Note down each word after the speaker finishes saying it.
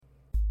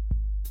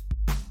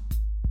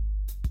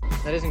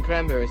That isn't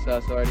cranberry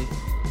sauce, Artie.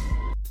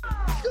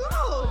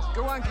 Good!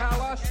 Go on,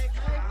 Carlos.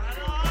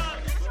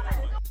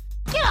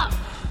 Get up!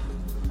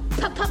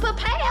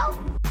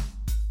 Pale!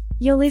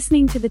 You're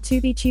listening to the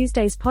Tubi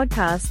Tuesdays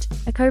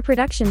podcast, a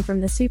co-production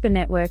from the Super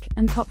Network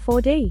and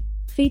Pop4D,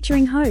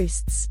 featuring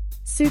hosts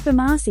Super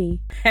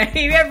Marcy.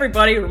 Hey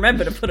everybody,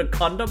 remember to put a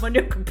condom on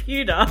your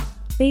computer.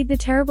 Feed the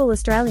Terrible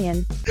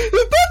Australian.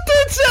 That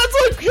dude sounds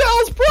like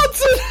Charles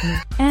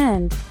Bronson!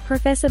 And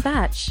Professor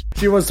Batch.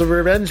 She wants the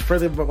revenge for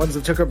the ones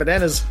that took her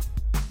bananas.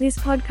 This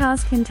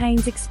podcast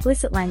contains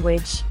explicit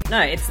language.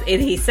 No,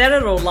 he set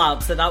it all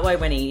up so that way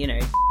when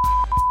he,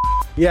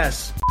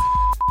 Yes.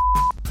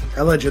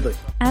 Allegedly.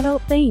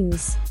 Adult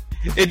themes.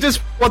 It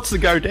just wants to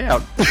go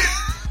down.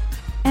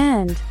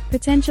 And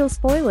potential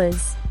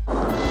spoilers.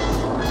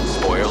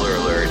 Spoiler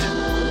alert.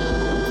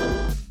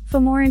 For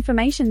more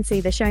information,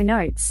 see the show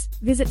notes.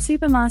 Visit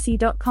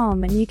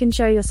supermarcy.com and you can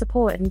show your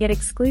support and get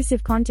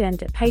exclusive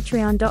content at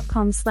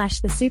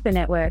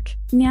patreon.com/thesupernetwork.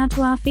 Now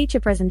to our feature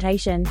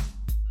presentation.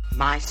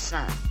 My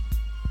son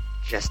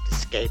just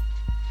escaped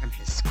from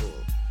his school.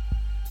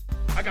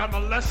 I got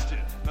molested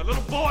in a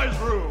little boy's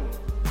room.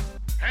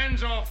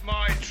 Hands off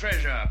my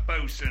treasure,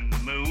 Bosun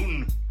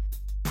Moon.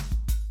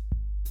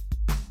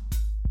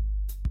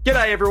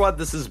 G'day everyone,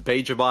 this is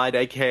Benjamin,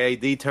 aka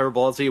The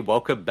Terrible Aussie.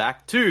 Welcome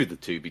back to the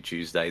Tubi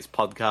Tuesdays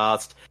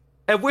podcast.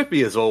 And with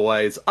me as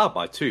always are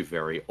my two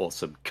very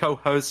awesome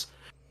co-hosts.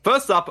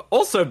 First up,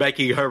 also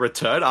making her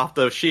return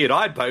after she and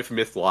I both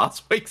missed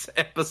last week's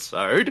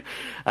episode.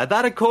 And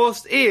that, of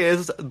course,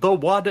 is the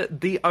one,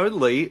 the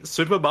only,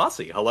 Super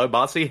Marcy. Hello,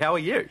 Marcy, how are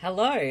you?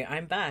 Hello,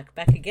 I'm back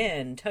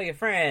again. Tell your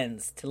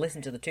friends to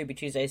listen to the Tubi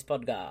Tuesdays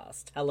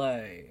podcast.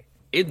 Hello.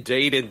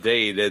 Indeed,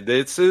 indeed. And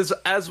this is,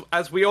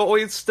 as we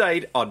always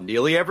state on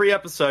nearly every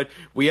episode,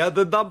 we are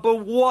the number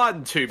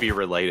one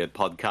Tubi-related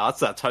podcast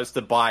that's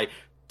hosted by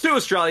two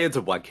Australians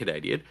and one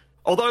Canadian.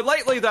 Although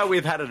lately, though,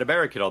 we've had an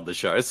American on the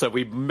show, so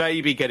we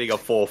may be getting a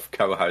fourth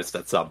co-host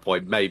at some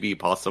point. Maybe,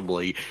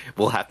 possibly,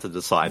 we'll have to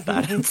decide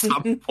that at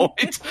some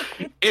point.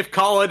 If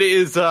Colin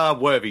is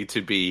worthy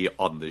to be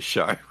on the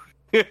show.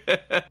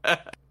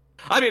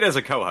 I mean, as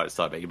a co-host,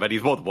 but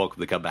he's more than welcome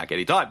to come back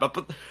anytime.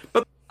 But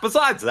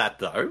besides that,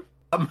 though,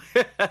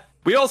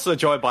 we also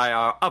joined by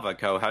our other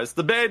co-host,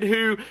 the man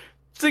who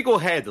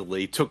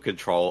single-handedly took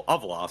control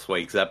of last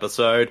week's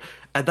episode,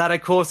 and that,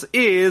 of course,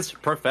 is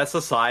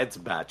Professor Science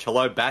Batch.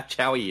 Hello, Batch,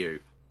 how are you?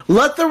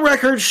 Let the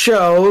record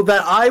show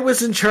that I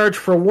was in charge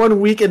for 1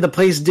 week and the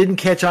place didn't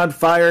catch on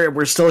fire and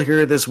we're still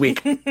here this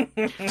week.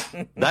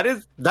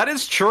 That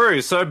is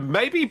true. So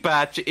maybe,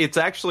 Batch, it's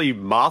actually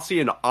Marcy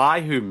and I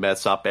who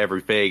mess up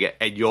everything,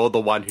 and you're the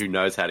one who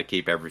knows how to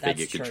keep everything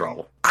in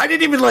control. I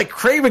didn't even let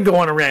Craven go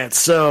on a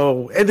rant,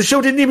 and the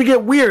show didn't even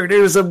get weird. It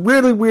was a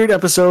weirdly weird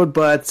episode,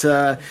 but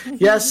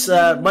yes,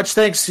 much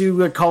thanks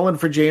to Colin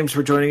for James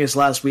for joining us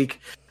last week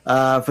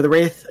for the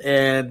Wraith,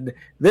 and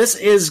this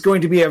is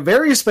going to be a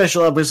very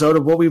special episode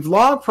of what we've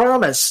long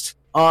promised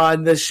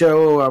on this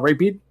show, right,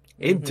 Pete?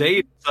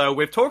 Indeed. So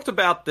we've talked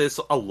about this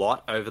a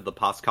lot over the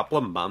past couple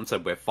of months,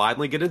 and we're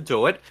finally going to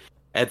do it.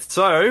 And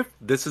so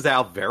this is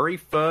our very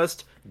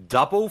first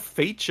double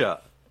feature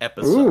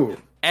episode. Ooh.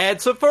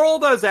 And so for all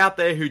those out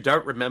there who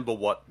don't remember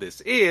what this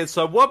is,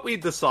 so what we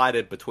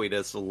decided between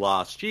us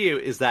last year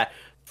is that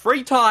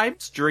 3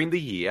 times during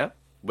the year,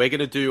 we're going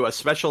to do a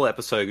special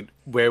episode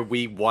where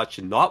we watch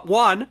not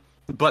 1,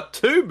 but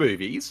 2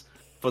 movies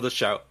for the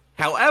show.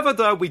 However,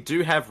 though, we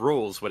do have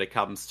rules when it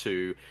comes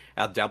to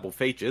our double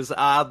features.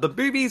 The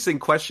movies in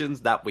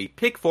questions that we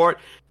pick for it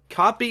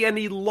can't be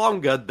any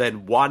longer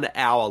than 1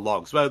 hour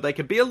long. So they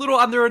can be a little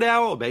under an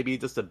hour, or maybe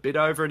just a bit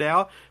over an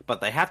hour, but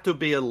they have to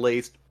be at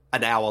least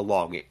an hour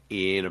long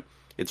in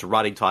its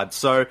running time.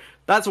 So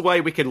that's a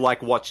way we can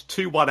watch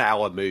 2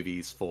 1-hour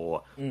movies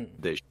for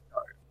this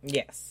show.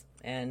 Yes.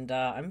 And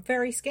I'm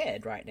very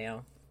scared right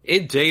now.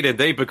 Indeed,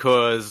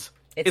 because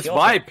it's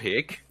my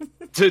pick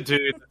to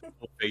do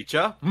the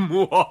feature.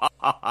 But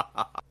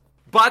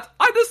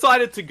I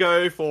decided to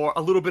go for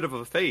a little bit of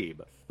a theme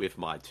with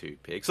my 2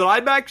 picks. And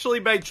I've actually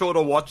made sure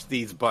to watch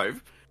these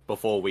both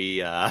before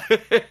we I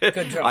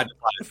decided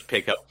to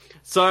pick up.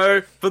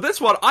 So for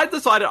this one, I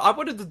decided I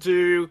wanted to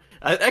do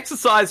an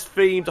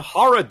exercise-themed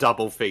horror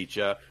double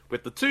feature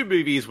with the 2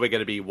 movies we're going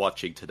to be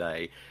watching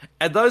today.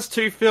 And those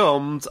 2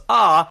 films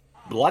are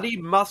Bloody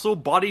Muscle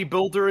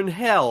Bodybuilder in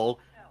Hell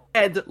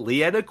and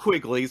Linnea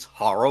Quigley's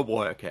Horror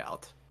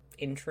Workout.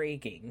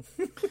 Intriguing.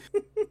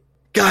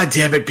 God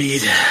damn it,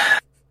 Bede.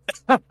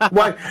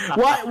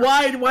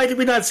 Why did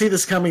we not see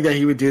this coming that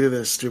he would do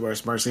this to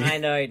us, Marcy? I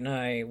don't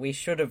know. We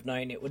should have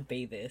known it would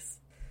be this.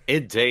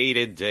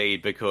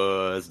 Indeed,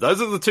 because those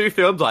are the 2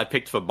 films I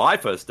picked for my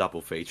first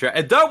double feature.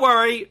 And don't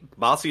worry,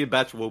 Marcy and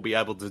Batch will be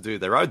able to do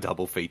their own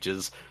double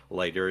features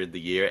later in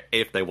the year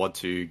if they want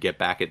to get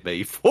back at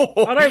me for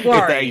don't worry.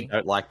 If they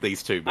don't like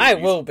these 2 movies. I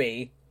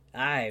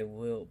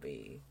will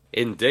be.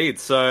 Indeed.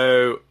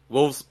 So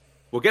we'll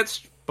get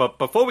But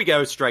before we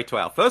go straight to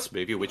our first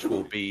movie, which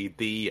will be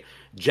the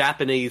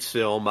Japanese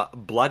film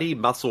Bloody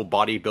Muscle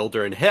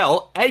Bodybuilder in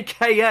Hell,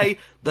 aka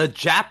the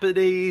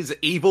Japanese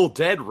Evil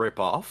Dead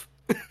ripoff.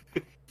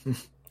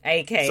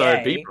 AKA.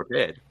 So be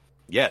prepared.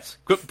 Yes.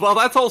 Well,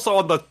 that's also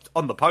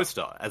on the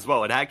poster as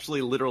well. It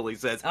actually literally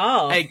says,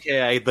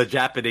 AKA the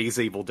Japanese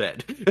Evil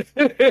Dead.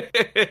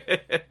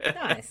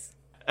 Nice.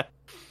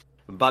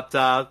 But,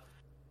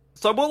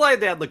 so we'll lay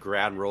down the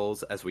ground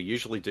rules as we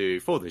usually do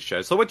for this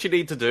show. So what you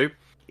need to do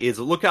is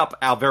look up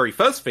our very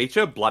first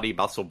feature, Bloody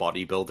Muscle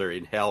Bodybuilder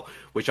in Hell,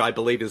 which I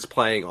believe is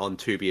playing on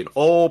Tubi in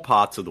all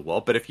parts of the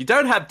world. But if you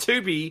don't have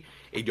Tubi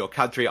in your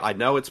country, I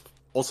know it's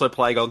also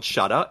playing on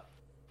Shudder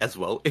as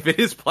well, if it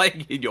is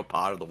playing in your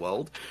part of the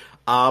world.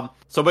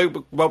 So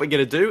what we're going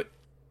to do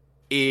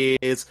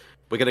is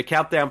we're going to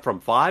count down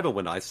from 5, and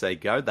when I say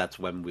go, that's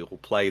when we'll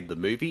play the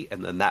movie,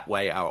 and then that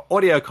way our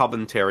audio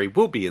commentary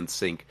will be in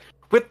sync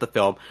with the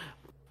film.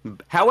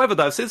 However,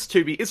 though, since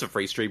Tubi is a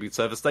free streaming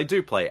service, they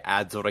do play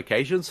ads on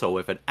occasion, so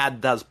if an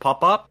ad does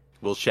pop up,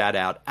 we'll shout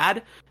out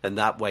ad, and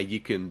that way you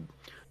can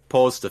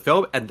pause the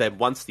film, and then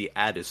once the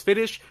ad is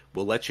finished,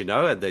 we'll let you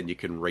know, and then you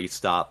can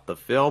restart the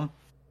film.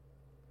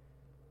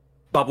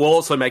 But we'll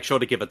also make sure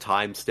to give a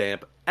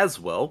timestamp as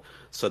well,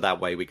 so that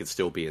way we can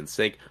still be in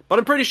sync. But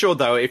I'm pretty sure,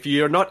 though, if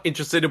you're not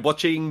interested in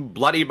watching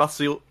Bloody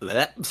Muscle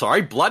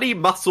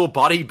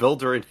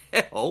Bodybuilder in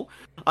Hell,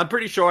 I'm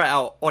pretty sure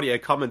our audio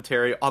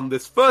commentary on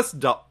this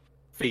first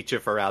feature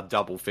for our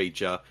double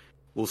feature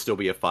will still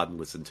be a fun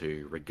listen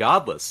to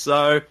regardless.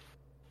 So,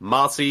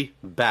 Marcy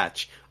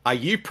Batch, are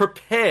you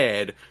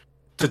prepared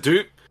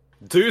to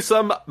do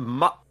some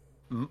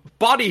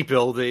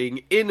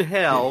bodybuilding in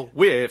hell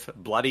with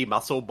Bloody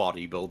Muscle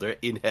Bodybuilder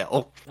in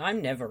Hell?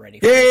 I'm never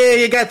ready for Yeah,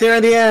 you got there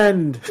in the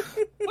end.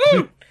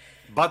 Woo!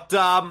 But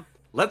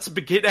let's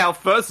begin our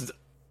first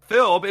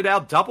film in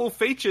our double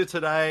feature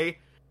today.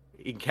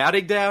 In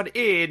counting down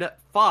in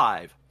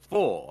 5,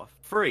 4,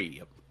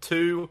 3,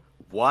 2,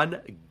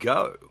 1,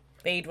 go.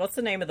 Bede, what's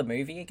the name of the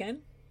movie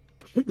again?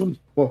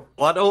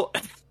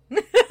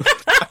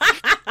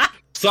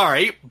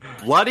 Sorry,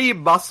 Bloody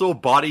Muscle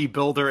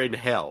Bodybuilder in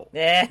Hell.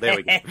 There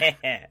we go.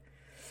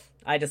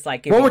 I just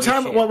like One more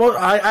time.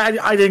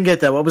 I didn't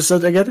get that. What was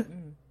that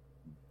again?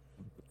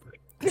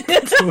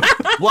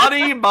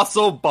 Bloody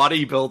Muscle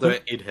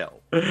Bodybuilder in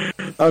Hell.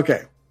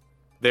 Okay.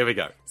 There we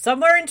go.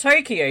 Somewhere in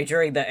Tokyo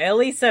during the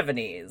early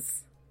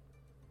 70s.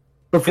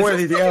 Before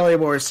the LA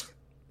Wars.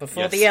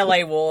 Before the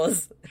LA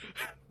Wars.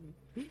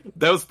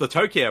 That was the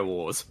Tokyo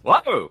Wars.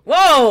 Whoa!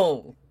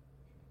 Whoa!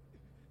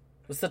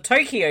 It was the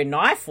Tokyo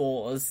Knife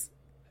Wars.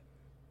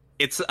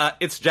 It's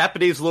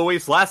Japanese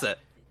Louis Lasser.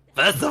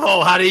 First of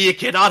all, honey, you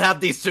cannot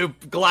have these two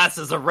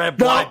glasses of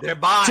red wine. They're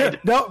mine.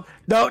 No,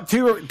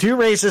 too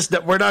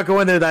racist. We're not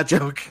going into that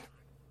joke.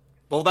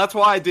 Well, that's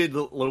why I did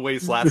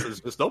Louise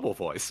Lasser's just normal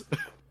voice.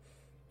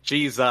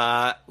 She's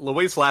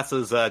Louise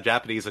Lasser's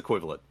Japanese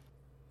equivalent.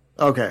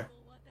 Okay.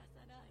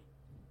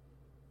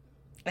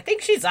 I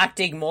think she's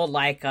acting more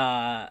like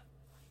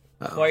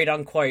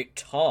quote-unquote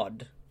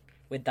Todd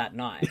with that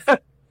knife.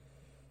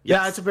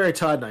 Yeah, it's a very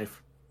Todd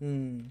knife.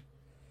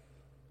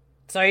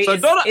 So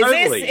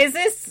is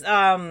this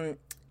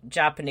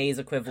Japanese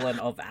equivalent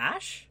of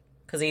Ash?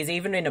 Because he's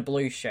even in a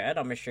blue shirt,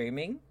 I'm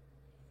assuming.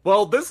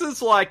 Well, this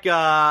is like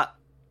the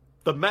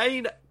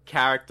main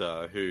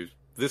character who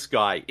this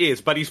guy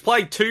is, but he's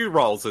played two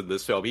roles in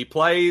this film. He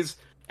plays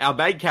our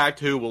main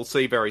character, who we'll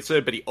see very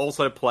soon, but he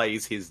also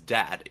plays his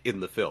dad in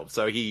the film.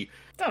 So he's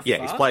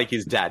playing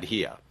his dad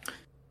here.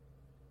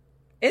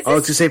 I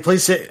was to say,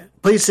 please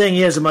saying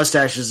he has a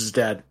mustache as his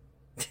dad.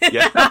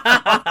 Yeah.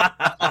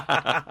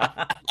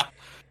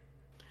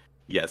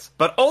 Yes,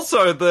 but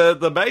also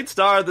the main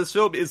star of this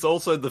film is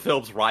also the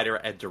film's writer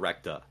and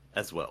director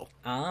as well.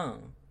 Oh.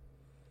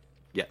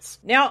 Yes.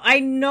 Now,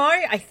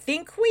 I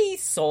think we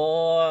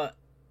saw...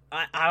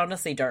 I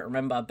honestly don't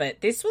remember,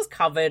 but this was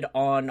covered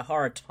on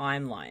Horror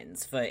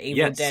Timelines for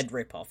Evil Dead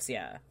ripoffs,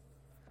 yeah.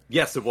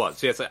 Yes, it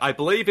was. Yes, I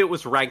believe it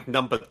was ranked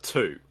number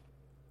 2.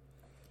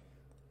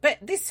 But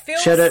this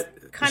feels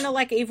kind of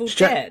like Evil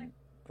Dead,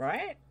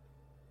 right?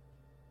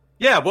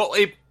 Yeah,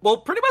 well,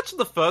 pretty much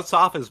the first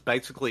half is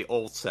basically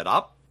all set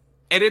up.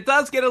 And it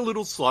does get a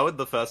little slow in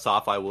the first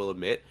half, I will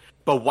admit.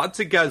 But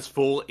once it goes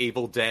full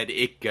Evil Dead,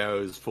 it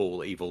goes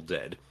full Evil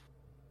Dead.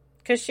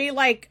 Because she,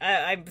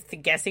 I'm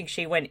guessing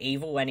she went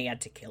evil when he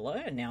had to kill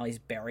her, and now he's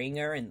burying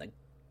her in the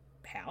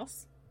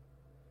house?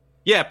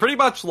 Yeah, pretty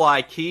much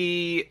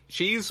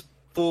she's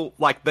full,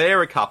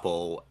 they're a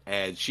couple,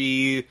 and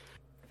she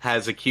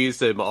has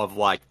accused him of,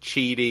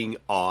 cheating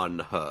on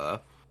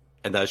her.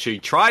 And then she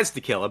tries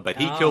to kill him, but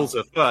he kills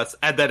her first,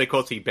 and then, of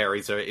course, he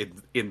buries her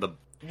in the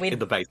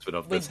basement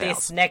of this house. With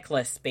this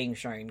necklace being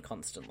shown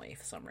constantly,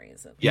 for some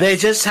reason. Yes. They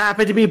just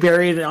happen to be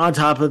buried on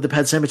top of the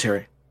pet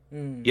cemetery.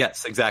 Mm.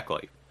 Yes,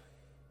 exactly.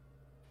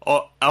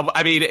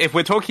 If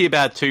we're talking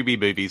about Tubi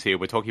movies here,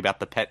 we're talking about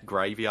the Pet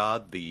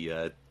Graveyard,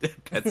 the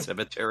Pet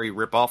Cemetery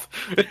ripoff.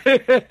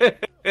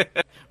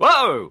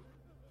 Whoa!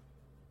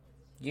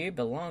 You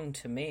belong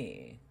to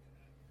me.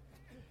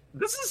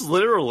 This is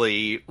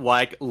literally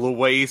like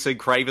Louise and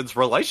Craven's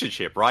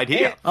relationship right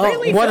here. It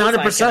really 100%.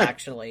 like it,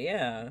 actually,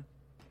 yeah.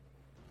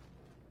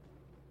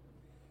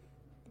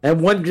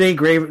 And one day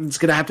Craven's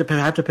going to have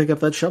to pick up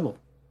that shovel.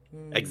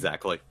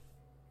 Exactly.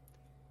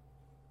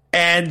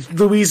 And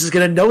Louise is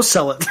going to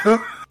no-sell it.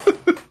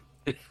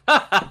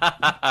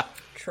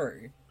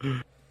 True.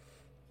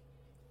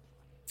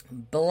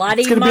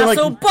 Bloody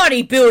muscle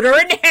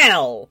bodybuilder in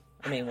hell!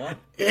 I mean, what?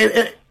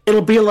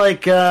 It'll be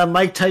like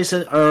Mike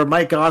Tyson or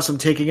Mike Awesome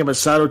taking a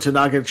Masato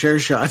Tanaka chair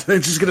shot. They're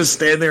just going to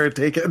stand there and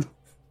take it.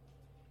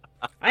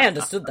 I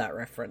understood that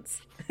reference.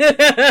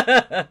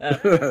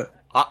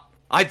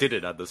 I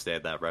didn't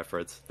understand that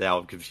reference. Now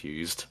I'm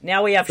confused.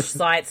 Now we have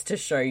sights to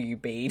show you,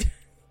 Bede.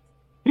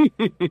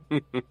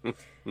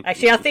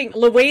 Actually, I think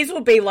Louise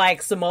will be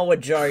like Samoa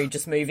Joe,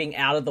 just moving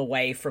out of the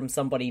way from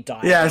somebody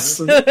dying.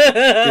 Yes.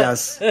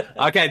 Yes.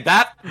 Okay,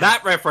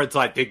 that reference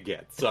I did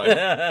get. So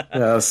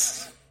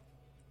Yes.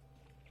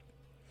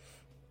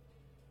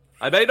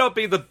 I may not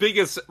be the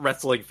biggest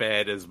wrestling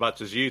fan as much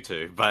as you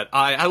two, but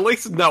I at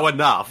least know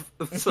enough.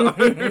 So.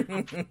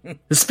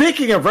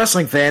 Speaking of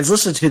wrestling fans,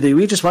 listen to the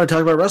We Just Want to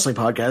Talk About Wrestling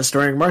podcast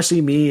starring Marcy,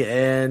 me,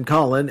 and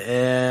Colin,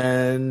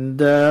 and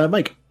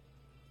Mike.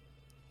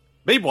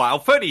 Meanwhile,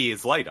 30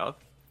 years later,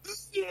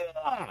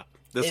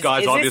 this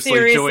guy's obviously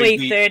seriously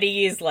doing 30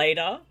 years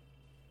later?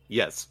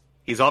 Yes.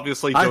 He's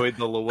obviously doing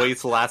the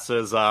Louise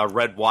Lasser's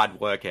red wine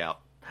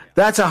workout.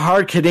 That's a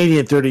hard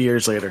Canadian 30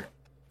 years later.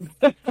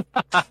 I'm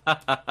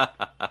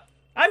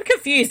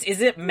confused.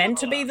 Is it meant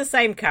to be the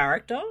same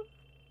character?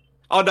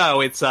 Oh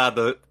no, it's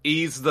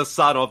he's the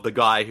son of the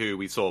guy who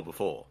we saw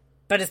before.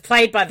 But it's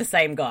played by the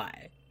same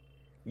guy.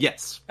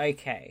 Yes.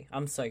 Okay,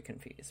 I'm so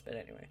confused, but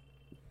anyway.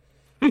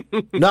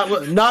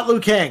 Not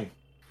Liu Kang.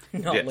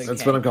 Not Liu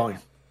That's Kang. what I'm calling.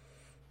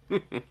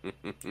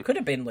 Could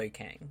have been Liu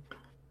Kang.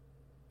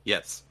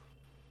 Yes.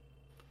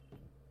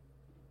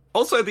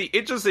 Also, the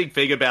interesting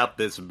thing about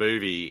this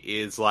movie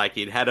is, like,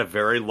 it had a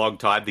very long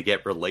time to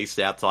get released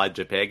outside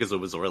Japan because it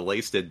was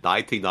released in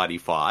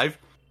 1995,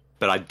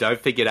 but I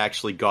don't think it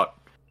actually got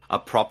a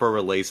proper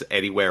release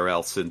anywhere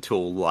else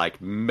until,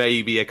 like,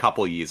 maybe a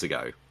couple of years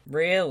ago.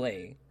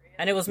 Really?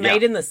 And it was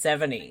made in the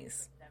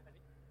 70s.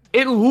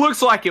 It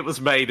looks like it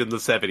was made in the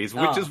 70s,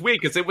 which is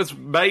weird because it was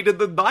made in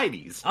the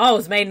 90s. Oh, it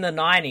was made in the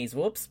 90s.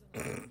 Whoops.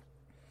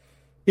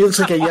 He looks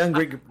like a young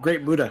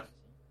great Buddha.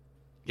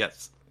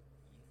 Yes.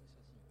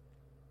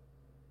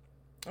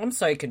 I'm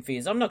so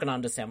confused. I'm not going to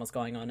understand what's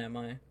going on, am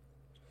I?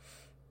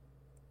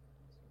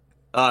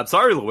 I'm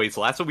sorry, Louise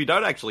Lasser, we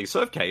don't actually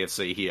serve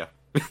KFC here.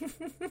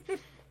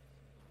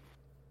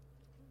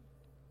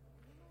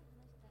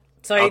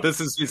 So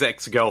this is his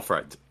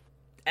ex-girlfriend.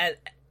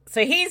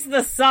 So he's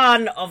the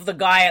son of the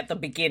guy at the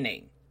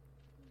beginning.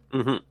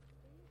 Mm-hmm.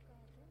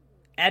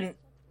 And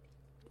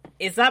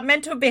is that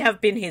meant to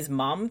have been his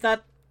mum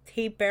that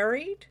he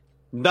buried?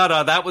 No,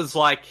 that was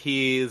like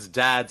his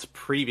dad's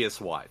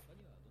previous wife.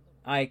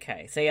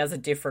 Okay, so he has a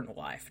different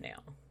wife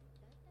now.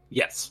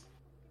 Yes.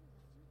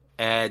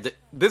 And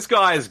this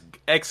guy's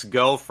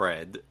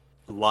ex-girlfriend,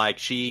 like,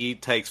 she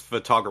takes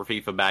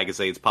photography for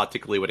magazines,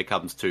 particularly when it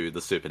comes to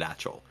the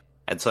supernatural.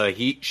 And so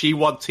she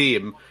wants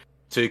him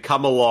to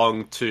come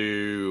along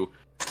to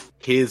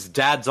his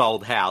dad's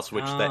old house,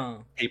 which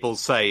people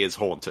say is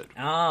haunted.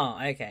 Oh,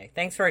 okay.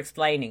 Thanks for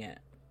explaining it.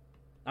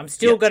 I'm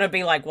still going to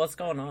be like, what's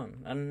going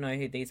on? I don't know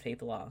who these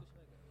people are.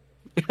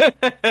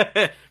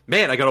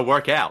 Man, I gotta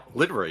work out,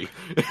 literally.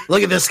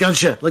 Look at this gun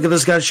show. Look at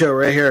this gun show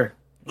right here.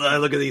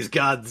 Look at these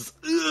guns.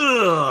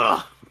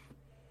 Ugh.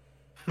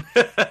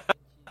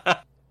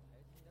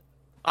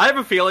 I have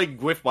a feeling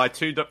with my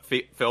two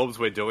films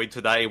we're doing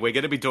today, we're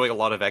going to be doing a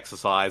lot of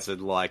exercise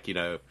and, like, you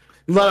know,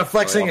 a lot of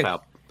flexing.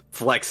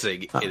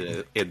 Flexing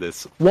in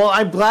this. Well,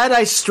 I'm glad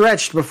I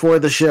stretched before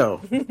the show.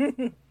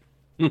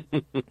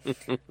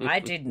 I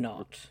did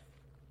not.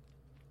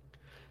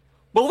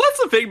 Well,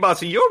 that's the thing,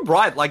 Marcy. You're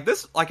right. Like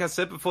this, like I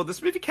said before,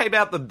 this movie came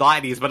out in the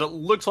 90s, but it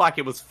looks like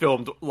it was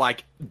filmed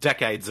like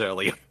decades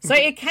earlier. So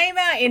it came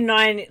out in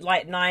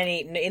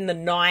in the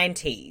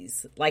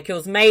 90s. Like it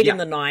was made in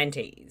the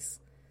 90s.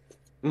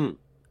 Mm.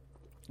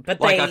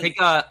 But I think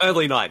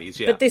early 90s.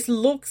 Yeah. But this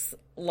looks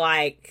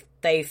like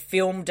they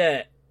filmed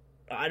it.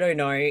 I don't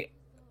know,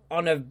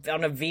 on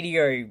a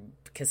video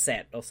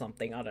cassette or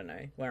something. I don't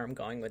know where I'm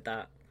going with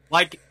that.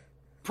 Like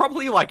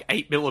probably like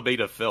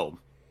 8mm film.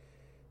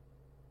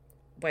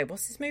 Wait,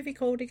 what's this movie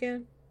called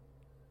again?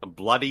 A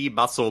bloody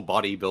muscle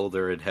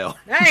bodybuilder in hell.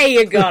 Hey,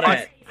 you got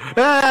it!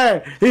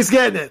 Hey, he's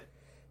getting it!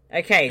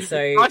 Okay, so...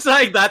 I'm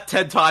saying that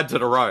 10 times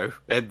in a row,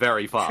 and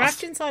very fast.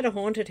 Trapped inside a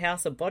haunted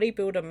house, a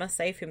bodybuilder must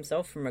save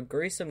himself from a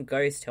gruesome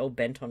ghost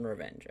hell-bent on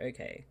revenge.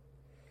 Okay.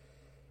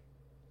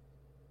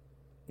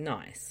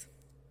 Nice.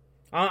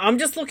 I'm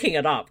just looking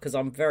it up, because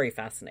I'm very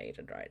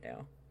fascinated right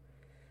now.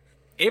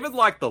 Even,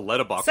 like, the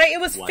letterbox... So it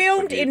was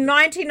filmed in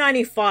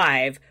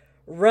 1995...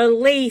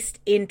 Released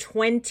in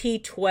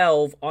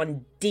 2012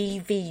 on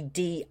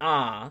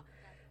DVD-R,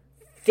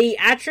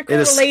 Theatrical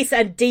release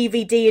and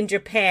DVD in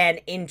Japan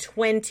in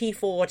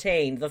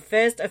 2014. The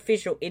first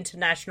official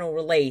international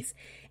release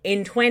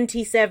in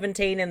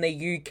 2017 in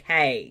the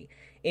UK.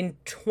 In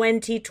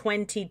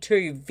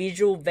 2022,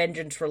 Visual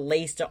Vengeance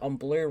released it on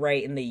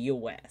Blu-ray in the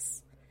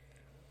US.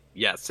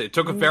 Yes, it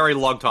took a very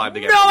long time to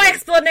get No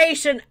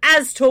explanation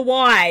as to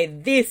why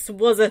this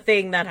was a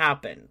thing that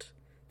happened.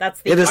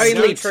 That's the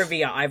only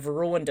trivia. I've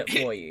ruined it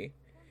for you.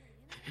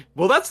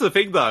 Well, that's the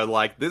thing, though.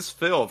 Like, this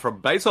film,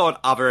 based on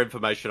other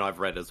information I've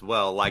read as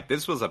well, like,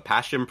 this was a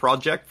passion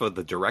project for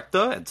the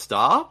director and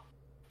star.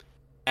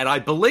 And I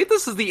believe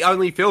this is the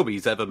only film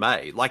he's ever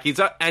made. Like, he's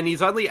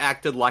only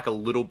acted, like, a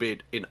little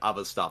bit in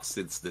other stuff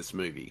since this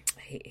movie.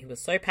 He was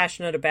so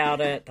passionate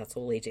about it, that's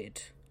all he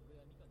did.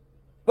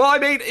 Well, I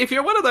mean, if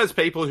you're one of those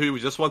people who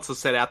just wants to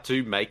set out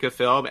to make a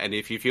film, and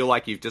if you feel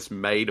like you've just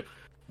made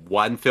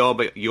one film,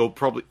 but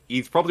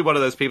he's probably one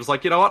of those people who's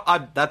like, you know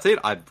what, that's it.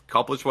 I've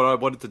accomplished what I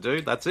wanted to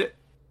do. That's it.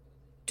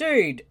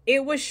 Dude,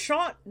 it was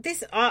shot...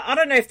 I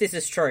don't know if this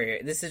is true.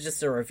 This is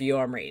just a review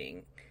I'm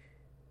reading.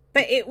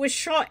 But it was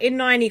shot in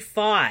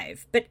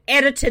 95, but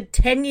edited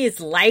 10 years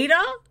later?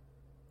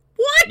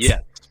 What? Yeah.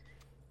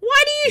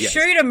 Why do you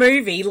shoot a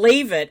movie,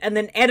 leave it, and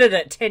then edit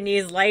it 10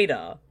 years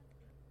later?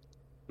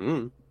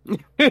 Mm.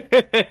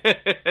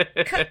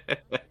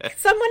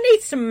 Someone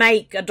needs to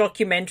make a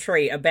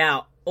documentary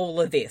about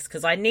all of this,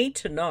 because I need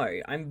to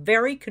know. I'm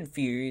very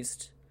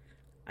confused.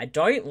 I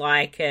don't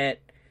like it.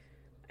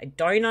 I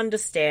don't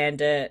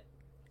understand it.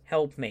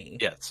 Help me.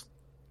 Yes.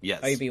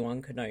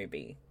 Obi-Wan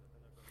Kenobi.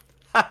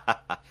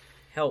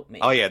 Help me.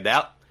 Oh yeah,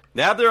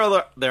 now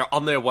they're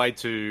on their way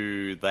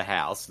to the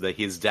house,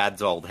 his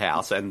dad's old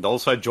house, and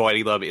also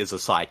joining them is a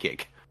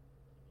psychic.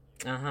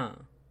 Uh-huh.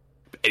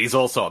 And he's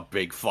also a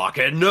big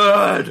fucking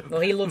nerd!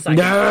 Well, he looks like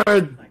a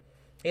nerd!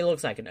 He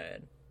looks like a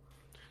nerd.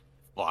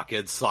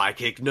 Fucking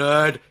psychic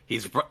nerd!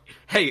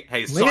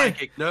 Hey,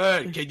 psychic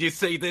nerd, can you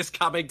see this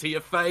coming to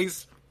your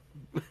face?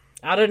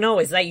 I don't know,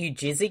 is that you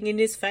jizzing in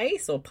his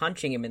face or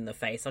punching him in the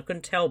face? I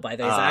couldn't tell by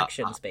those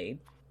actions, babe.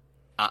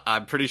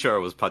 I'm pretty sure it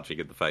was punching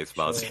in the face,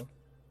 Buzz.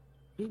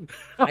 Sure.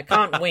 I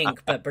can't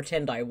wink, but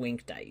pretend I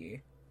winked at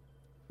you.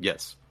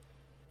 Yes.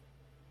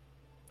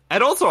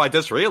 And also, I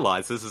just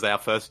realized this is our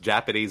first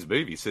Japanese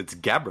movie since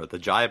Gamera, the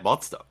Giant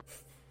Monster.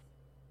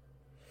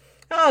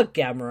 Oh,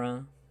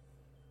 Gamera.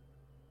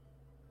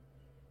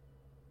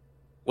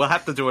 We'll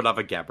have to do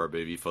another Gamera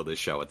movie for this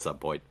show at some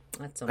point.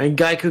 And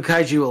Gaiku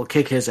Kaiju will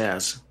kick his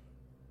ass.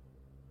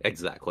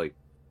 Exactly.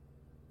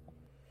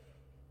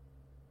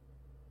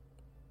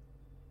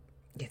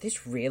 Yeah,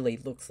 this really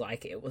looks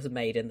like it was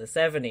made in the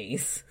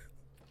 70s.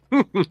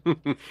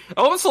 It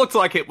almost looks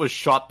like it was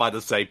shot by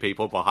the same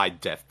people behind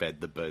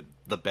Deathbed,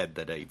 the bed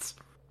that eats.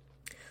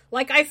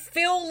 Like, I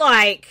feel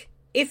like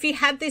if you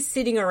had this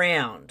sitting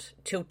around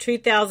till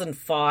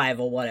 2005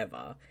 or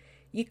whatever,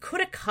 you could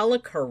have color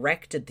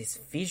corrected this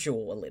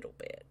visual a little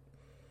bit.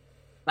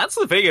 That's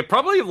the thing. It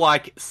probably,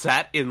 like,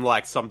 sat in,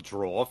 like, some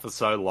drawer for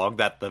so long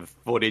that the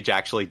footage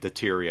actually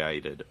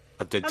deteriorated.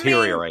 I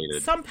mean,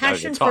 some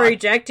passion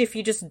project if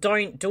you just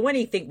don't do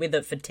anything with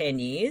it for 10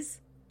 years.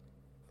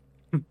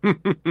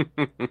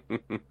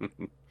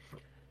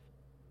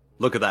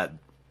 Look at that.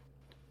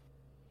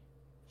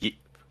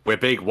 We're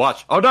being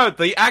watched. Oh no,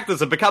 the actors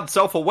have become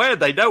self-aware.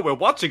 They know we're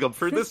watching them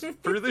through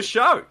this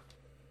show.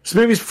 This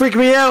movie's freaking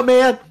me out,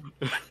 man.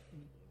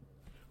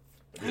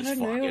 I don't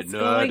know what's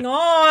going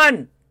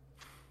on.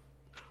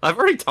 I've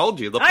already told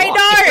you the plot.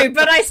 I know,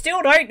 but I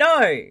still don't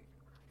know.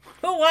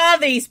 Who are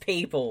these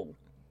people?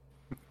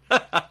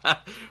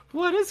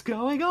 What is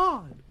going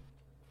on?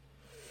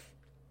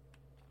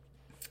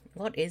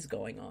 What is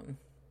going on?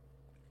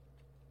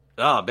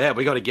 Oh man,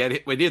 we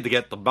need to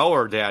get the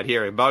mower down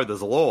here and mow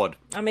this lawn.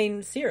 I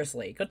mean,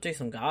 seriously, got to do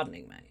some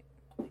gardening,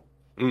 mate.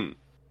 Mm.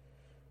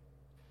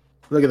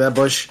 Look at that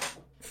bush.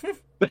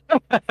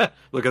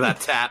 Look at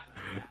that tap.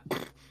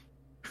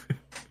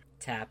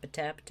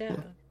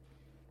 Tappa.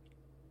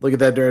 Look at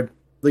that nerd.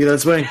 Look at that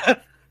swing.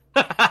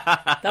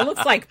 That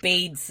looks like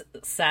Bede's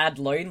sad,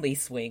 lonely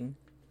swing.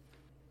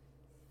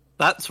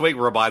 That swing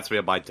reminds me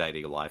of my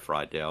dating life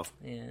right now.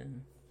 Yeah.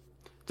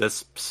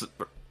 Just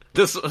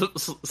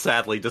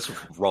sadly, just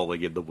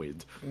rolling in the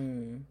wind.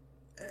 Mm.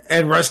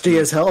 And rusty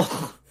as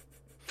hell.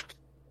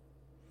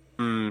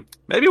 Maybe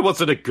it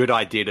wasn't a good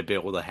idea to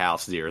build a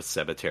house near a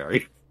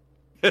cemetery.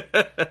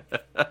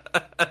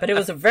 But it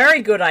was a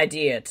very good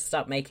idea to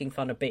start making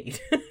fun of Bede.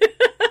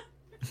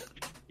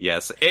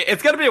 Yes,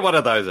 it's going to be one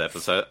of those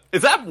episodes.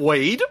 Is that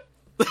weed?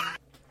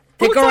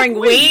 They're growing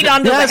weed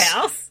under the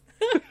house?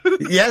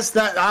 Yes,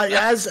 that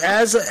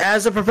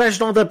as a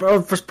professional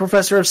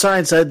professor of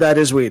science said, that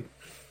is weed.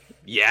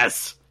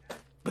 Yes,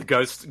 the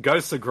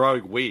ghosts are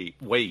growing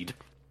weed.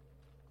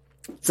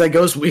 It's like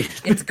ghost weed.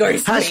 It's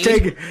ghost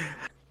weed.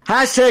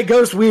 Hashtag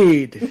ghost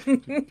weed.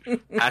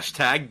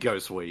 Hashtag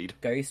ghost weed.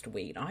 Ghost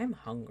weed. I'm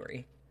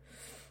hungry.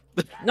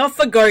 Not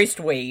for ghost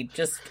weed.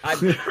 Just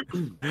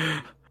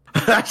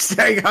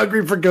Hashtag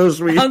hungry for ghost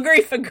weed.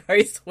 Hungry for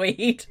ghost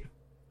weed.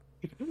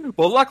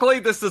 Well, luckily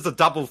this is a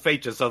double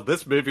feature, so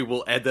this movie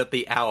will end at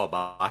the hour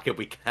mark and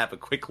we can have a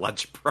quick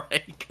lunch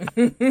break.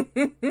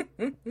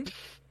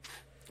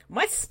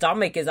 My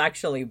stomach is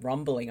actually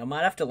rumbling. I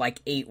might have to,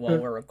 eat while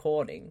we're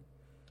recording.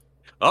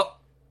 Oh,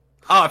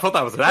 I thought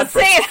that was an ad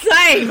break.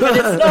 CSA, but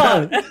it's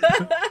not.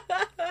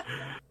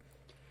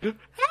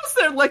 How's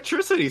the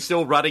electricity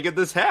still running in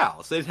this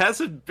house? It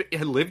hasn't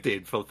been lived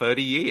in for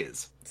 30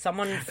 years.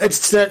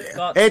 It's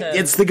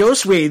the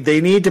ghost weed. They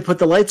need to put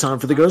the lights on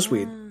for the ghost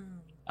weed.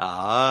 They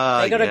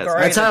gotta grow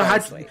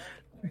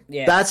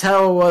That's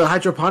how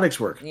hydroponics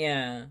work.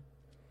 Yeah.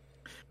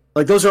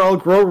 Those are all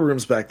grow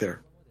rooms back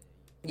there.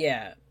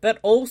 Yeah, but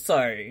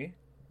also,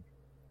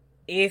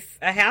 if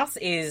a house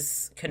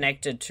is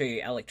connected to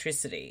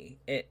electricity,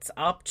 it's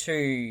up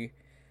to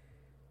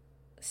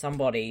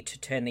somebody to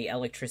turn the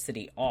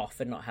electricity off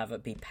and not have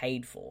it be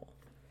paid for.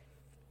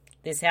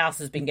 This house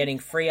has been getting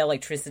free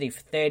electricity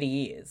for 30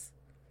 years.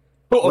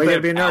 Or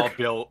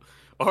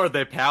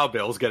their power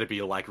bill's going to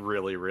be,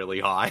 really, really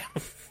high.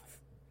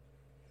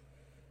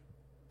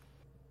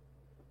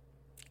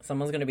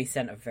 Someone's going to be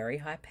sent a very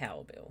high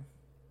power bill.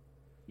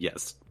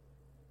 Yes.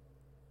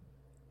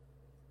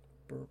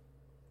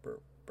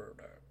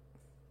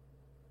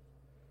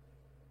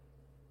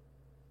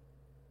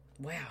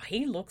 Wow,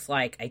 he looks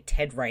like a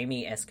Ted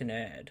Raimi-esque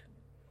nerd.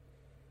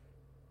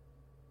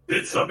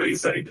 Did somebody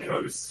say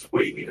ghost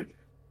weed?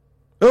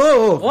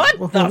 Oh! What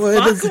the fuck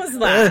was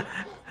that?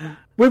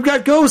 We've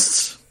got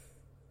ghosts!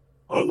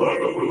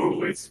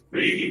 Hello, it's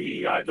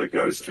me. I'm the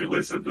ghost who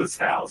lives in this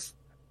house.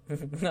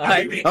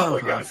 I mean,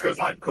 ghost because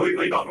I'm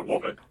clearly not a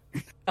woman.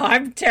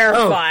 I'm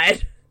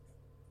terrified.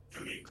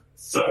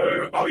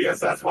 So, yes,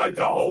 that's my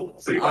doll.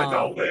 See my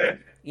doll there?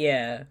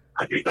 Yeah.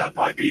 I think that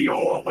might be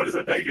your,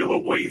 Baby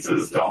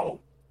Louise's doll.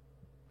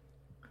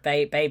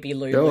 Baby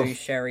Lulu,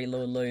 Sherry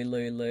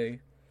Lulu.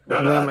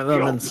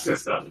 No,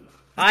 sister.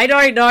 I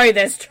don't know,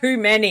 there's too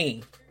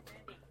many.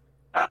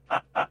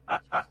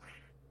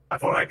 I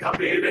thought I'd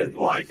come in and,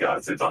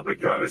 since I'm a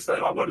ghost,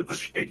 and I wanted to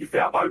share you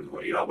found my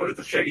weed, I wanted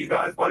to share you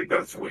guys my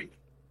ghost weed.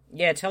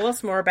 Yeah, tell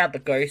us more about the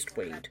ghost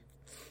weed.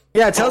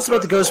 Yeah, tell us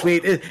about the ghost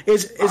weed.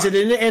 Is it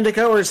an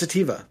indica or a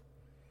sativa?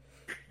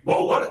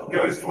 Well, what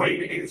ghost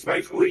weed is,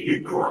 basically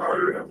you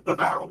grow the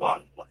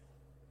marijuana.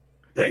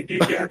 Then you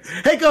get...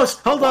 Hey,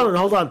 Ghost, hold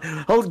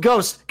on.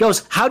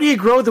 Ghost, how do you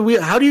grow the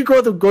weed? How do you grow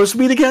the ghost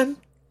weed again?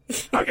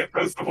 Okay,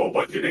 first of all,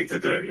 what you need to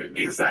do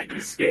is that you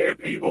scare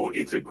people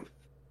into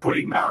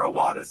putting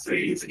marijuana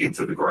seeds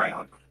into the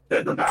ground.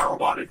 Then the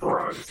marijuana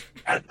grows,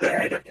 and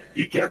then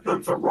you get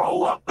them to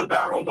roll up the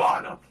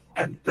marijuana,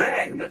 and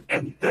then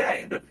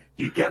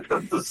you get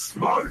them to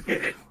smoke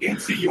it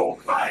into your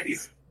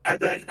face. And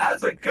then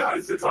as it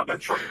goes, it's like a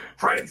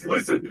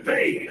translucent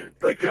bead.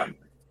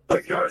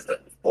 The ghost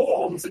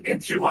forms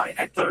into my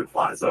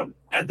ectoplasm,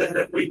 and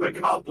then we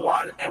become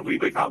one, and we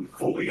become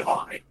fully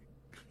high.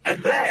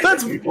 And then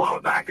you blow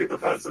it back in the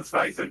person's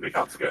face and it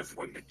becomes ghost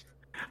weed.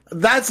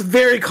 That's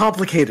very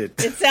complicated.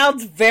 It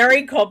sounds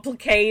very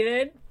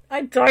complicated.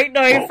 I don't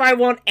know if I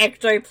want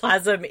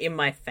ectoplasm in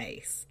my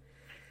face.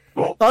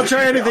 Well, I'll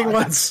try anything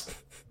once.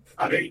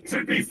 I mean,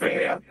 to be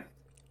fair...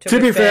 To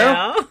be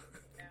fair...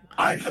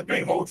 I have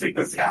been haunting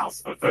this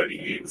house for 30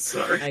 years,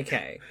 so...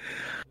 Okay.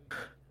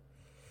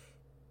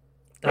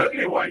 But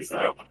anyway,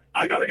 so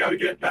I gotta go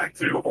get back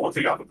to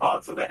haunting other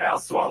parts of the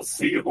house, so I'll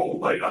see you all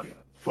later.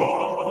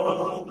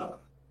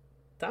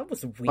 That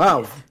was weird.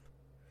 Wow.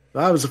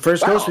 That was the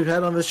first ghost we've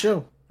had on this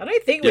show. I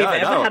don't think we've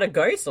ever had a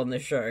ghost on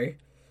this show.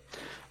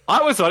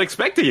 I was not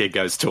expecting a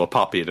ghost to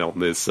pop in on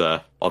this show.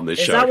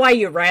 Is that why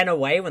you ran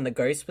away when the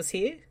ghost was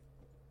here?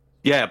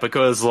 Yeah,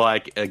 because,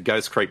 a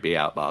ghost creeped me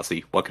out,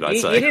 Marcy. What can I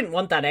say? You didn't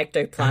want that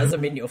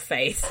ectoplasm in your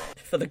face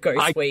for the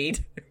ghost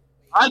weed.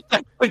 I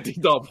definitely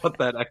did not want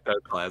that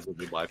ectoplasm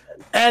in my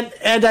face.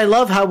 And I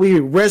love how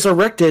we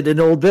resurrected an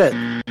old bit.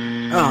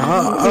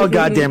 Oh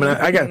God damn it!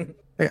 I got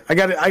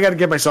to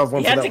get myself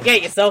one. You had to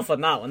get yourself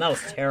on that one. That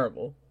was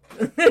terrible.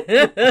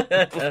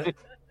 But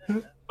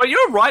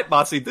you're right,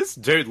 Marcy. This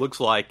dude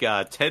looks like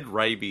Ted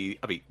Raimi.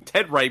 I mean,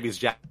 Ted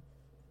Raimi's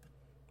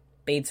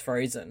Beats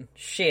Frozen.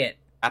 Shit.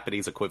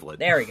 Japanese equivalent.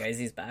 There he goes.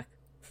 He's back.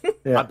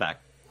 Yeah. I'm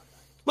back.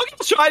 Look how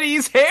shiny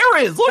his hair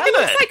is. Look at it.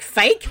 Looks like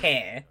fake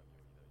hair.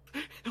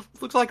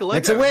 Looks like a Lego.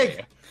 It's a wig.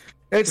 Hair.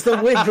 It's the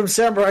wig from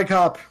Samurai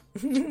Cop.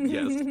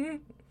 Yes.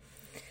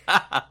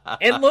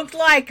 It looked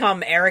like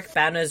Eric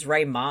Banner's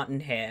Ray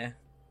Martin hair.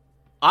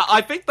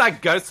 I think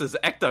that ghost's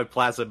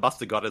ectoplasm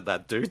must have got in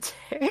that dude's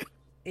hair.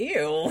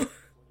 Ew.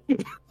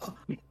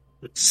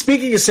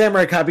 Speaking of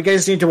Samurai Cop, you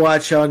guys need to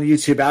watch on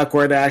YouTube.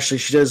 Outward Ashley,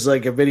 she does a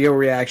video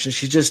reaction.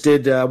 She just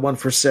did one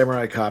for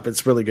Samurai Cop.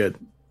 It's really good.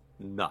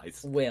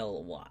 Nice.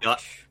 We'll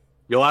watch.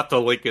 You'll have to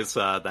link us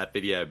that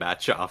video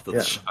match after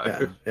the show.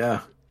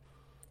 Yeah.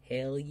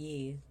 Hell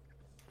yeah.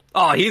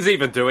 Oh, he's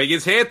even doing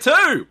his hair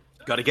too.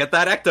 Got to get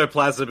that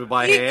ectoplasm in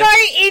my hair. You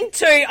go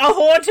into a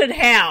haunted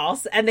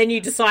house and then you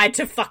decide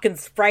to fucking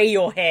spray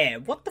your hair.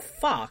 What the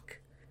fuck?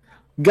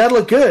 Gotta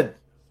look good.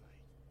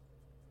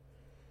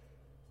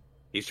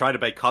 He's trying to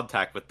make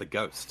contact with the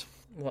ghost.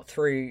 What,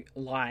 through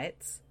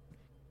lights?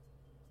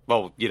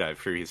 Well,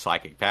 through his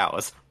psychic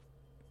powers.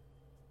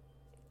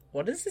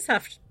 What does this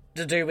have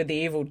to do with the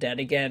Evil Dead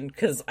again?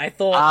 Because I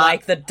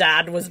thought, the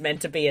dad was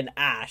meant to be an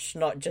Ash,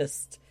 not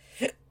just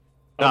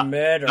a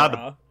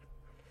murderer.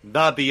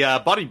 No, the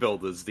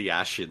bodybuilder's the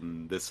Ash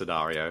in this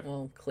scenario.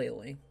 Well,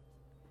 clearly.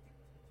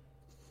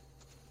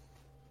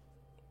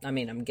 I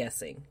mean, I'm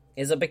guessing.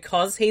 Is it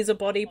because he's a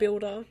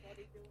bodybuilder?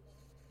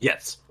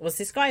 Yes. Was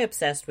this guy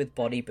obsessed with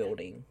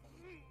bodybuilding?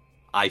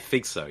 I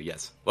think so,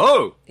 yes.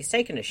 Whoa! He's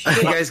taking a shit.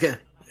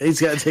 He's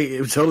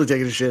totally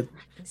taking a shit.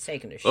 He's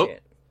taking a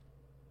shit.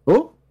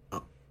 Oh?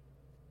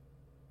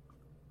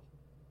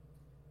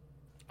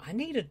 I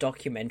need a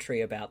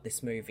documentary about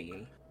this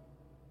movie.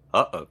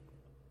 Uh-oh.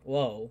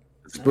 Whoa.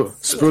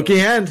 Spooky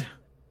hand.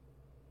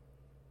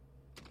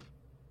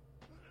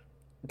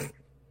 How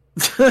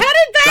did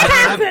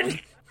that happen?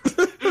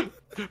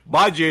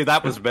 Mind you,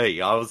 that was me.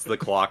 I was the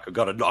clock who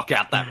got to knock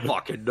out that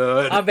fucking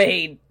nerd. I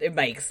mean, it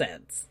makes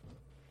sense.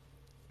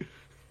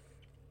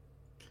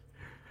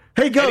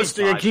 Hey, Ghost,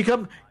 can you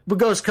come?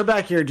 Ghost, come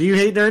back here. Do you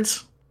hate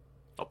nerds?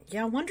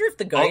 Yeah, I wonder if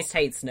the ghost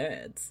hates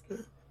nerds.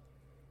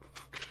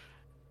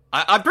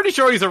 I'm pretty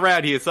sure he's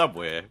around here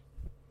somewhere.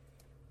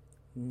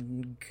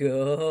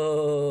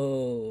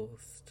 Ghost.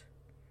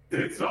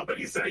 Did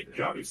somebody say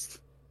ghost?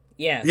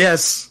 Yes.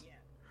 Yes.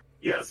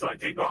 Yes, I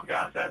did knock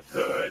out that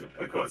third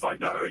because I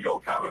know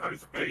your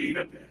co-host Pete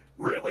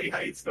really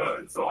hates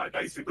nerds, so I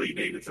basically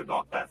needed to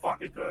knock that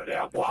fucking nerd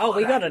out. Oh,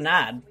 we got an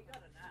ad.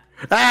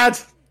 Ad!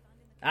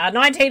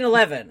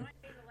 1911.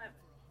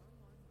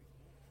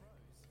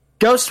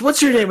 Ghost,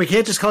 what's your name? We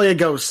can't just call you a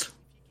Ghost.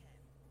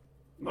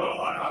 Oh,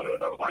 I don't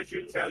know if I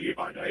should tell you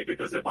my name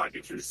because it might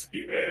be too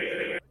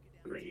scary.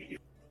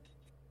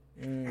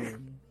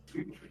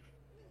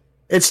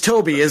 It's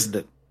Toby, isn't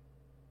it?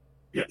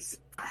 Yes.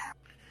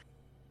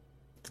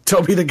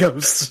 Toby the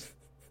Ghost.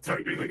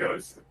 Toby the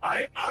Ghost.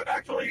 I'm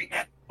actually,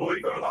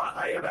 believe it or not,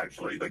 I am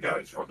actually the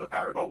ghost from the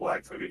Paranormal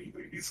Activity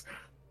movies.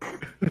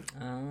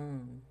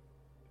 Oh.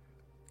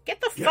 Get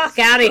the fuck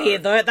out of here,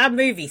 though. That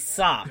movie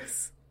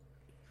sucks.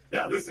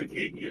 Now listen,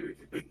 King,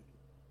 if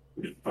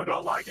you're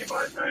not liking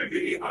my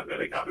movie, I'm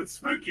gonna come and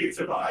spook you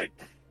tonight.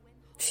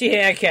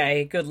 Yeah,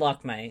 okay. Good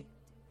luck, mate.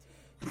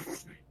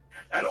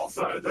 And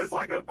also, there's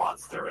like a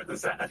monster in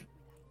this ad.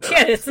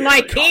 Yeah, it's an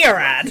IKEA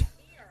ad.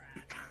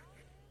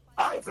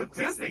 It's a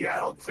Disney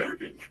ad on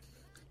Tubi.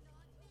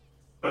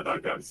 But no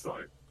ghost,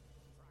 though.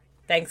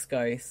 Thanks,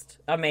 Ghost.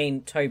 I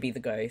mean, Toby the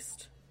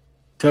Ghost.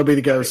 Toby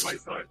the Ghost.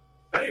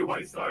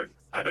 Anyways, though,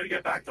 I better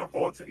get back to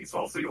 14, so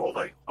I'll see you all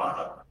later.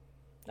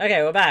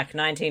 Okay, we're back.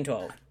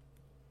 1912.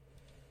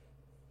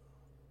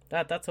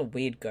 That's a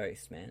weird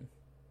ghost, man.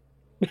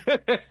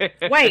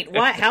 Wait,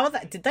 what? How?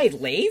 Did they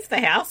leave the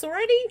house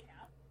already?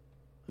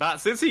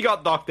 Since he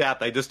got knocked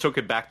out, they just took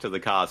him back to the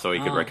car so he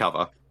could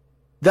recover.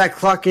 That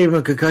clock gave him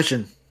a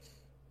concussion.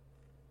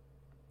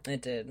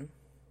 It did.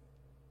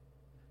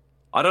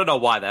 I don't know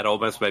why that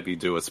almost made me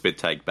do a spit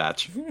take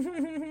match.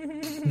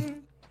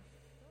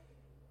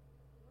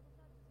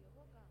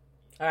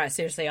 Alright,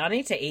 seriously, I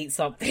need to eat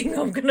something.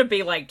 I'm gonna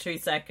be like 2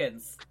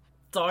 seconds.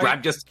 Don't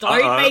make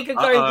it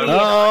go weird.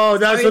 Oh,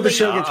 that's when the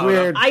show gets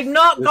weird. I'm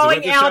not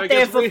going out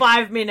there for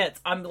 5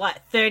 minutes. I'm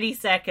like 30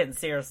 seconds,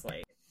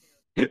 seriously.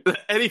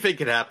 Anything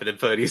can happen in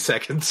 30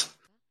 seconds.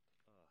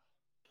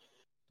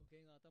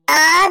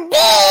 Beep!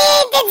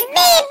 It's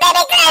me,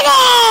 Baby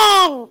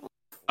Craven!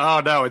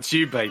 Oh no, it's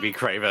you, Baby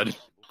Craven.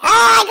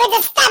 I'm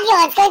going to stab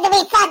you. It's going to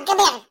be fun. Come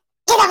here.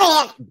 Get over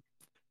here.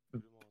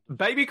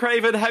 Baby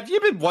Craven, have you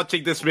been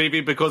watching this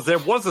movie? Because there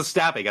was a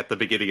stabbing at the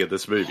beginning of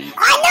this movie.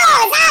 I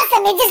know, it's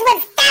awesome. It just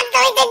went stabbed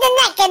right in the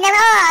neck and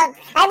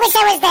I wish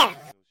I was there.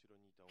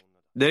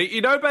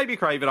 Now, Baby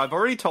Craven, I've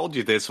already told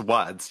you this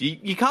once.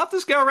 You can't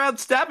just go around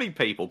stabbing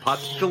people,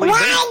 particularly me. Why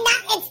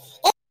not? It's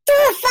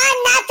too fun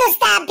not to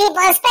stab people,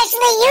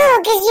 especially you,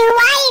 because you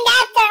whine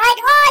after, like,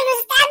 oh, you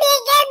stabbed me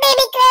again,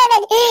 Baby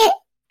Craven.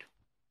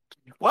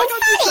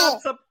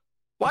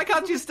 Why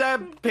can't you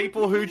stab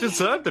people who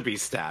deserve to be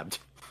stabbed?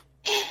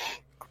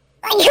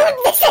 You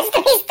deserve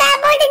to be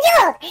stabbed more than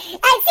you.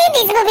 I've seen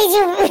these movies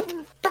you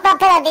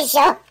put on this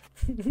show.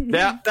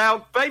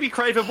 Now, Baby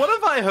Craven, what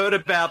have I heard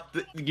about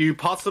you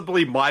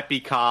possibly might be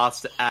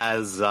cast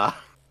as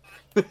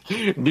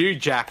New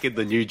Jack in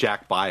the New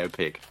Jack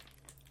biopic?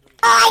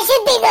 Oh, I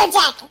should be New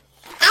Jack.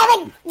 I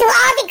would do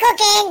all the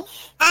cooking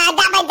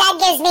that my dad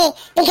gives me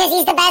because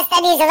he's the best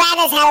and he's rad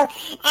as hell.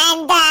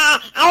 And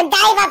I would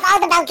dive off all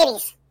the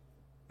balconies.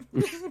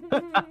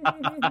 But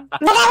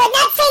I would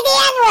not say the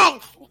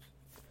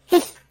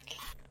N-word.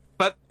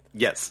 But,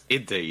 yes,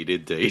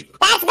 indeed.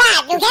 That's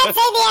bad. You can't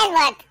say the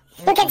N-word.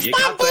 You can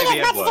stab Dean as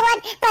much as you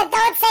want, but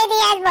don't say the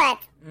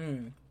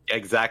N-word.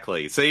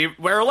 Exactly. See,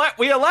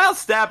 we allow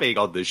stabbing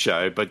on this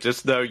show, but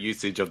just no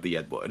usage of the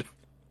N-word.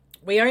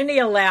 We only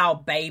allow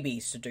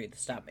babies to do the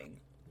stabbing.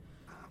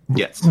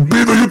 Yes.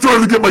 Peter, you're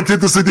trying to get my kid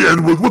to say the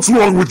N-word. What's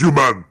wrong with you,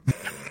 man?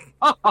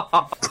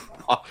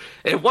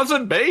 It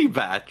wasn't me,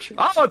 Batch.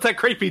 Oh, it's a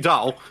creepy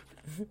doll.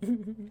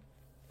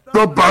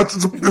 Not Batch,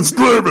 it's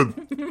Craven.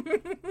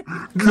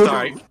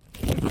 Sorry.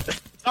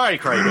 Sorry,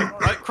 Craven.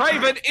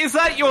 Craven, is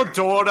that your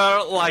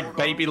daughter, like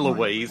baby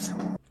Louise?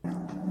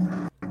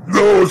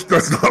 No,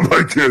 that's not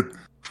my kid.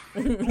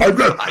 Evidently,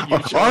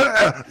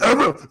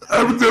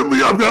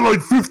 I've got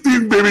like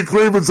 15 baby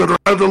Cravens that are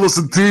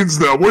adolescent teens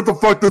now. Where the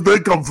fuck did they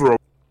come from?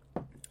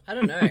 I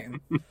don't know.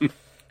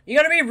 You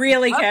gotta be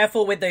really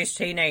careful with those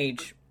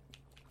teenage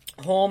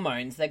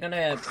hormones. They all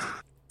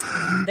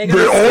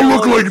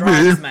look like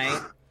drugs, me,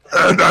 mate.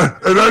 and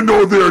I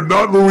know they are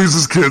not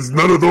Louise's kids.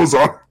 None of those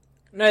are.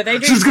 No, they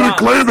do. She's gonna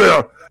claim they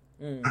are.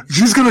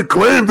 She's gonna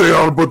claim they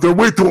are, but they're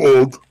way too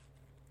old.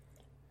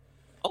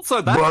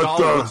 Also,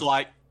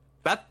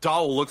 that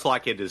doll looks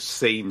like it has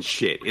seen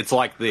shit. It's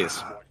like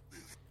this.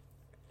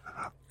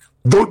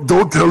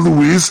 Don't tell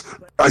Louise.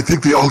 I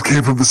think they all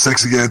came from the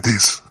sexy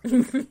aunties.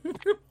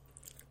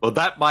 Well,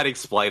 that might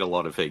explain a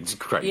lot of things,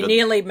 Craven. You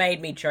nearly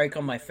made me choke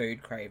on my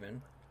food,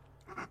 Craven.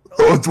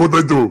 Oh, that's what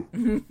they do.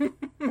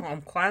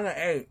 I'm trying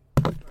to eat.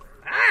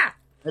 Ah!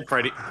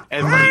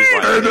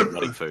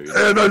 Everybody's food.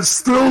 And I'm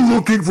still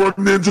looking for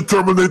Ninja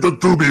Terminator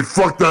Tubi.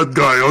 Fuck that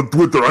guy on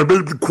Twitter. I've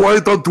been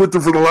quiet on Twitter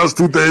for the last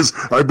 2 days.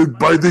 I've been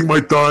biding my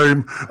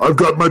time. I've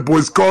got my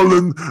boys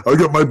Colin. I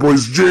got my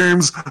boys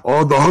James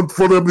on the hunt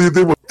for them.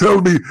 They will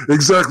tell me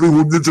exactly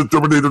who Ninja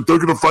Terminator. They're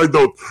gonna find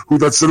out who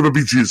that son of a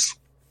bitch is.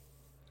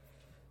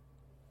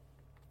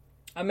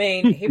 I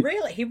mean, he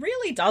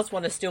really does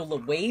want to steal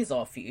Louise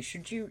off you.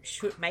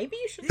 Maybe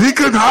you should... He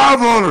can have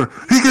her!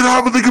 He can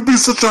have her! They can be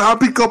such a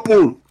happy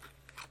couple!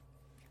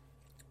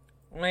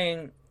 I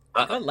mean,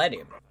 don't let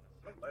him.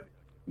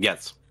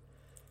 Yes.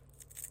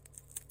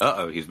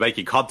 Uh-oh, he's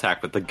making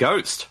contact with the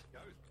ghost.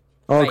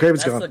 Oh,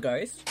 Craven's that's gone. the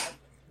ghost?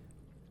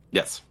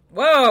 Yes.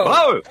 Whoa!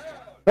 Whoa!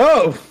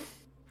 Oh!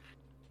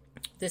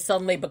 This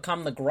suddenly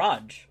become the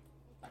Grudge.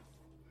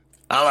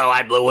 Hello,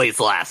 I'm Louise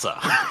Lasser.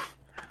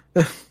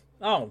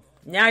 Oh.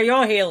 Now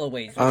you're here,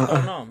 Louise. What's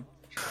going on?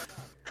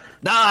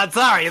 No, I'm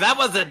sorry. That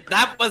wasn't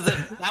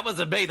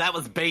me. That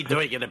was me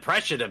doing an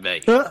impression of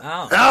me.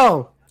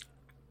 Oh.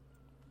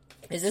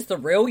 Is this the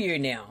real you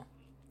now?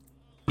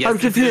 Yes, I'm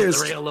confused. This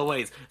is the real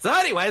Louise. So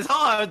anyways,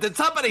 hello. Did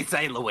somebody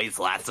say Louise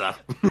Lasser?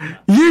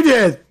 You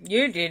did.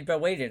 You did, but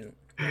we didn't.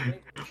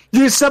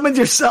 You summoned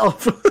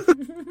yourself.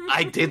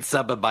 I did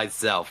summon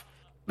myself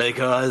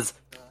because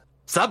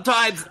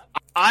sometimes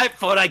I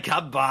thought I'd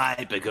come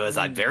by because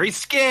I'm very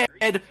scared.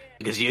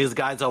 Because you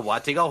guys are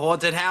watching a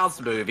haunted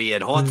house movie,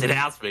 and haunted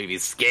house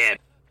movies scare.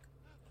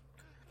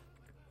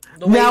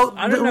 Louise, now,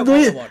 I don't know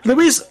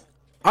Louise,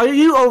 are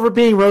you over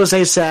being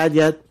rosé sad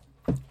yet?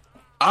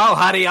 Oh,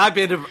 honey, I've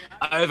been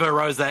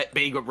over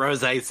being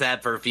rosé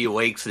sad for a few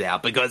weeks now,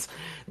 because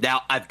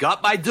now I've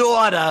got my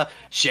daughter,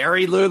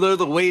 Sherry Lulu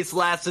Louise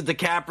Lasser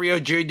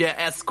DiCaprio Jr.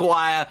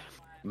 Esquire,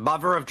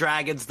 Mother of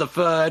Dragons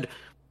III,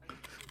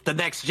 the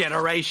next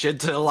generation,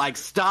 to, like,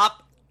 stop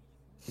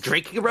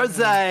drinking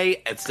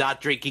rosé and start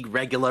drinking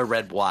regular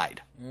red wine.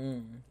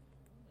 And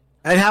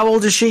how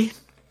old is she?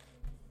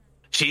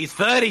 She's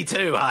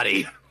 32,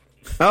 honey.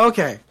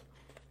 Okay.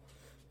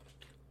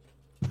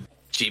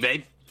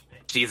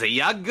 She's a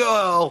young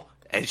girl,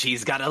 and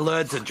she's got to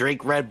learn to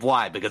drink red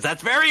wine, because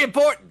that's very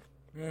important.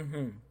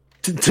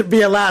 To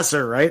be a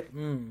lasser, right?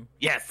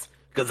 Yes,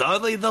 because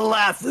only the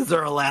lasses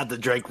are allowed to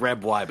drink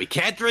red wine. We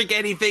can't drink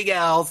anything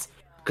else,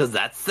 because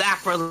that's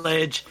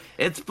sacrilege.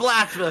 It's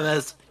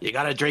blasphemous. You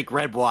gotta drink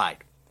red wine.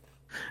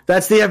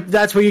 That's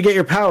where you get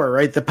your power,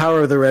 right? The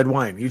power of the red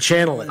wine. You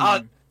channel it.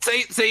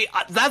 See,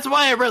 that's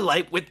why I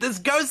relate with this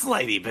ghost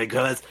lady,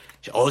 because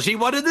all she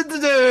wanted to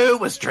do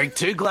was drink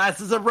 2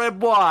 glasses of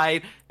red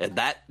wine, and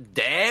that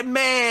damn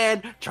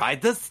man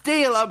tried to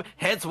steal them,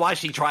 hence why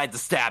she tried to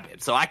stab him.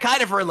 So I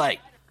kind of relate.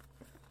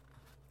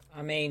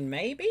 I mean,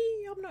 maybe?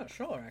 I'm not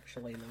sure,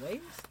 actually,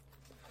 Louise.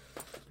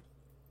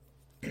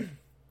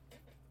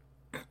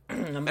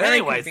 I'm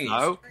very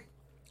confused.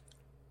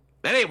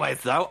 Anyways,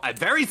 though, I'm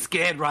very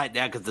scared right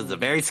now because it's a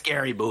very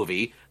scary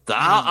movie. So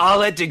I'll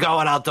let you go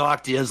and I'll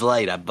talk to you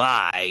later.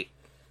 Bye.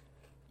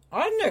 I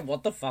don't know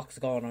what the fuck's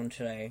going on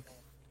today.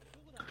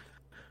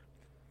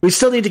 We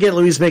still need to get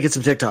Louise making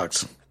some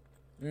TikToks.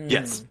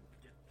 Yes.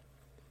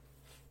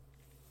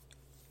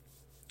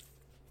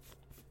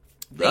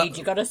 Reed,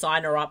 you gotta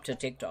sign her up to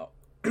TikTok.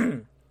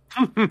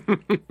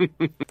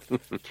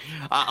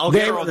 I'll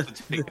get her on to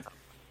TikTok.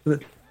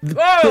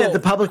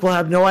 The public will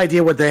have no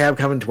idea what they have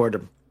coming toward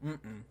them.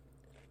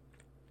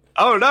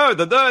 Oh no,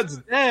 the nerd's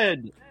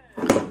dead!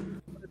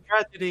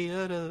 Tragedy.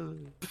 Oh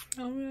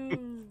no.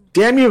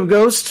 Damn you,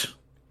 ghost.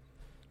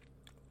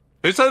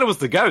 Who said it was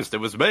the ghost? It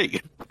was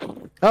me.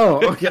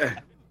 Oh, okay.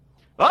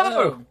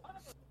 Oh!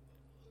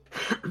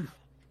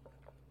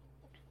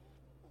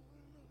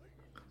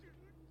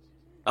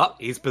 Oh,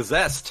 he's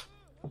possessed.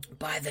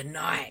 By the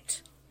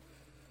night.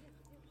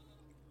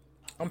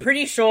 I'm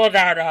pretty sure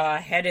that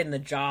head in the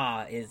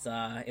jar is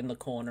in the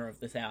corner of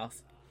this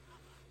house.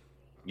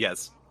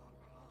 Yes.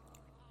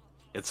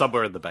 It's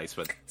somewhere in the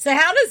basement. So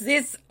how does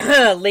this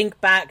link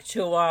back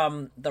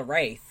to the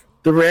Wraith?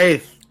 The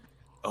Wraith.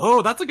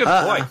 Oh, that's a good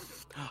point.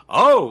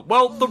 Oh,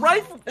 well, the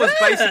Wraith was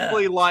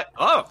basically like...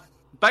 Oh,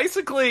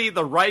 basically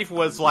the Wraith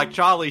was like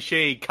Charlie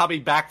Sheen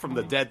coming back from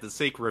the dead to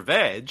seek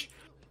revenge.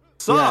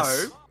 So,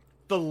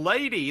 the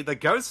lady, the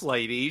ghost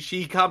lady,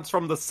 she comes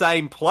from the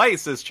same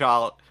place as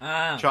Charlie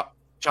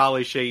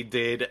Sheen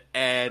did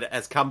and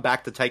has come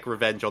back to take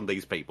revenge on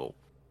these people.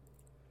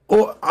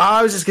 Oh,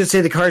 I was just going to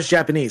say the car's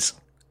Japanese.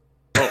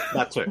 Oh,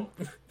 that too.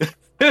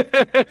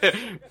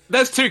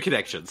 There's two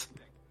connections.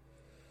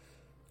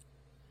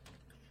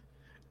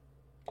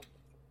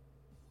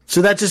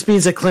 So that just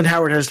means that Clint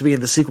Howard has to be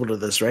in the sequel to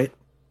this, right?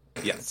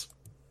 Yes.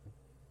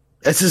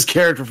 That's his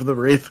character from The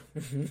Wraith.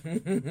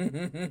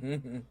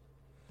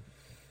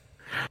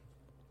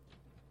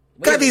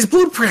 Got these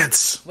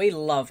blueprints! We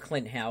love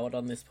Clint Howard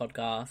on this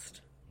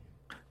podcast.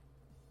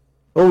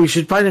 Oh, we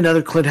should find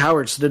another Clint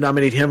Howard to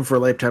nominate him for a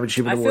Lifetime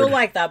Achievement Award. I feel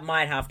like that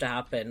might have to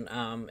happen.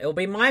 It'll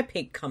be my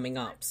pick coming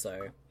up,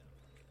 so...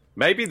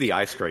 Maybe the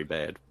Ice Cream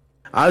Man.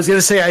 I was going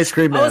to say Ice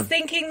Cream Man. I was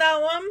thinking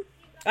that one.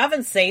 I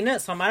haven't seen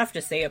it, so I might have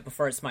to see it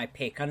before it's my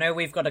pick. I know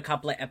we've got a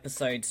couple of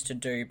episodes to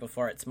do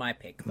before it's my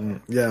pick, though.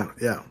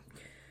 Yeah.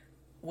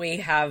 We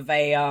have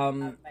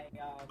a,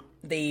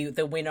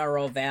 the winner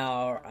of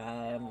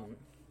our,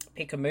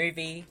 Pick a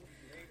Movie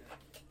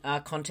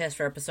contest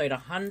for episode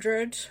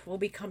 100 will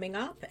be coming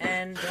up,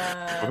 and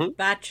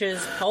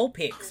Batch's poll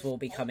picks will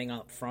be coming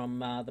up from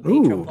the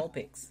Patreon poll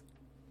picks.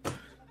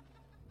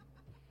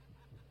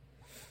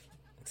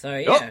 So,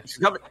 yeah.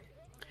 Oh,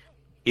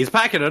 he's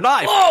packing a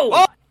knife.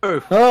 Whoa!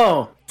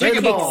 Oh!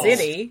 Kick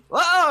City.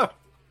 Oh!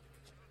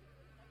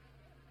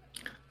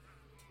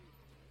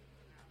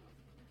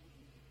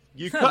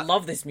 I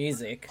love this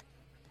music.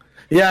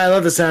 Yeah, I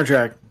love the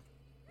soundtrack.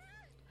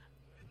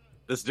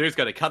 This dude's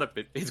gonna cut a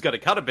bit. He's gonna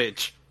cut a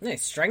bitch. No,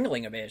 he's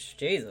strangling a bitch.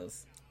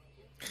 Jesus.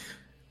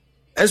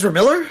 Ezra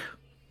Miller?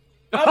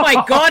 Oh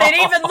my god, it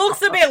even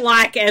looks a bit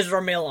like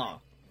Ezra Miller.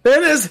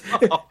 It is.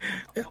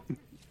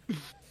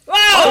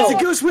 Oh, it's the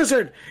Goose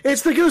Wizard.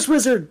 It's the Goose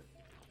Wizard.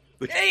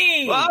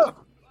 Hey. Whoa.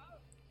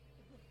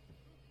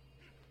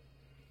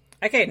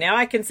 Okay, now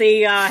I can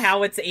see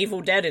how it's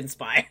Evil Dead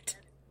inspired.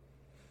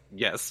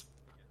 Yes.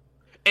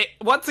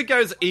 Once it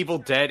goes Evil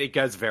Dead, it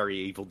goes very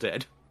Evil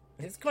Dead.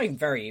 It's going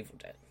very Evil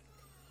Dead.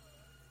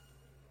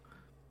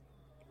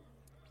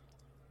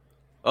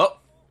 Oh.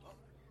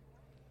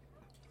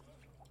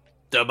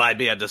 Don't mind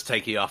me, I'm just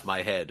taking off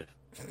my head.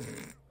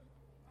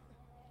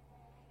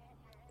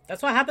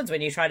 That's what happens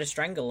when you try to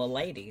strangle a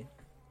lady.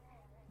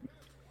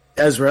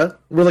 Ezra,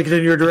 we're looking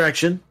in your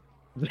direction.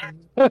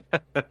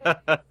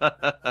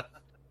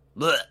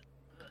 Blech.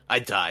 I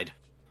died.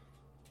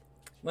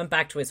 Went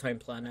back to his home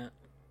planet.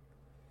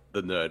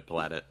 The nerd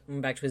planet.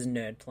 Went back to his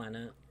nerd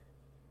planet.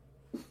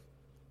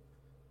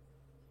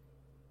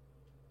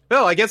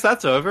 Well, I guess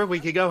that's over.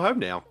 We can go home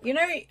now. You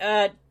know,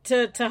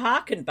 to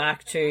harken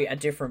back to a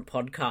different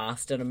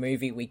podcast and a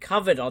movie we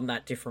covered on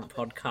that different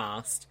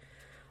podcast,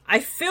 I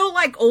feel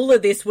like all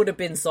of this would have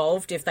been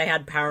solved if they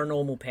had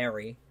Paranormal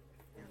Perry.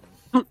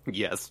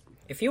 Yes.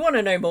 If you want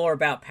to know more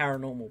about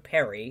Paranormal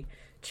Perry,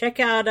 check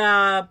out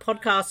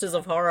Podcasters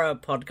of Horror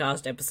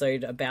podcast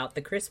episode about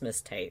the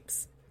Christmas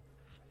tapes.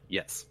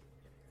 Yes.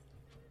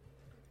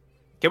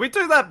 Can we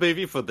do that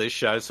movie for this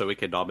show so we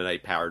can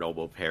nominate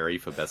Paranormal Perry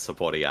for Best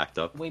Supporting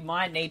Actor? We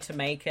might need to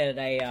make it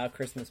a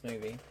Christmas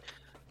movie.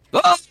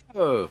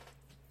 Oh!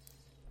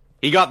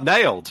 He got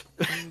nailed.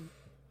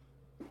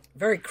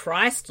 Very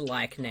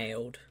Christ-like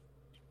nailed.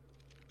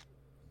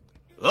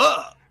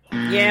 Ugh.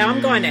 Yeah,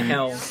 I'm going to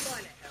hell.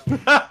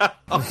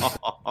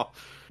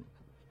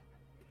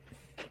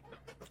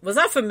 Was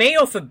that for me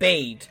or for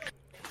Bede?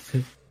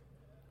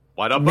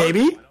 Why not?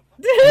 Maybe?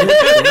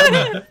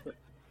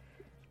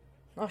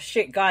 Oh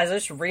shit, guys, I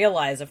just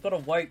realised I've got a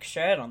woke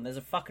shirt on. There's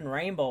a fucking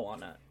rainbow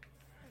on it.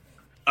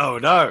 Oh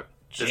no.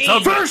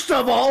 First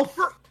of all...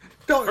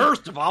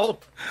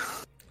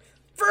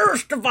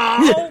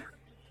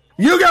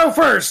 You go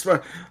first!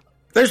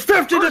 There's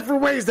 50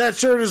 different ways that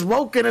shirt is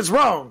woke and it's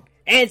wrong.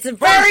 It's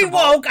very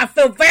woke. I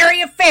feel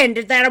very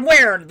offended that I'm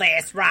wearing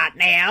this right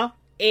now.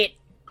 It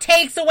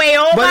takes away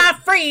all my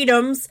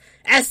freedoms.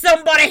 As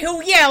somebody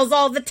who yells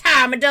all the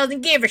time and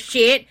doesn't give a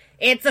shit,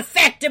 it's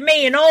affecting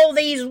me in all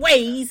these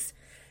ways.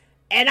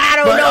 And I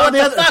don't know what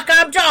the fuck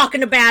I'm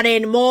talking about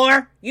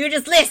anymore. You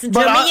just listen to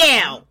me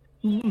yell.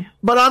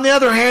 But on the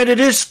other hand, it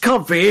is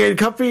comfy, and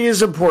comfy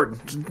is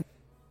important.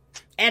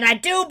 And I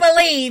do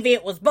believe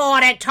it was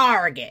bought at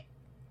Target,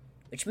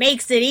 which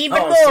makes it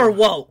even more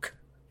woke.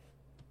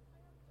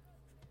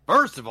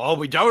 First of all,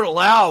 we don't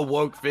allow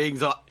woke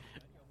things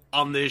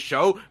on this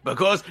show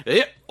because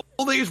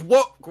all these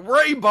woke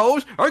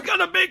rainbows are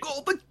gonna make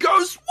all the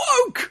ghosts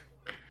woke.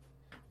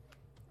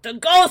 The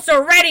ghosts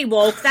are already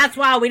woke, that's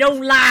why we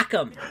don't like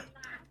them.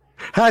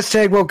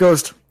 Hashtag woke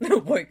ghost.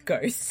 Woke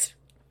ghost.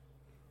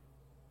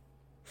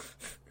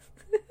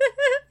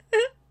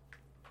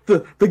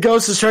 The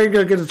ghost is trying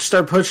to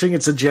start pushing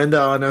its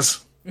agenda on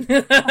us.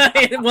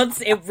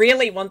 It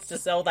really wants to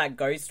sell that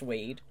ghost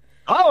weed.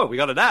 Oh, we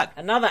got an ad.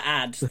 Another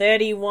ad.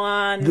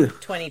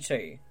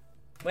 31:22.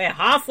 We're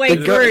halfway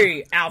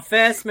through our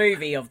first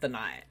movie of the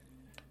night.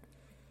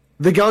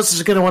 The ghost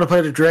is going to want to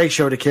play the drag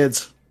show to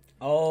kids.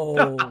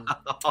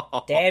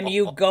 Oh, damn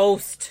you,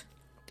 Ghost.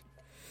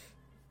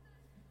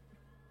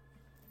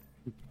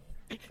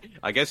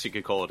 I guess you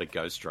could call it a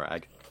ghost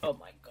drag. Oh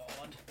my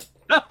god.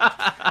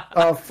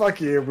 Oh,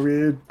 fuck you,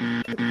 weird.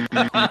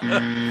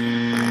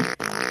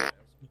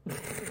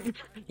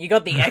 You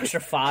got the extra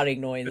farting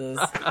noises.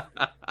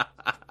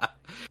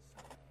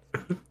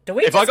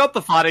 If I got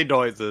the farting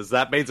noises,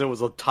 that means it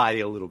was a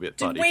tiny little bit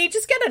funny. Did we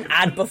just get an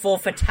ad before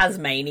for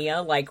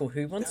Tasmania? Like,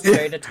 who wants to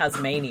go to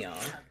Tasmania?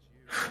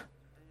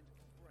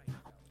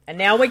 And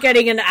now we're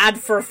getting an ad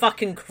for a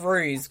fucking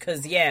cruise,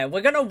 because, yeah,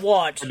 we're gonna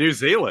watch... New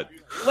Zealand.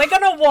 We're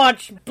gonna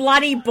watch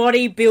Bloody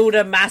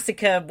Bodybuilder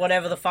Massacre,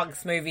 whatever the fuck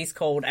this movie's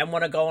called, and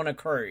wanna go on a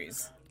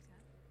cruise.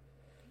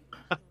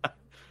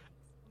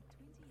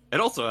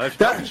 And also,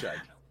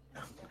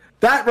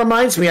 that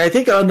reminds me, I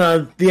think on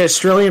the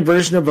Australian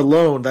version of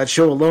Alone, that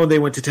show Alone, they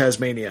went to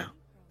Tasmania.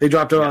 They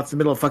dropped it off the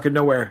middle of fucking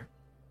nowhere.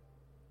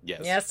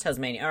 Yes. Yeah, it's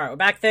Tasmania. Alright, we're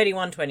back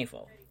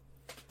 31-24.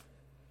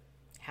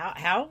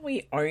 How are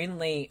we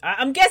only...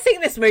 I'm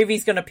guessing this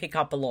movie's gonna pick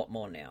up a lot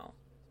more now.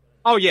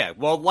 Oh, yeah.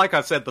 Well, like I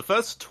said, the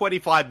first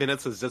 25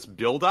 minutes is just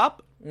build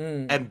up,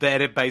 and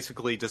then it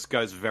basically just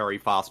goes very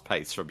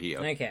fast-paced from here.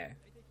 Okay.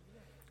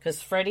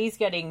 Because Freddy's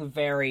getting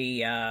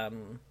very,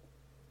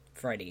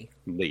 Freddy.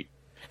 Neat.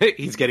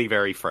 He's getting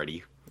very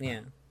Freddy. Yeah.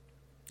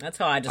 That's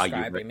how I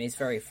describe him. He's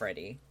very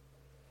Freddy.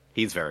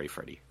 He's very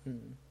Freddy.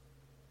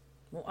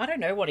 Well, I don't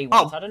know what he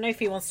wants. I don't know if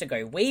he wants to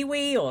go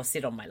wee-wee, or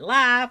sit on my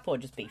lap, or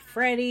just be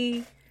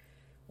Freddy.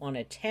 Want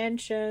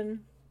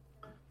attention.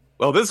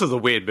 Well, this is a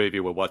weird movie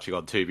we're watching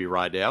on Tubi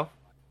right now.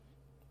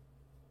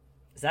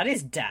 Is that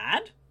his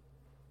dad?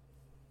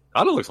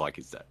 Kind of looks like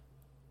his dad.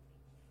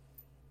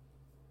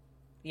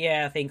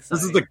 Yeah, I think so.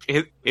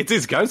 It's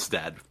his ghost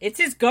dad. It's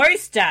his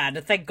ghost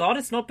dad. Thank God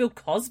it's not Bill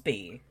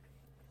Cosby.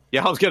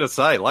 Yeah, I was going to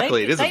say,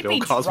 luckily it isn't Bill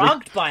Cosby. They'd be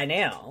drugged by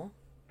now.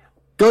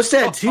 Ghost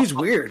Dad 2's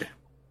weird.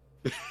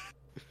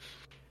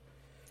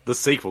 The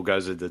sequel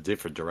goes into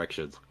different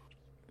directions.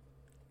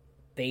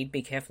 Bede,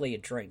 be careful of your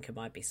drink. It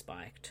might be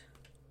spiked.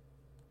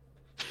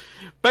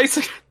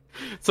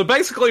 So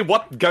basically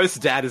what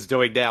Ghost Dad is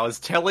doing now is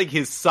telling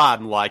his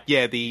son, like,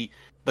 yeah, the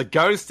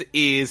ghost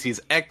is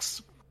his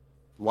ex,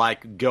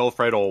 like,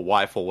 girlfriend or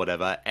wife or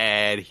whatever,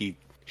 and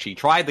she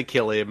tried to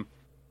kill him,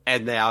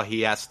 and now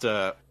he has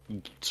to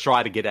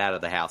try to get out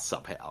of the house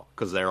somehow,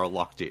 because they're all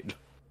locked in.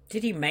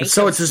 Did he make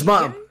So it's his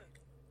mom.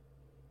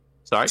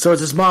 Sorry? So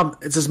it's his mom.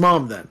 It's his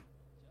mom, then.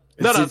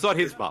 No, it's not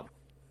his mom.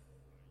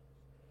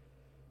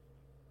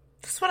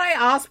 That's what I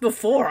asked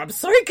before. I'm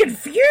so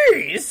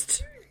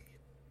confused.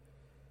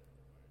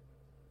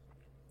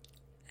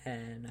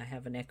 And I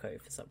have an echo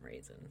for some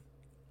reason.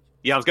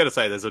 Yeah, I was going to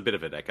say there's a bit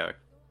of an echo.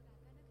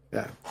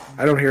 Yeah,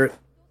 I don't hear it.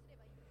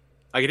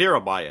 I can hear it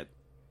on my end.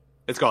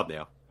 It's gone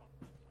now.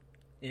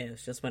 Yeah,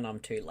 it's just when I'm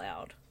too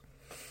loud.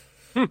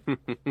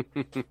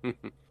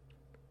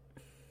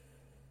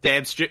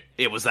 Damn,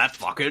 it was that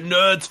fucking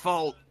nerd's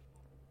fault.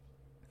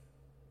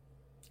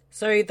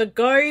 So the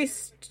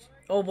ghost,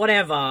 or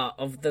whatever,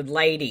 of the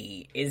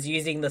lady is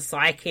using the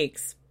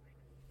psychic's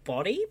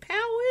body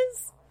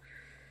powers?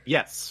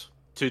 Yes,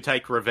 to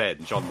take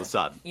revenge on the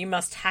son. You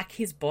must hack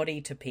his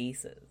body to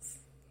pieces.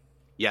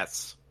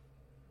 Yes.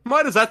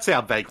 Why does that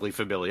sound vaguely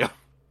familiar?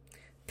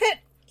 But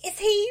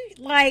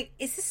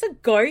is this a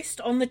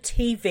ghost on the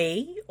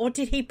TV? Or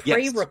did he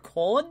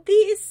pre-record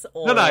this?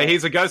 Or... No,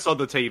 he's a ghost on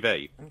the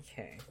TV.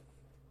 Okay.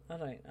 I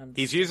don't understand.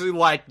 He's using,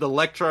 like, the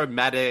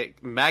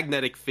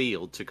electromagnetic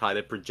field to kind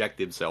of project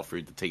himself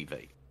through the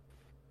TV.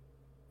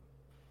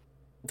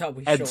 Are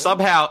we and sure?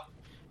 somehow...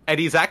 And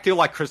he's acting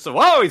like Christopher...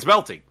 Whoa, he's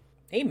melting!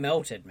 He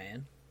melted,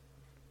 man.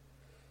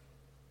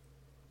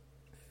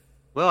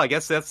 Well, I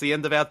guess that's the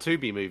end of our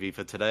Tubi movie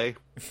for today.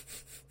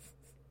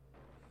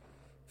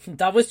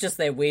 That was just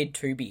their weird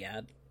Tubi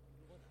ad.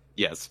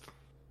 Yes.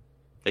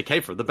 It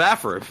came from the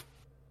bathroom.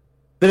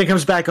 Then it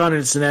comes back on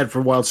and it's an ad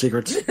for Wild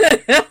Secrets.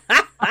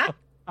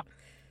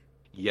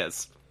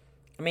 Yes.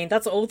 I mean,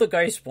 that's all the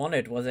ghost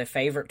wanted was their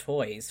favorite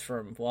toys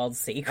from Wild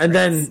Secrets. And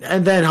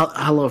then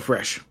Hello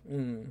Fresh.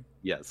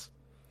 Yes.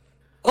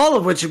 All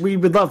of which we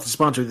would love to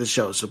sponsor this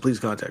show, so please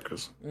contact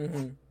us.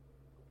 Mm-hmm.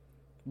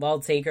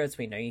 Wild Secrets,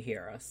 we know you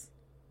hear us.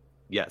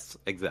 Yes,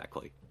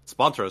 exactly.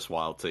 Sponsor us,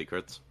 Wild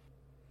Secrets.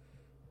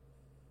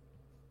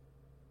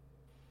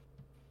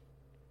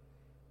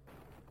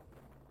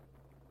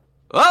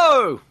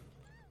 Oh!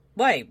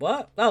 Wait,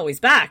 what? Oh, he's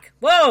back!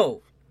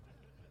 Whoa!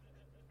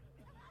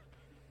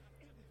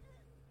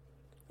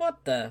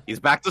 What the? He's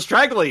back to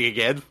straggling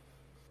again.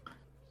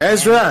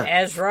 Ezra!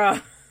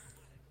 Ezra!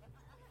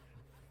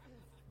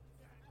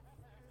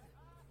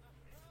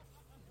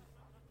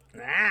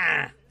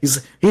 Ah!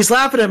 He's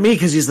laughing at me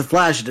because he's the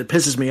Flash and it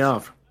pisses me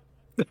off.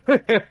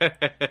 I'm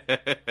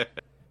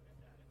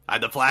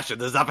the Flash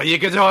and there's nothing you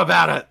can do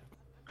about it.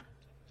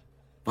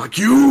 Fuck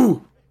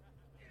you!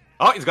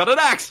 Oh, he's got an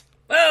axe!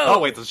 Whoa! Oh,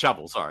 wait, it's a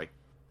shovel, sorry.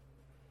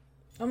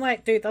 I'm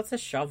like, dude, that's a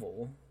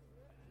shovel.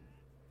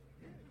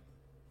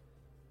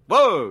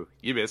 Whoa!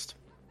 You missed.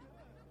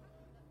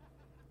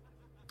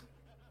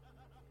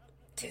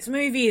 This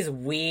movie is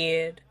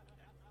weird.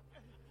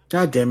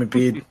 God damn it,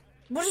 Bede.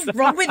 What is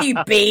wrong with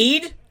you,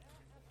 Bede?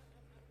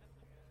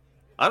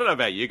 I don't know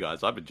about you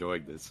guys. I'm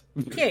enjoying this.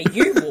 Yeah,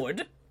 you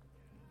would.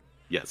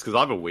 Yes, because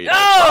I'm a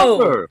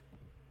weirdo.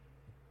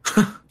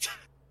 No!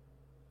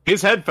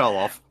 His head fell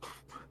off.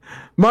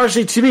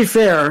 Marcy, to be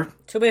fair,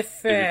 it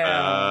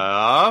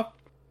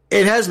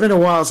has been a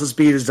while since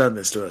Bede has done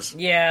this to us.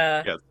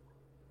 Yeah. Yes.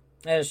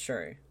 That is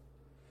true.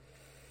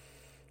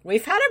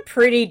 We've had a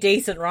pretty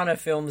decent run of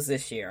films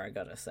this year, I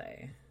gotta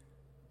say.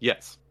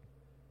 Yes.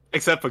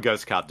 Except for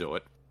Ghost Can't Do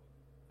It.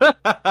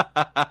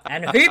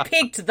 And who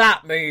picked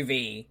that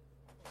movie?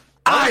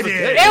 I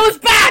did! It was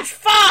Batch!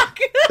 Fuck!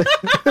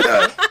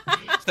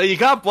 So you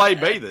can't blame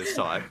me this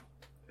time.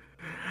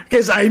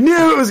 Because I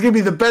knew it was going to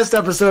be the best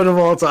episode of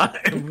all time.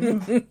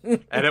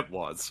 And it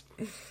was.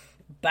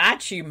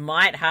 Batch, you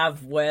might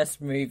have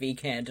worst movie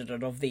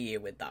candidate of the year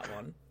with that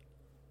one.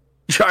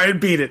 Try and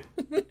beat it.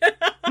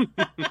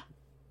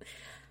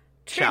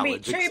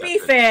 To be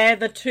fair,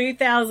 the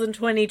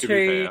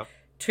 2022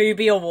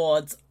 Tubi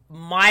Awards,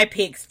 my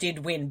picks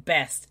did win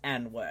best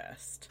and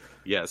worst.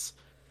 Yes.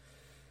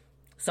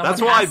 Someone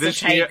that's why has this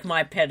to take year...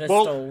 my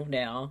pedestal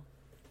now.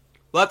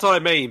 That's what I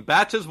mean.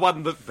 Batch has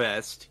won the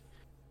best.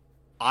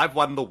 I've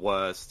won the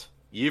worst.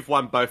 You've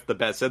won both the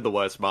best and the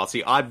worst,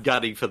 Marcy. I'm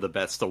gunning for the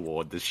best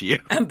award this year.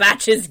 And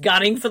Batch is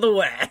gunning for the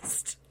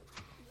worst.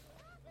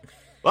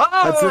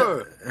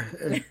 Oh!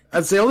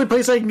 That's the only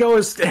place I can go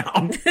is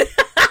down.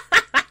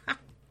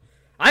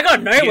 I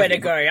got nowhere to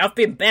go. I've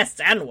been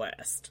best and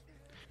worst.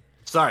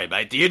 Sorry,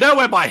 mate. Do you know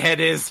where my head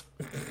is?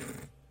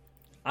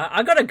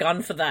 I got a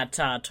gun for that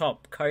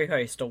top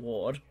co-host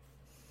award.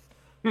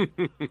 Can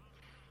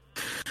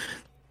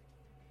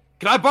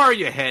I borrow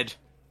your head?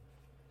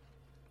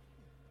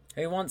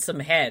 Who wants some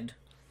head?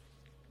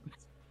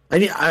 I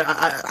need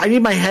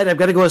my head. I've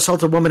got to go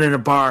assault a woman in a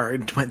bar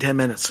in 10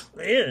 minutes.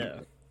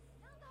 Ew.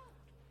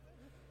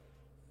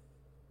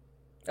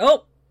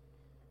 Oh!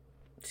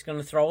 Just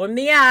gonna throw him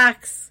the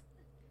axe.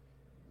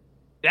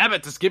 Damn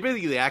it, just give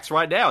me the axe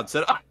right now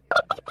instead of...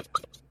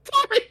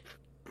 Sorry!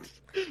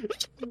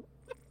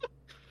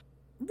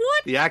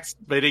 What? The axe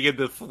beating in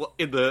the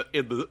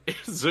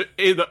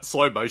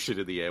slow motion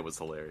in the air was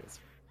hilarious.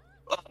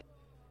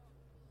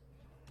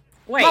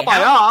 Wait, not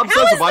my arms, how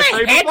those is are my the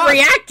favorite head ones.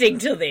 reacting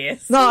to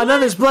this? No,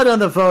 there's blood on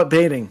the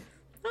painting.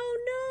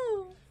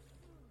 Oh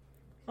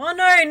no! Oh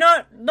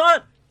no,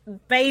 not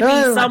baby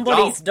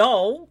somebody's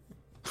doll.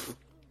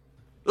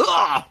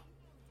 Ugh!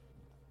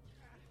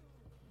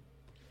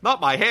 Not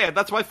my hand,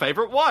 that's my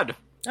favorite one.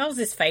 That was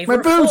his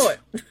favorite My boobs. foot.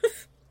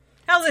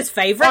 That was his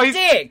favorite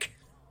dick.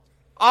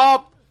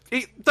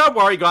 Don't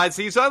worry, guys.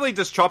 He's only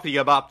just chopping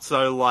him up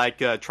so,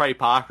 Trey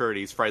Parker and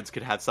his friends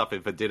could have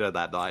something for dinner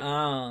that night.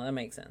 Oh, that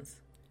makes sense.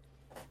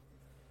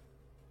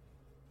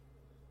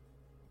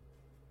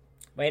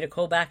 Way to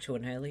call back to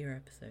an earlier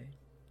episode.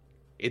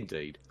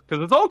 Indeed.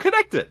 Because it's all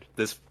connected.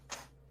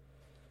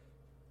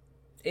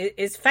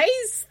 Is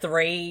Phase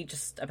 3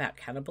 just about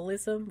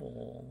cannibalism,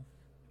 or...?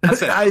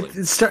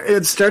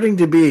 It's starting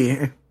to be.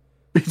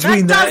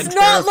 Between that does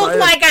not look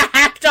like a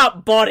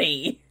hacked-up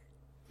body!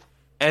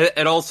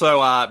 And also,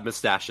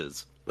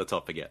 mustaches. Let's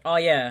not forget. Oh,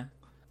 yeah.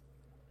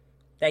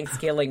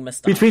 Thanks-killing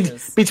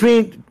mustaches.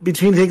 Between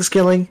things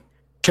killing,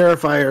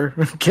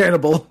 Terrifier,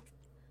 Cannibal.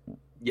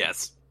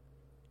 Yes.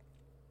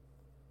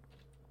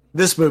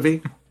 This movie.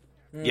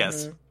 Mm-hmm.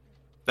 Yes.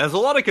 There's a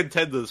lot of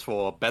contenders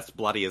for best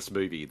bloodiest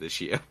movie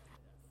this year.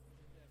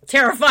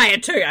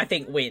 Terrifier 2, I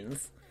think,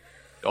 wins.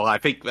 Well, I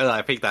think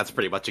that's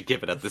pretty much a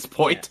given at this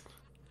point. Yeah.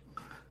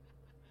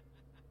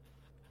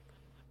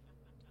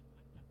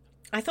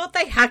 I thought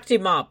they hacked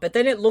him up, but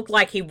then it looked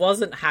like he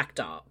wasn't hacked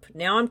up.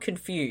 Now I'm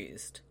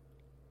confused.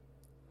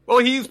 Well,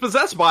 he's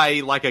possessed by,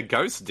 a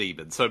ghost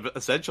demon, so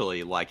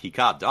essentially, he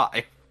can't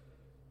die.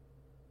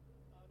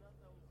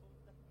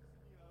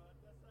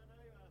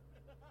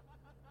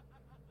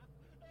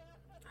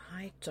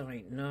 I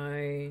don't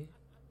know.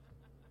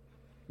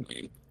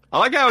 I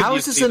like how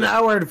is this an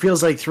hour and it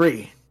feels like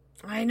 3?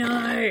 I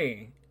know.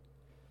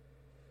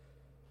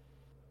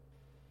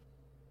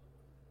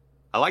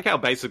 I like how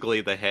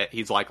basically the head,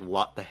 he's like,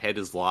 the head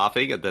is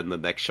laughing, and then the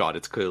next shot,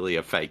 it's clearly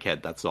a fake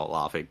head that's not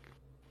laughing.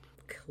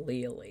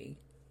 Clearly.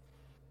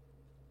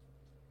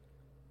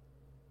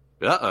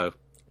 Uh-oh.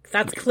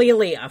 That's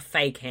clearly a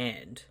fake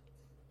hand.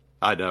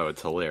 I know,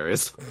 it's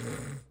hilarious.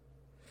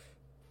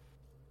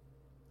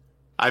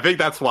 I think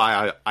that's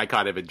why I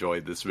kind of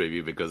enjoyed this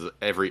movie, because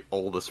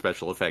all the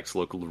special effects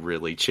look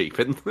really cheap.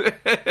 And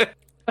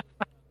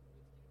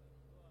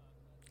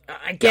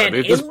again,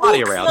 it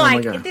looks around.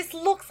 like this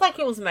looks like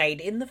it was made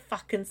in the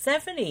fucking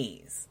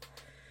 70s.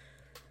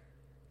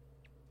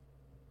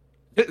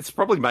 It's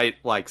probably made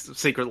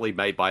secretly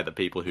made by the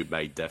people who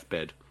made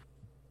Deathbed.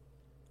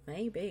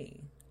 Maybe.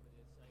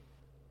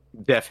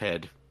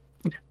 Deathhead.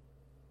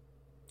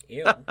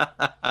 Ew.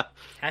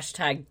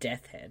 Hashtag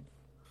Deathhead.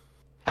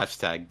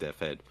 Hashtag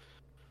Deathhead.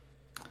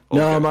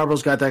 No,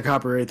 Marvel's got that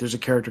copyright. There's a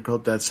character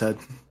called Death's Head.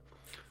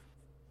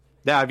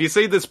 Now, have you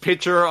seen this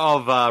picture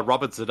of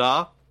Robert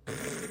Zadar?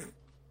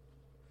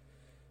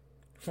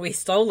 We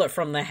stole it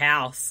from the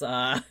house,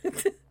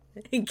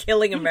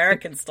 Killing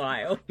American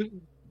style.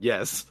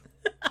 Yes.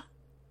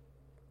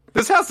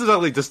 This house is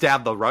only just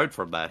down the road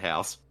from that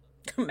house.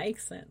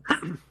 Makes sense.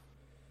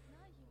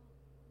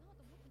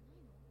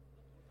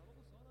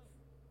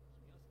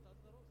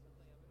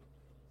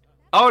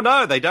 Oh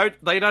no, they don't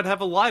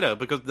have a lighter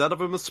because none of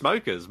them are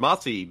smokers.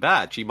 Marcy,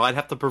 Batch, you might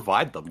have to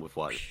provide them with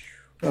one.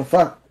 Oh,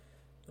 fuck.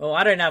 Oh,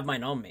 I don't have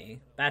mine on me.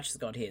 Batch has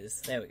got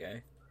his. There we go.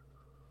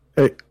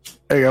 Hey,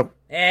 there you go.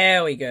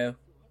 There we go.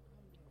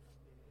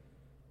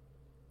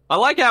 I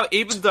like how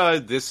even though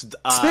this...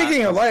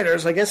 Speaking of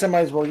lighters, I guess I might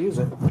as well use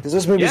it. Because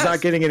this movie's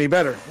not getting any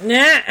better.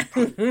 Nah.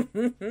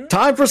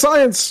 Time for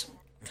science!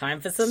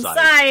 Time for some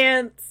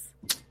science!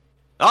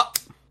 Oh!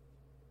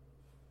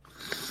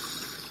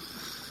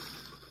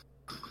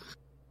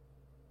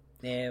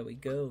 There we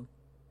go.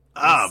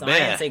 Oh,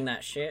 man. Sciencing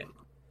that shit.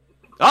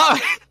 Oh!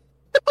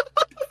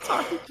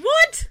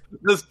 What?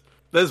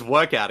 There's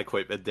workout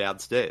equipment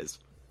downstairs.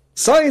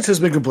 Science has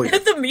been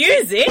completed. The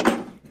music?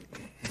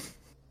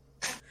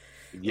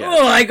 Yes.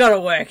 Oh, I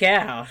gotta work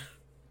out.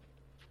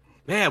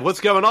 Man, what's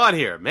going on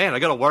here? Man, I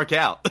gotta work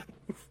out.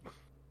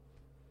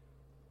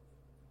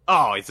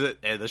 Oh, it's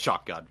the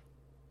shotgun.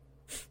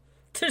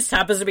 Just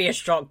happens to be a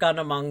shotgun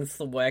amongst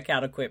the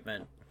workout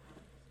equipment.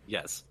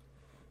 Yes.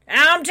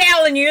 I'm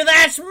telling you,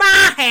 that's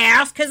my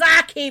house, because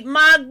I keep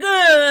my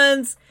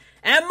guns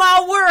and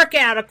my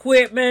workout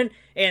equipment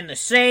in the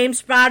same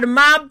spot in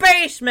my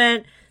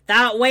basement.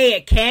 That way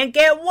it can't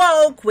get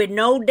woke with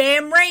no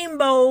damn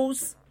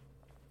rainbows.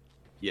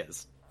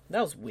 Yes.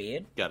 That was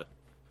weird. Gotta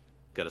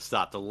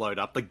start to load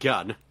up the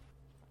gun.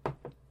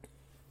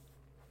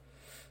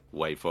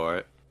 Wait for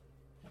it.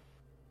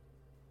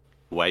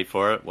 Wait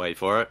for it. Wait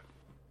for it.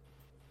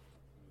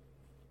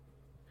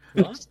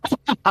 What?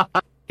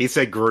 He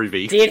said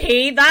groovy. Did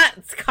he?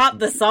 That's cut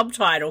the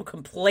subtitle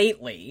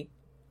completely.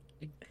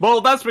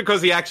 Well, that's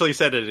because he actually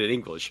said it in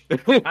English.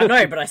 I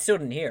know, but I still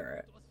didn't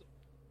hear it.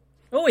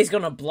 Oh, he's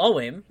gonna blow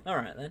him.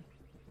 Alright then.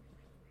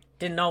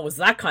 Didn't know it was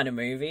that kind of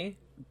movie.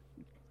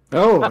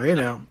 Oh, you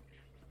know.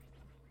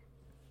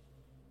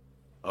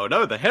 Oh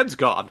no, the head's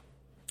gone.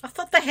 I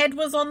thought the head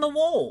was on the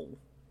wall.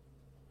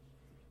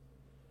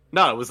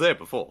 No, it was there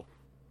before.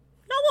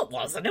 No, it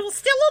wasn't. It was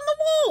still on the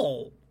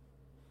wall.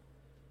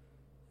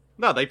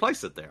 No, they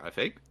placed it there, I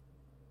think.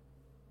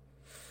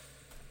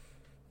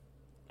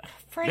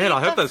 Freddy, Man, I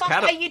hope the those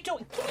fuck are you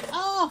doing?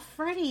 Oh,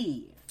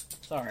 Freddy.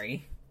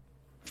 Sorry.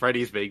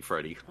 Freddy's being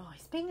Freddy. Oh,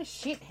 he's being a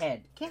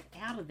shithead. Get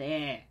out of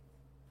there.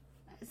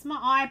 It's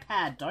my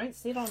iPad. Don't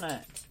sit on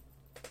it.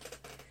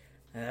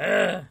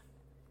 Ugh.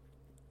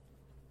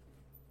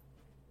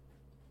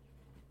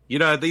 You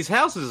know, these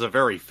houses are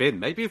very thin.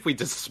 Maybe if we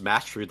just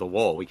smash through the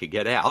wall, we could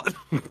get out.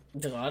 I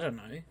don't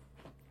know.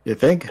 You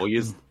think? Or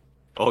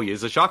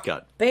use a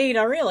shotgun. Bede,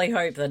 I really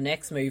hope the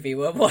next movie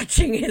we're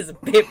watching is a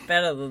bit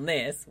better than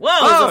this. Whoa,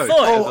 there's a foot!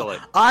 Oh,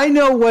 I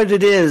know what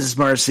it is,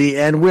 Marcy,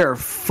 and we're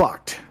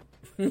fucked.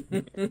 He's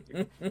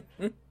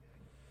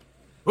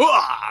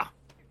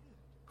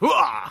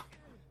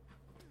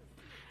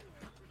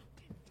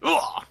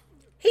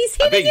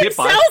hitting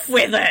himself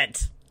with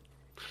it!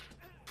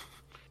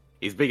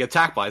 He's being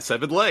attacked by a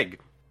severed leg.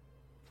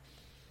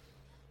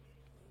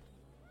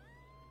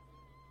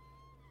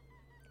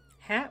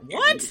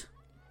 What?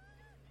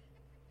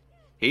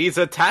 He's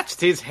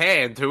attached his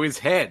hand to his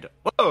head.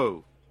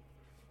 Whoa!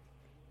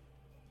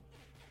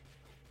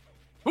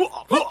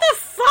 What the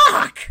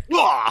fuck?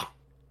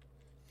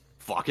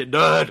 Fucking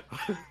nerd.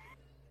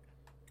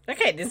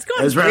 Okay, this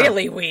got Ezra.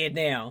 really weird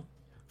now.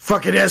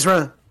 Fucking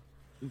Ezra.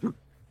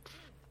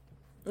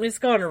 It's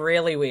gone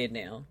really weird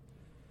now.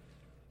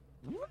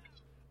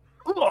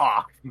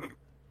 How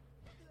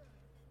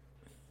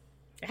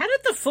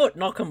did the foot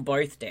knock them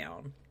both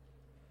down?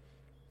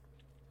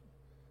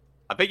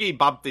 I think he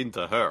bumped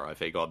into her, I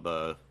think, on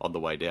the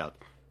way down.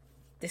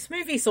 This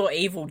movie saw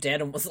Evil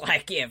Dead and was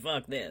like, yeah,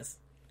 fuck this.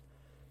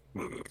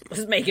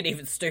 Let's make it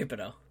even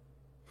stupider.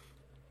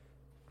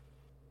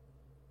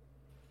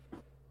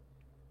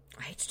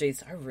 I hate to do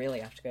this, I really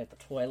have to go to the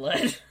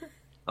toilet.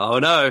 Oh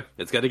no,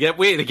 it's gonna get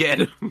weird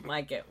again.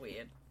 Might get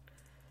weird.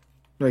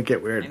 Might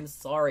get weird. I'm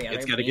sorry, I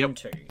don't mean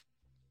to.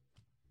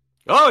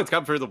 Oh, it's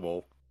come through the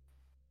wall.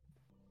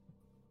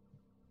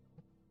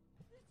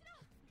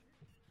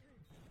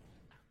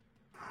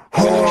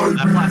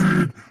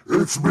 Hi, Bede.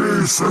 It's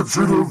me,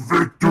 Sensitive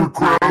Victor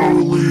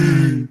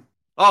Crowley.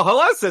 Oh,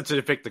 hello,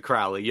 Sensitive Victor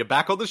Crowley. You're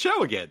back on the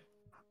show again.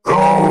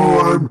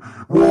 Oh,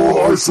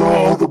 I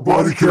saw the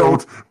body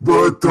count,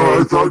 but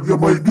I thought you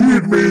might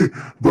need me.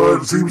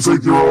 But it seems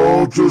like you're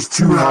all just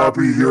too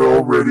happy here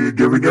already and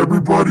giving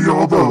everybody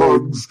all the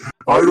hugs.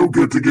 I don't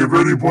get to give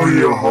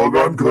anybody a hug.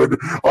 I'm good.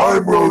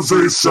 I'm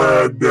Rose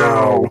sad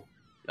now.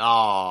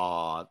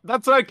 Aw,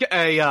 that's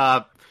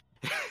okay,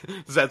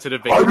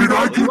 Sensitive Victor I mean,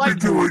 Crowley. I could be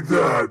doing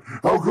that.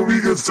 How come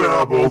he gets to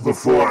have all the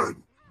fun?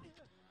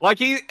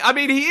 He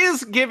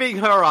is giving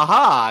her a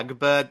hug,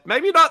 but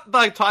maybe not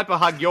the type of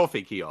hug you're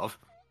thinking of.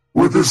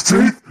 With his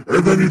teeth,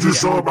 and then you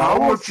just show him how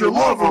much you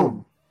love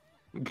him.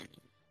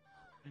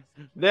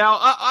 Now,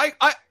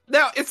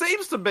 Now, it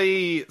seems to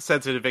me,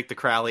 Sensitive Victor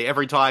Crowley,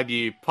 every time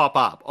you pop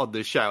up on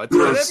this show, it's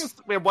whenever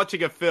we're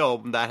watching a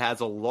film that has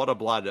a lot of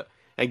blood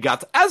and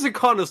guts, as a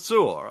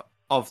connoisseur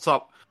of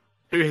some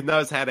who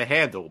knows how to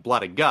handle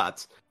blood and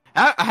guts,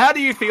 how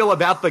do you feel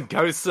about the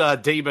ghosts,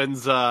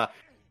 demons,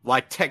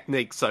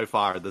 technique so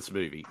far in this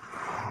movie?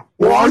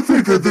 Well, I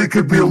think that they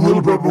could be a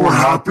little bit more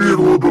happy and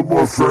a little bit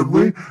more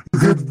friendly. You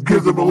could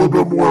give them a little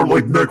bit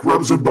more, neck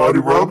rubs and body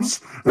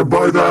rubs. And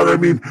by that, I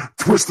mean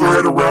twist their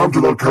head around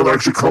till it kind of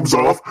actually comes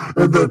off.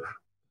 And then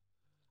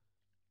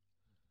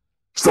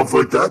stuff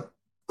like that.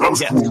 That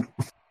was cool.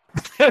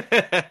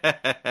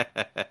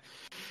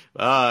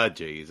 Oh,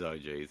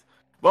 jeez.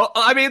 Well,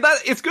 I mean,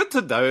 it's good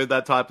to know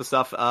that type of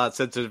stuff,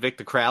 Sensitive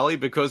Victor Crowley,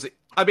 because,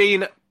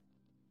 I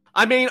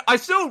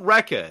still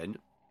reckon...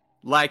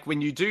 when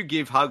you do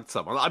give hugs to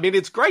someone,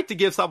 it's great to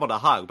give someone a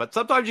hug, but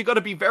sometimes you got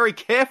to be very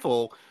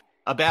careful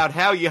about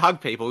how you hug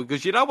people,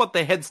 because you don't want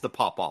their heads to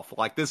pop off,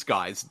 like this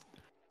guy's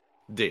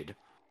did.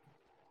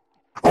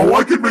 Oh,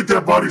 I could make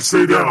that body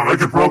stay down. I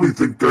could probably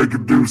think I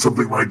could do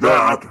something like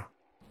that.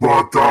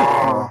 But,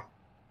 whoa!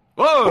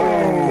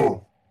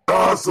 Oh,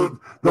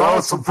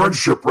 that's some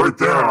friendship right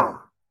there.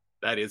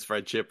 That is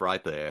friendship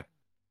right there.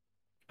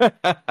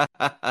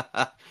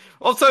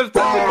 Also,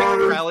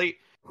 Rally.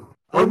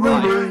 I'm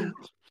leaving.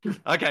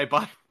 Okay,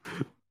 bye.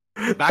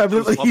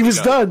 He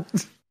was done.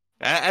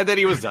 And then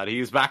he was done. He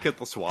was back at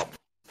the swamp.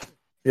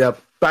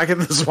 Yep, back in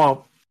the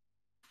swamp.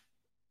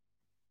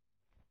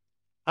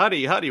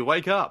 Honey,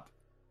 wake up.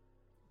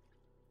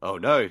 Oh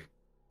no,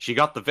 she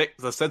got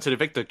the Sensitive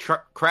Victor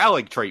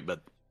Crowley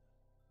treatment.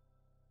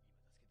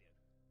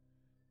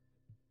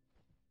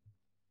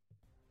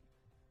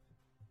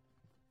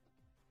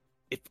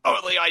 If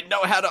only I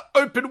know how to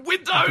open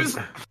windows!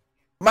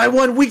 My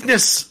one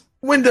weakness!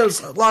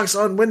 Windows! Locks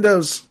on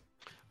windows!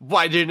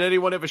 Why didn't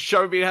anyone ever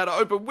show me how to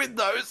open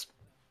windows?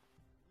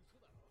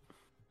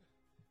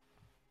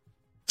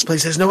 This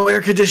place has no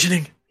air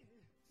conditioning.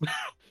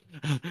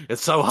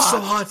 It's so hot. So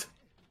hot.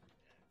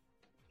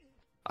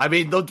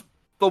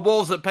 The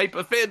walls are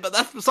paper thin, but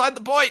that's beside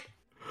the point.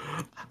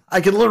 I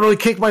can literally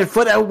kick my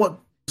foot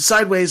out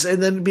sideways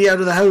and then be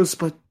out of the house,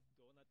 but...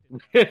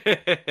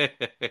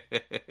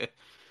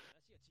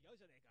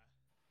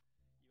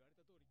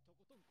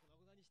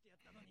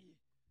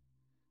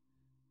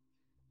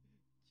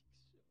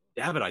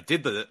 Damn it, I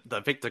did the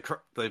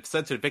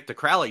Sensitive Victor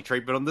Crowley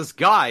treatment on this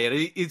guy, and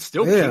he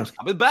still keeps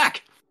coming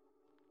back.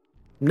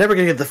 I'm never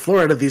going to get the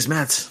floor out of these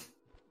mats.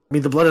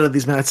 The blood out of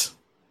these mats.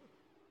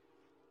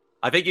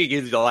 I think you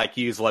can,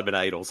 use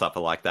lemonade or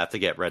something like that to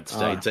get red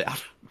stains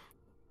out.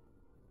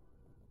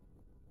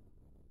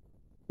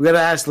 We gotta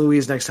ask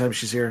Louise next time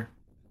she's here.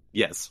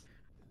 Yes.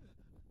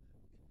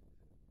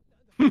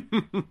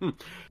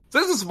 So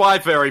this is my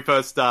very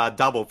first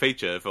double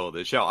feature for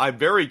the show. I'm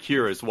very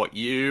curious what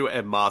you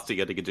and Marcy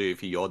are going to do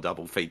for your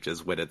double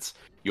features when it's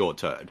your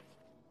turn.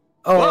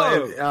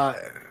 Oh,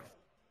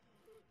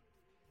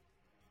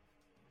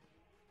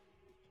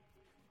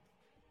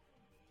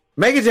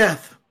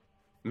 Megadeth!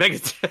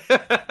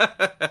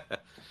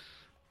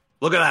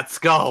 Look at that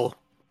skull.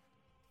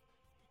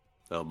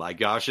 Oh my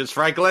gosh, it's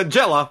Frank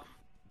Langella.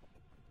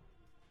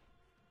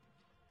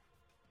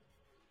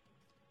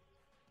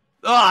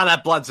 Oh,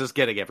 that blood's just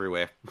getting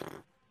everywhere.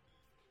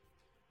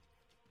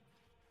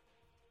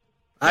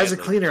 As a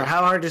cleaner,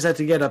 how hard is that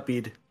to get up,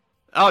 Bede?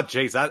 Oh,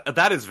 jeez,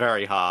 that is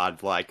very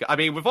hard.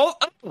 We've all...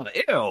 Oh,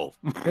 ew.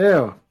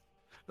 Ew.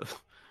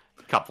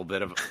 Couple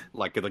bit of...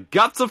 the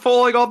guts are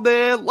falling on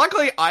there.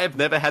 Luckily, I have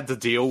never had to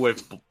deal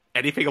with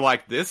anything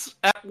like this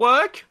at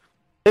work.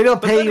 They don't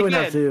pay you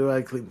enough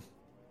to clean.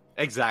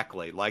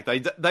 Exactly.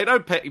 They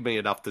don't pay me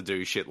enough to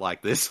do shit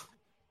like this.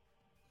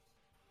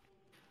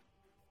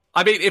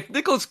 If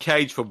Nicolas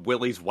Cage from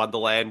Willy's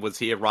Wonderland was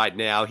here right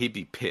now, he'd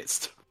be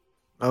pissed.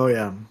 Oh,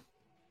 yeah.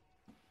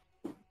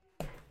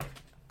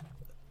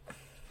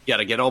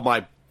 Gotta get all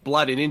my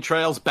blood and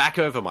entrails back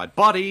over my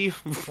body.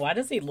 Why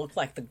does he look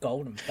like the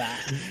Golden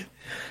Bat?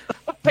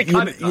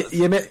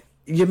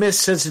 You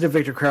missed Sensitive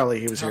Victor Crowley.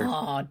 He was here.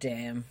 Oh,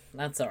 damn.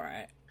 That's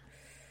alright.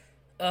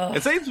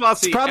 It seems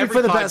Marcy, it's probably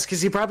for the best,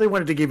 because he probably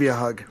wanted to give you a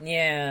hug.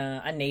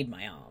 Yeah, I need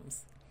my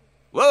arms.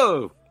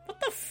 Whoa! What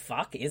the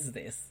fuck is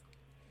this?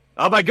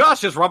 Oh my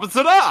gosh, it's Robert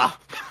Zadar!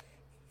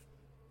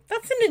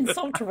 That's an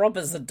insult to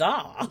Robert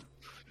Zadar.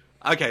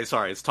 Okay,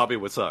 sorry, it's Tommy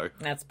Wiseau.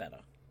 That's better.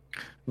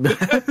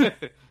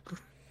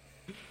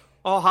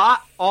 Oh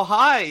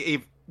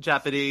hi,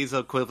 Japanese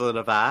equivalent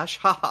of Ash.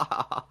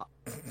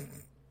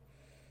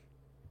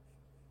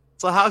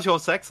 So how's your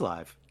sex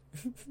life?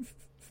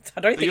 I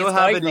don't think it's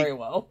going very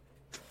well.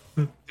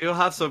 Do you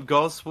have some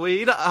ghost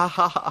weed?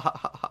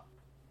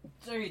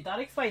 Dude, that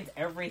explains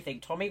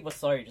everything. Tommy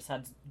Wiseau just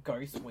had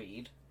ghost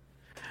weed.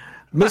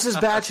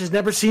 Mrs. Batch has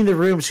never seen The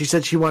Room. She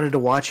said she wanted to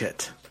watch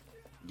it.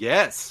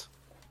 Yes.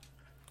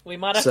 We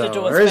might have to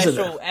do a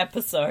special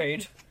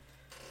episode.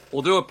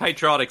 We'll do a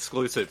Patreon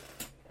exclusive.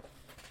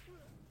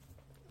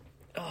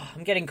 Oh,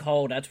 I'm getting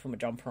cold. I had to put my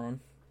jumper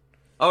on.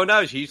 Oh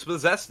no, she's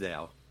possessed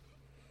now.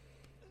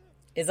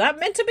 Is that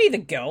meant to be the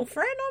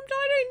girlfriend I'm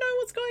don't know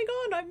what's going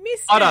on. I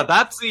missed it. Oh no,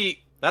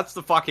 that's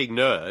the fucking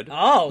nerd.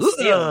 Oh,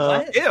 still.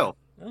 What? Ew.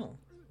 Oh.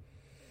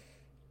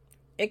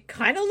 It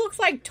kind of looks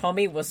like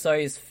Tommy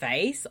Wiseau's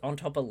face on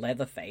top of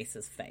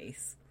Leatherface's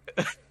face.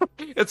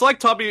 It's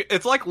like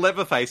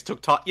Leatherface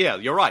took yeah,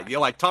 you're right.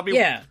 You're like Tommy.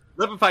 Yeah.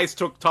 Leatherface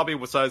took Tommy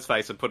Wiseau's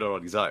face and put it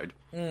on his own.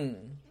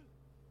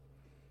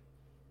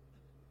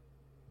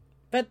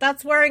 But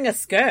that's wearing a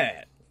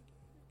skirt.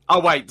 Oh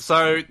wait,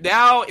 so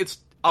now it's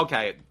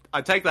okay.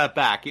 I take that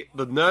back.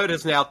 The nerd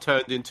has now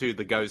turned into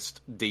the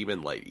ghost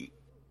demon lady.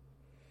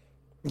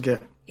 Okay.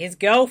 His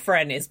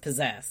girlfriend is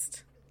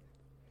possessed.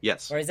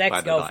 Yes. Or his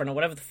ex-girlfriend, or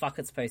whatever the fuck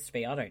it's supposed to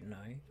be. I don't know.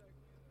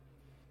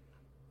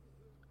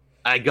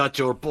 I got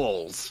your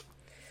balls.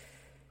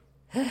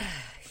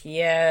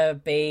 Yeah,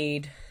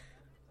 Bede.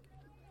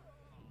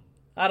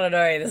 I don't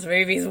know. This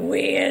movie's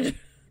weird.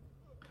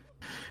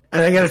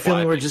 And I got a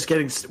feeling we're just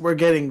getting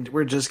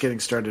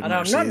started. And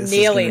I'm not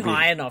nearly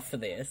high enough for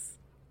this.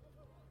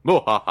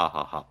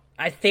 I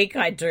think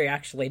I do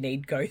actually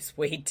need ghost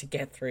weed to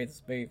get through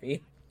this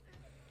movie.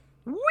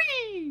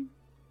 Whee!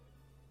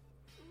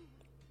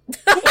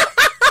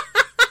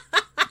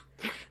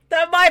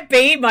 That might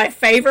be my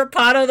favorite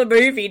part of the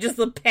movie, just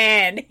the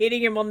pan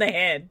hitting him on the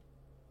head.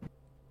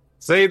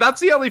 See, that's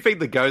the only thing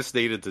the ghost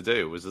needed to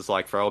do, was just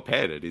like throw a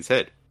pan at his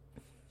head.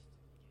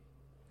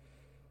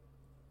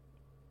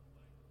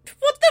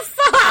 What the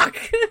fuck?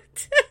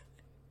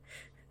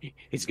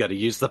 He's going to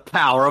use the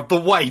power of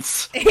the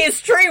weights. His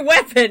true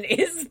weapon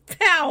is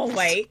power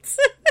weights.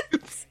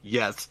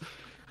 Yes.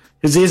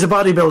 Because he's a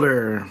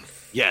bodybuilder.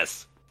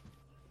 Yes.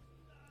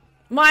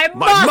 My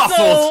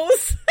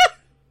muscles!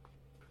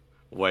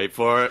 Wait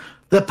for it.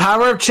 The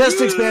power of chest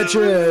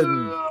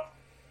expansion.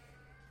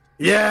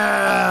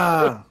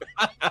 Yeah.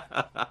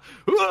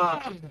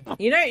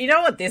 You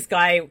know what this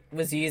guy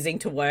was using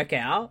to work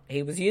out?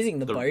 He was using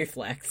the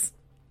Bowflex.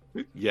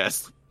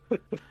 Yes.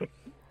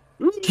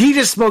 He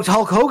just smoked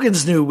Hulk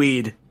Hogan's new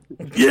weed.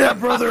 Yeah,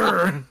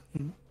 brother.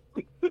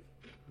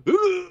 Yeah,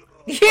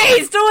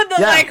 he's doing the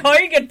like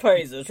Hogan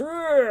poses.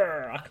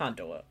 I can't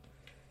do it.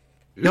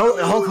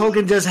 No, Hulk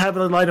Hogan does have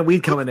a line of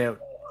weed coming out.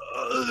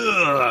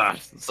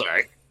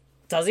 Sorry.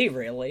 Does he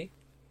really?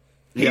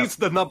 He's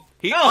the number.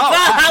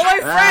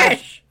 Hello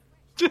Fresh.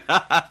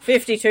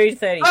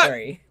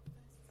 52-33.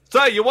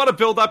 So you want to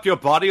build up your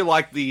body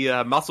like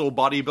the muscle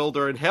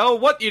bodybuilder in hell?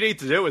 What you need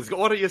to do is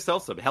order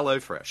yourself some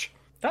HelloFresh.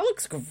 That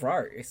looks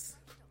gross.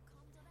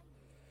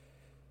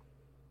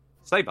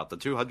 Save up to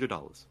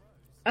 $200.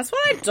 That's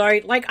what I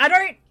don't like. I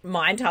don't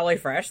mind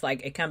HelloFresh.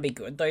 Like, it can be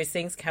good. Those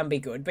things can be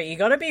good, but you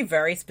got to be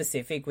very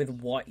specific with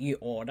what you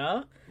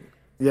order.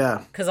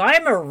 Yeah, because I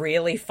am a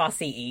really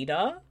fussy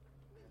eater,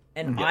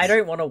 and I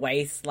don't want to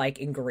waste like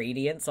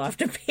ingredients. So I have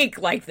to pick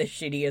like the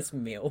shittiest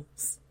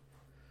meals.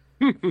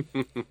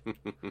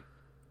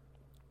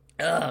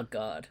 Oh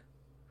god.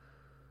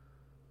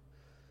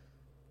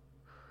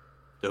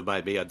 Don't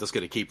mind me. I'm just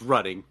gonna keep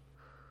running.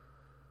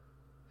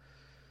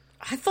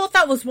 I thought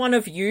that was one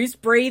of you's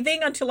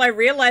breathing until I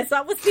realised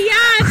that was the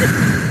ad!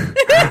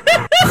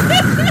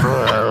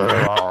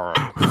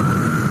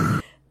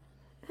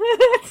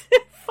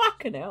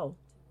 Fucking hell.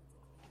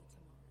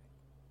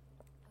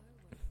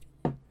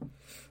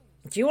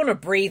 Do you want to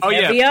breathe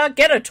heavier? Yeah.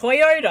 Get a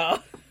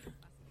Toyota!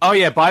 Oh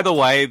yeah, by the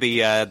way,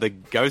 the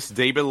Ghost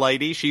Demon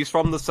Lady, she's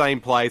from the same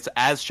place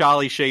as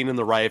Charlie Sheen in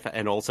The Wraith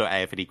and also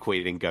Anthony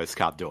Quinn in Ghost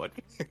Can't Do It.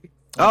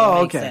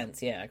 Oh, okay. Makes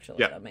sense. Yeah, actually,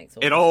 yeah. That makes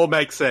all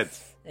makes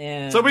sense.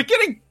 Yeah. So we're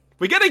getting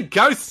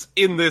ghosts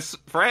in this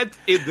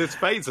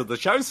phase of the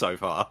show so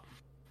far.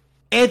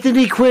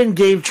 Anthony Quinn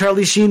gave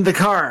Charlie Sheen the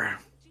car.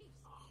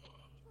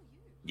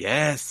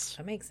 Yes.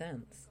 That makes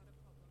sense.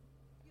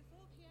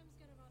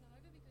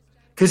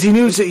 Because he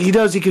knows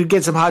he could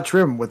get some hot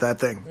trim with that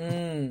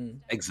thing.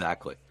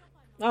 Exactly.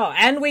 Oh,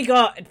 and we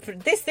got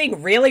this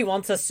thing really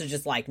wants us to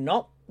just like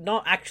not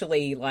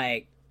actually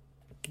like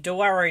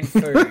do our own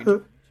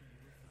food.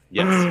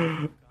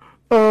 Yes.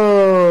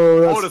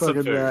 Oh, that's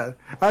fucking bad.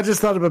 I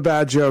just thought of a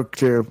bad joke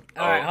too.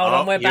 All right, hold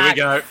on, we're back.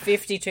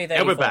 52-34.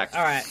 And we're back.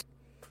 All right.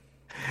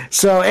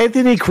 So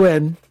Anthony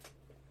Quinn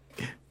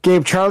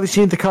gave Charlie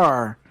Sheen the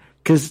car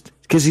because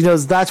he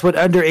knows that's what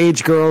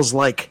underage girls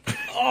like.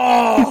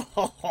 Oh.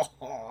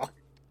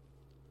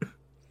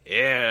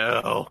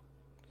 Ew.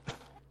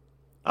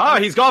 Oh,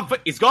 he's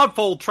gone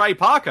full Trey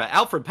Parker,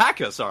 Alfred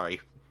Packer.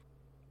 Sorry.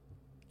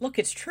 Look,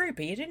 it's true,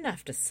 but you didn't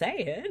have to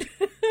say it.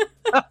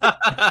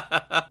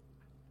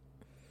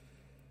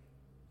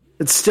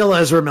 It's still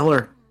Ezra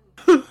Miller.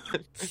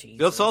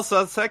 You're so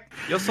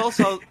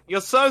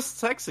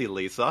sexy,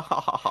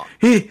 Lisa.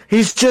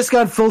 He's just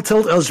got full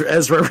tilt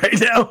Ezra right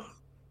now.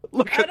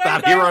 Look at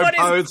that hero pose.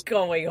 What is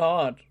going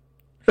on?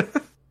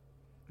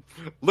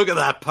 Look at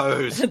that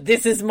pose.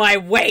 This is my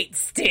weight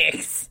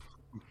sticks.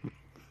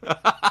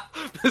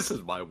 This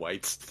is my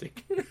weight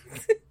stick.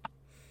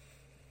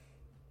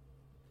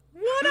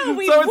 What are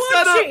we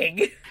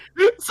watching?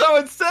 So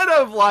instead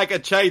of like a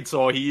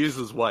chainsaw, he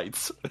uses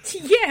weights.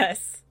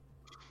 Yes.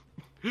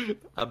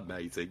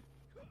 Amazing.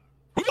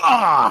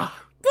 Ah!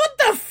 What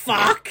the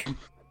fuck?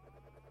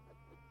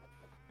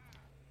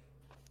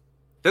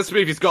 This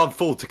movie's gone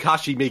full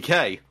Takashi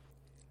Miike.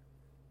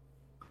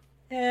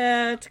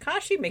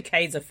 Takashi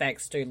Miike's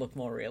effects do look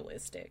more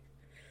realistic.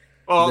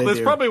 Well, this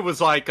probably was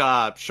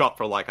shot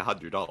for like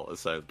 $100,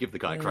 so give the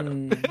guy credit.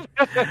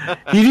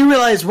 You do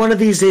realize one of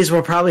these days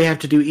we'll probably have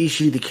to do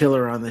Ishii the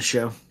Killer on this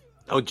show.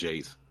 Oh,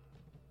 jeez.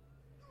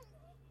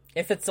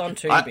 If it's on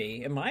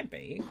Tubi, it might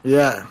be.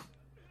 Yeah.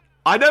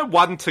 I know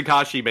one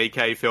Takashi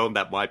Miike film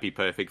that might be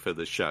perfect for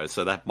this show,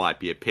 so that might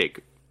be a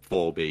pick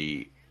for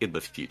me in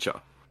the future.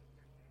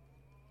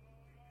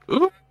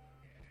 Ooh.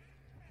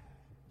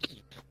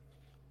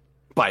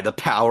 By the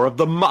power of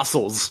the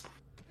muscles.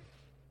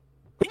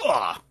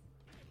 Hooah!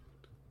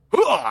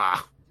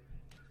 Hooah!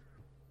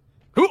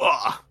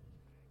 Hooah!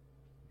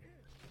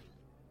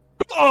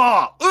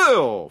 Hooah!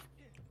 Ew!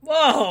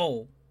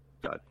 Whoa!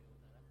 God.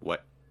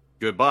 What?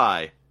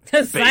 Goodbye.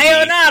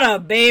 Sayonara,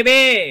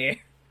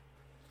 baby!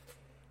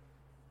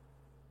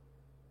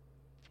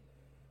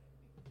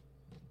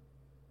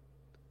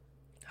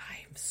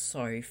 I'm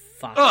so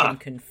fucking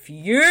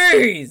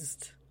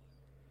confused.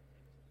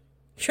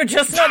 You're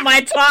just not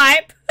my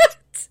type.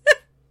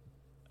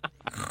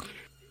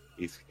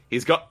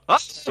 He's got...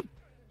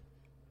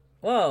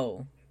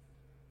 Whoa.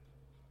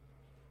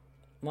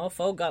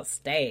 Mofo got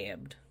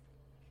stabbed.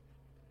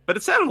 But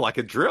it sounded like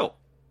a drill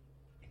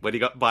when he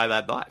got by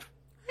that knife.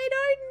 I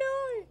don't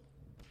know.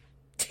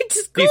 He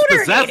just called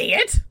her an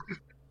idiot.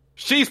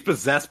 She's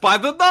possessed by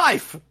the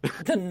knife.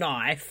 The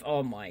knife.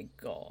 Oh my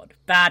god.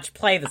 Batch,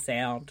 play the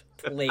sound,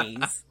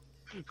 please.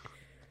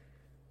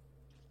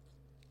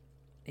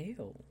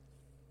 Ew.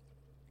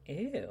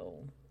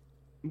 Ew.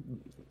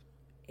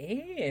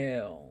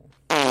 Ew.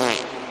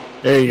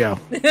 There you go.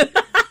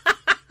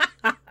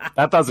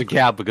 That doesn't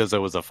count because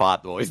there was a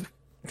fart noise.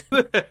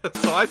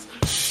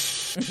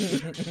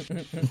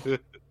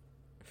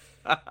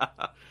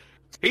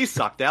 He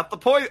sucked out the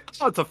point.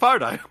 Oh, it's a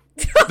photo. I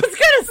was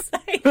gonna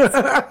say, there's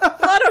a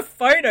lot of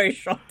photo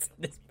shots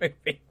in this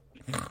movie.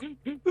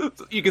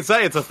 You can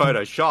say it's a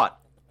photo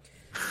shot.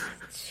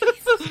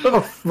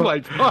 Oh my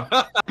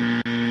god.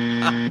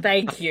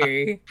 Thank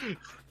you.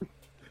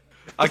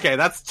 Okay,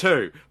 that's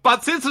 2.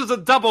 But since it's a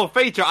double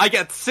feature, I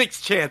get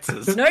 6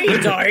 chances. No,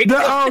 you don't.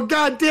 No, oh,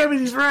 god damn it,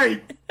 he's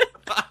right.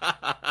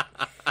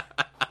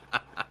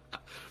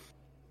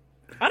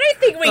 I don't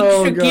think we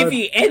should give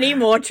you any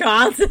more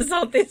chances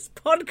on this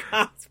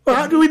podcast. Well,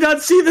 how do we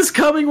not see this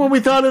coming when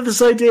we thought of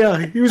this idea?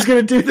 He was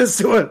going to do this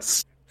to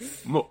us.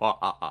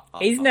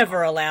 He's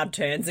never allowed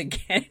turns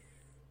again.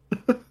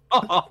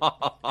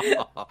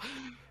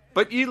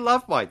 But you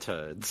love my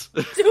turns.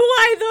 Do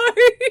I, though?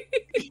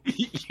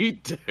 You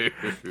do.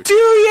 Do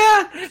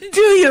ya?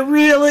 Do you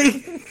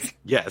really?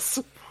 Yes.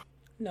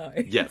 No.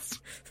 Yes.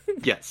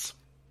 Yes.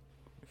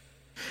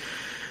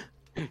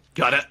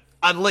 Gotta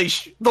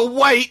unleash the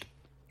weight.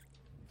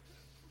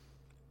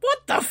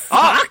 What the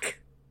fuck?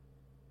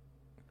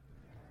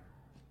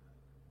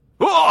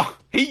 Oh,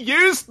 he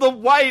used the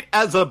weight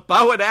as a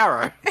bow and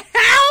arrow.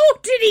 How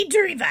did he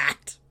do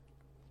that?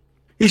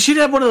 He should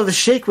have one of the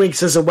shake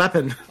wakes as a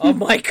weapon. Oh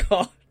my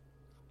god.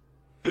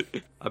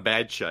 A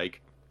bad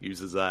shake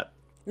uses that.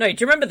 No, do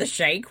you remember the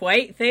shake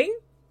weight thing?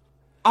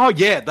 Oh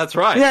yeah, that's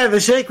right. Yeah,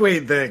 the shake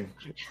weight thing.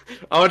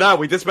 Oh no,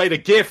 we just made a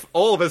gif.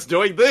 All of us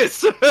doing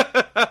this.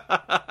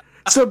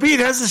 So,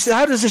 Pete, how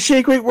does the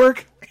shake weight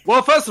work?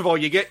 Well, first of all,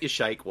 you get your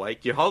shake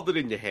weight, you hold it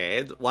in your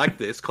hand, like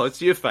this, close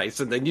to your face,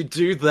 and then you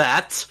do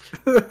that.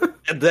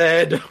 And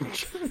then...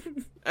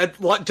 And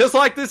just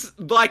like this,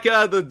 like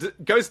the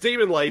ghost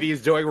demon lady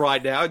is doing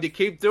right now, and you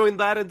keep doing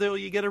that until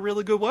you get a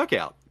really good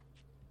workout.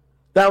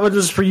 That one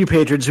was for you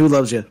patrons. Who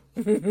loves you?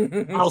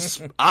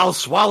 I'll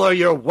swallow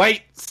your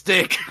weight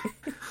stick.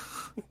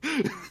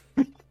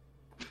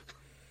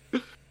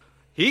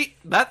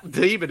 That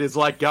demon is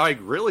like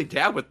going really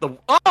down with the.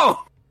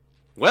 Oh,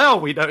 well,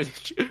 we know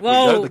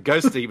the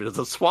ghost demon is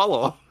a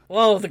swallower.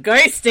 Well, the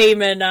ghost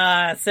demon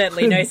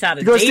certainly knows how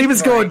to. The ghost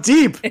demon's going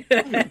deep.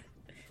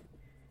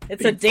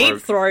 It's a deep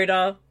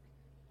throater.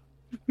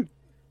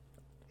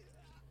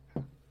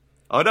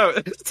 Oh no!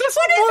 It's just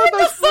what is in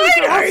the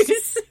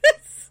photos?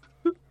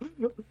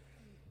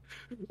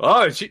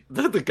 Oh,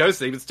 the ghost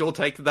demon's still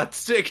taking that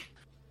stick.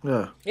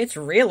 Yeah. It's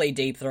really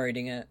deep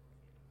throating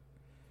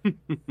it.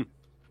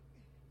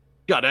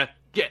 Gotta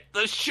get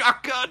the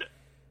shotgun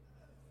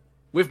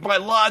with my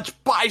large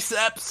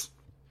biceps.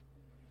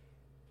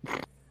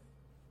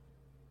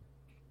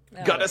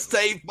 Gotta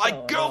save my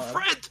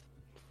girlfriend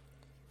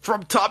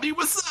from Tommy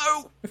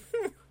Wiseau.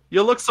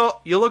 You look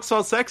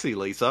so sexy,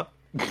 Lisa.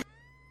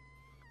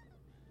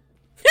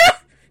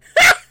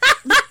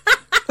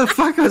 The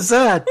fuck was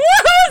that?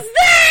 What was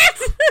that?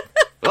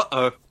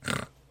 Uh-oh.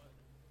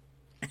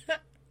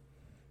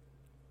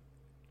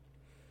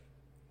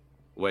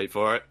 Wait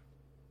for it.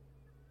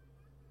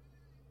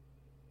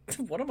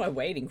 What am I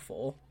waiting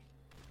for?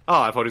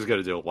 Oh, I thought he was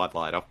going to do a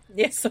one-liner.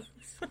 Yes,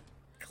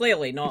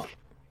 clearly not.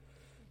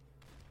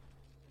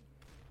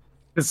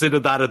 Consider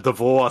that a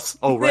divorce.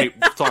 Oh, right.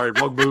 Sorry,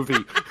 wrong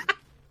movie.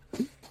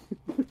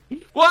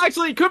 Well,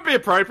 actually, it could be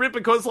appropriate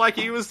because, like,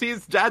 he was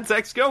his dad's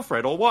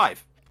ex-girlfriend or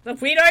wife.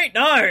 We don't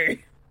know.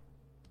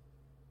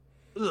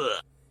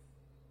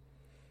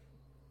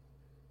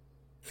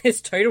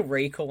 It's Total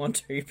Recall on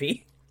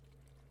Tubi.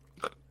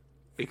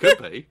 It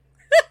could be.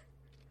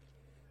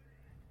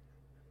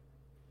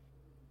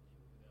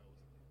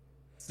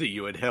 See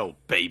you in hell,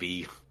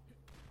 baby.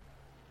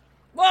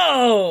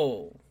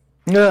 Whoa!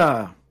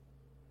 Yeah.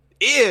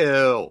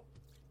 Ew.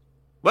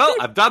 Well,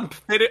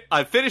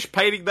 I've finished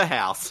painting the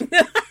house.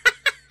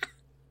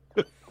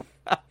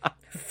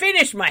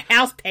 Finish my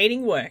house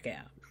painting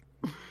workout.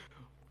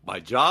 My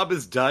job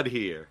is done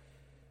here.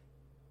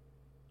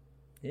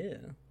 Yeah.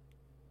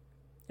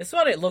 This is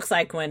what it looks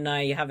like when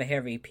you have a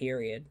heavy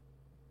period.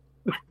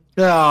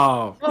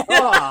 Oh.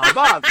 Oh,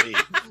 Marty.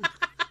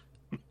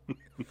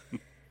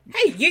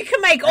 Hey, you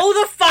can make all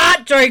the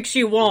fart jokes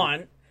you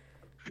want.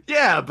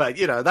 Yeah, but,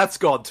 that's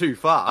gone too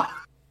far.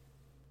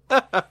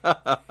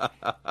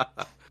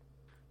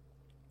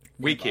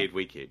 We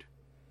kid.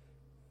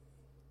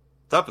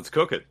 Something's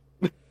cooking.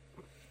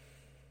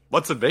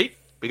 What's the meat?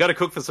 We gotta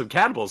cook for some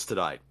cannibals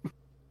tonight.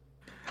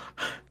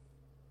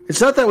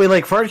 It's not that we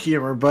like fart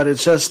humor, but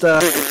it's just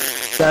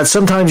that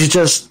sometimes you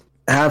just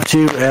have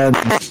to, and...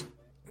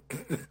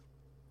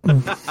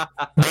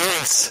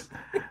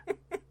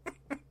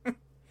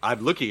 I'm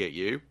looking at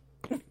you.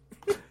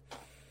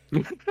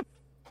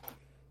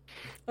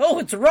 Oh,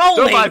 it's rolling!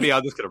 Don't mind me,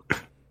 I'm just gonna...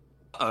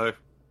 Uh-oh.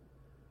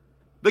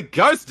 The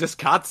ghost just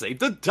can't seem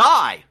to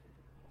die!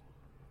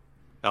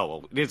 Oh,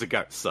 well, it is a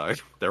ghost, so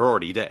they're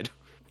already dead.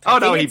 Oh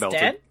no, he melted.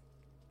 Dead?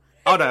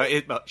 Oh no,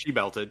 she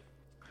melted.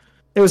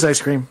 It was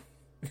ice cream.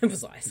 It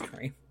was ice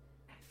cream.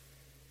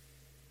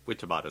 With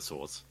tomato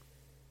sauce.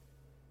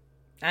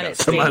 And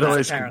it's tomato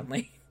ice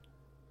apparently.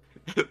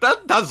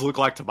 That does look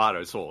like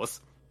tomato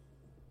sauce.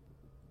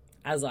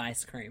 As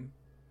ice cream.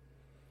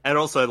 And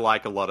also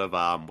like a lot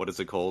of, what is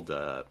it called?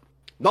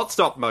 Not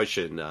stop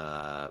motion,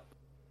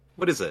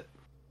 what is it?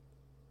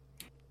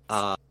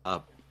 The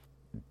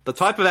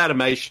type of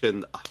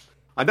animation,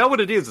 I know what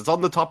it is, it's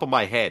on the top of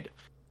my head.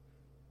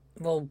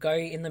 Well, go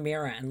in the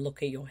mirror and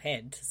look at your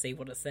head to see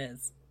what it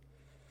says.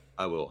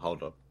 I will,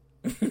 hold on.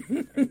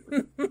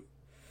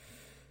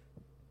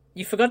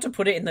 You forgot to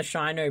put it in the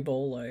Shino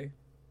Bolo.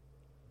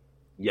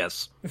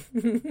 Yes.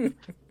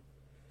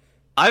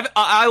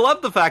 I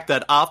love the fact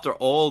that after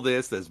all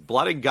this, there's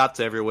blood and guts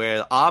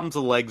everywhere, arms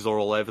and legs are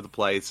all over the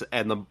place,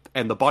 and the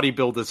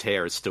bodybuilder's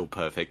hair is still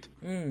perfect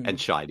and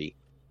shiny.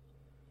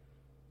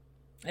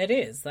 It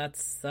is.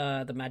 That's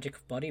the magic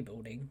of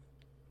bodybuilding.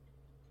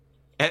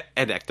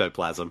 And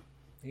ectoplasm.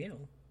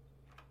 Ew.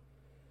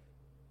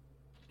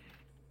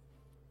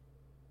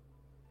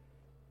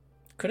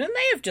 Couldn't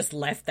they have just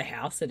left the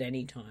house at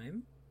any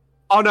time?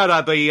 Oh, no,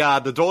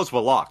 the doors were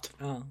locked.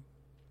 Oh.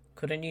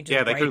 Couldn't you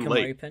just break them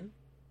open?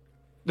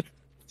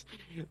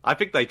 I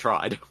think they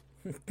tried.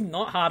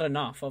 Not hard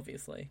enough,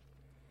 obviously.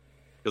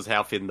 Because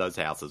how thin those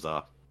houses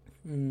are.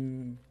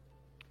 What's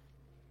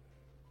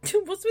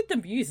with the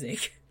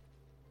music?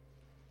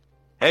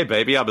 Hey,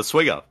 baby, I'm a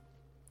swinger.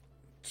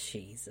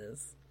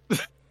 Jesus.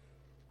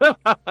 I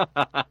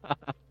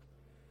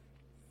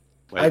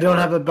don't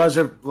have a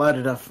buzzer loud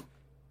enough.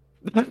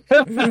 Parker,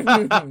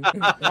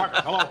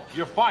 hello.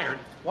 You're fired.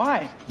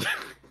 Why?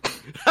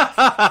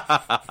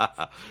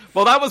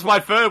 Well, that was my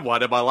third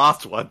one and my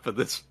last one for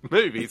this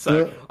movie,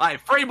 so I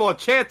have 3 more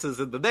chances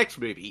in the next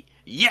movie.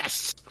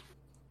 Yes!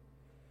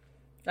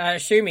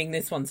 Assuming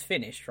this one's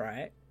finished,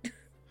 right?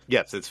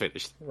 Yes, it's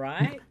finished.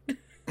 Right?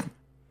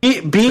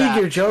 B,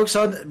 your jokes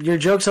on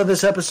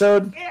this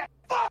episode? It's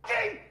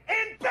fucking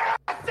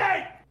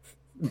embarrassing!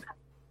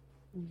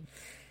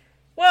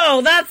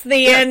 Well, that's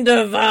the end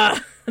of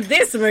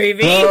this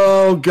movie.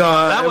 Oh,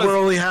 God. We're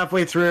only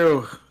halfway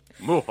through.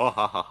 All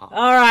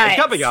right.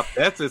 And coming up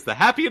next is the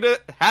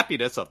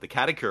happiness of the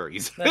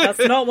Katakuris. That's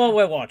not what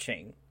we're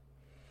watching.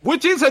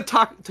 Which is a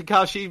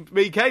Takashi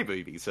Miike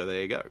movie, so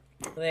there you go.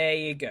 There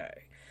you go.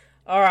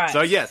 All right.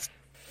 So, yes.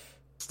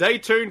 Stay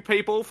tuned,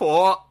 people,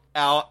 for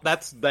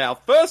that's our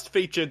first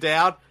feature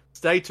down.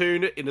 Stay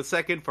tuned in a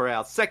second for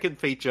our second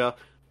feature,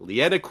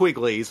 Linnea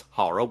Quigley's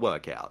Horror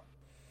Workout.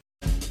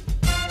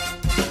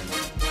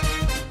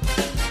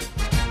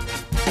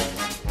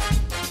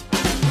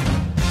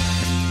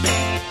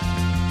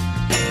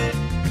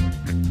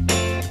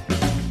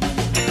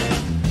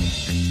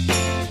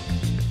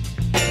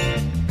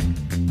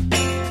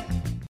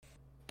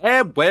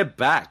 And we're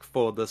back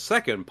for the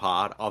second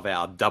part of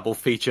our double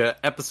feature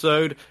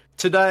episode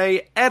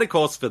today. And of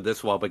course, for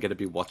this one, we're going to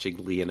be watching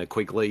Linnea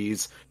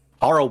Quigley's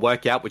Horror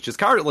Workout, which is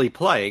currently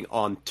playing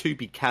on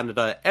Tubi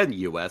Canada and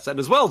US, and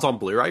as well as on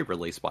Blu-ray,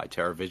 released by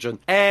TerraVision.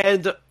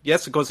 And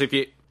yes, of course,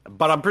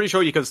 but I'm pretty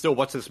sure you can still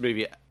watch this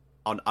movie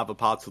on other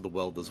parts of the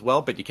world as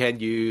well. But you can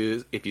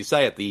if you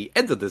say at the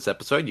end of this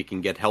episode, you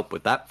can get help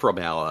with that from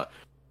our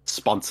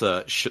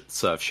sponsor,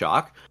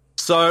 Surfshark.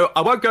 So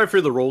I won't go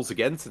through the rules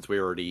again, since we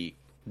already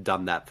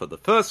done that for the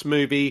first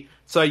movie,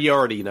 so you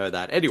already know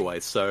that anyway,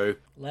 so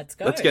let's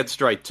get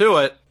straight to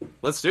it.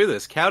 Let's do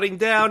this. Counting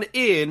down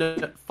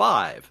in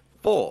 5,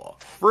 4,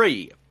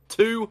 3,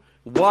 2,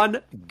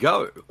 1,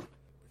 go.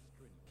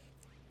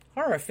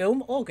 Horror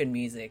film organ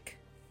music.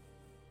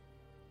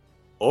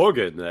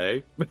 Organ,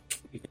 eh?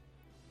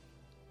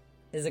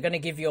 Is it going to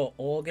give your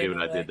organ See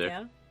what a I did there?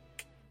 workout?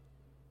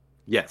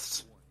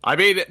 Yes. I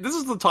mean, this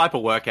is the type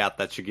of workout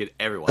that should get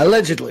everyone.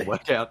 Allegedly.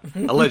 Workout.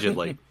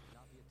 Allegedly.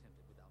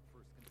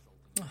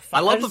 I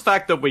love the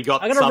fact that we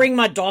got. I'm going to ring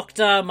my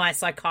doctor, my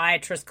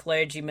psychiatrist,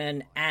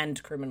 clergyman,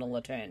 and criminal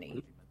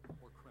attorney.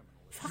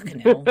 Fucking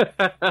hell.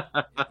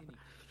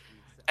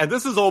 And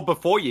this is all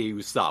before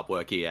you start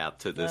working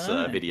out to this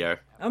video.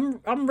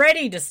 I'm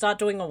ready to start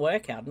doing a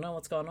workout. I don't know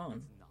what's going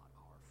on.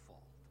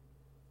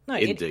 No,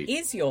 Indeed. It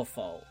is your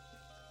fault.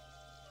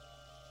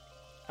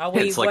 Are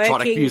we It's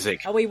electronic working,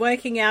 music. Are we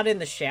working out in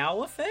the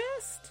shower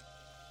first?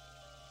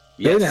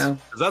 Yes, now.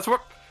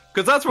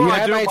 because that's where You I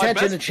have do my my attention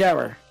in best. the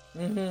shower.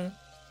 Mm-hmm.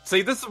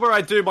 See, this is where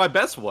I do my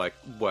best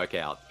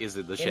workout. Is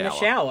in the shower. In the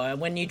shower,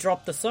 when you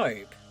drop the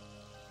soap.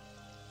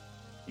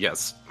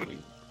 Yes.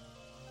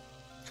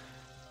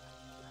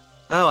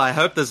 Oh, I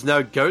hope there's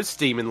no ghost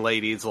demon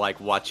ladies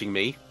watching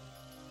me.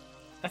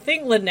 I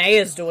think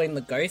Linnea's doing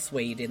the ghost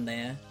weed in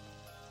there.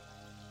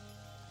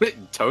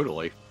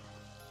 Totally.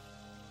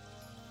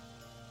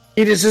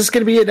 Is this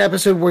going to be an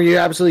episode where you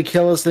absolutely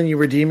kill us, then you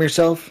redeem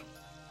yourself?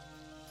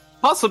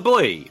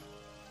 Possibly.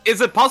 Is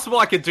it possible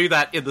I could do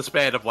that in the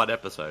span of one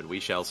episode? We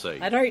shall see.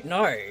 I don't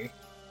know.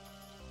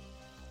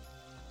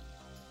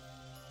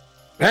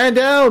 Man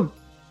down!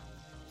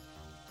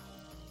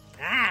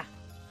 Ah!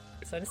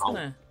 So I'm just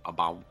gonna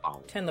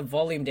turn the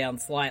volume down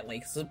slightly,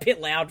 because it's a bit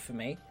loud for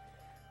me.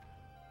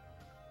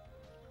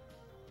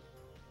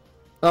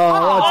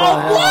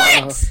 Oh,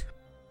 what?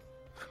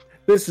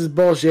 This is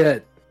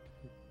bullshit.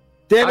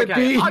 Damn it,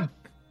 Okay, Pete!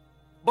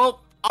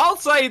 well, I'll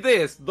say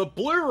this. The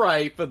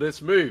Blu-ray for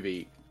this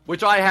movie,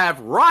 which I have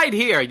right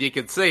here, and you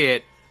can see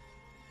it,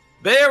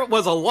 there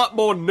was a lot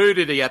more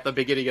nudity at the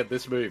beginning of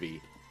this movie.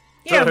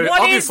 Yeah, so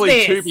what is obviously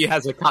this? Tubi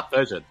has a cut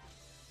version.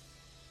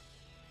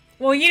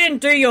 Well, you didn't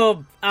do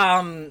your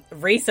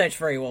research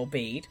very well,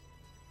 Bede.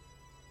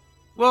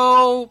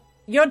 Well,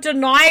 you're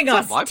denying it's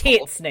us not my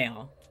tits fault.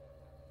 now.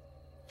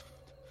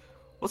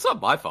 Well, it's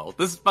not my fault.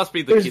 This must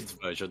be the kids'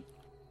 version.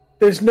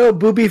 There's no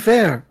booby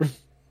fair.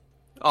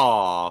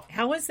 Aww.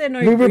 How is there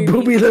no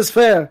boobyless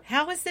fair?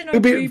 How is there no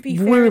Booby- booby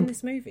fair in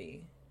this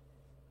movie?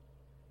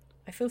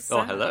 I feel sad.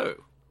 Oh, hello.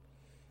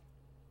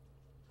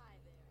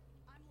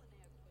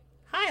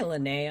 Hi,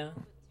 Linnea.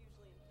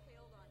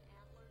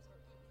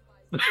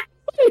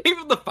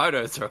 Even the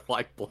photos are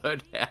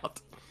blurred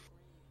out.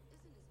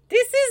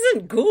 This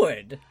isn't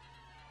good.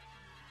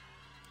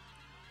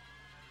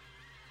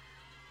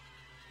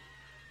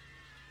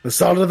 The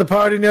start of the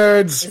party,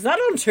 nerds. Is that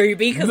on Tubi?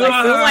 Because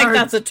I feel like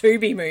that's a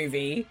Tubi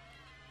movie.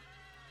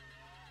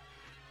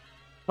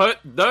 But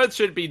nerds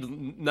should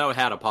know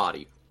how to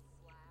party.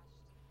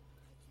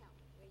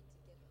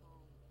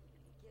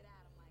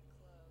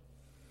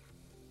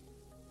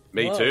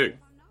 Me Whoa. too.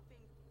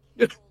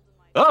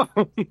 Oh.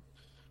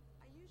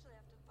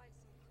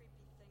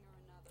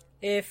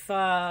 If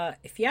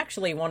you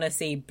actually want to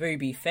see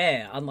booby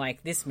fair,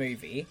 unlike this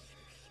movie,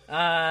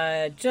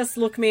 just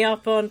look me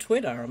up on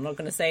Twitter. I'm not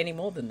going to say any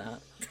more than that.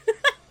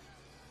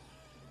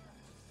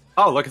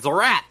 Oh, look, it's a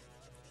rat.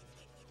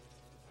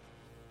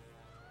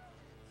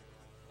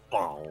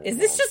 Is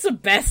this just a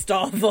best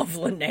of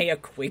Linnea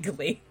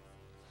Quigley?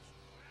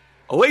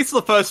 At least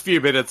the first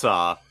few minutes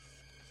are.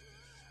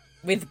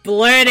 With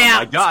blurred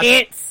out gosh.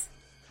 tits.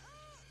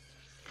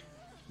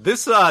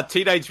 This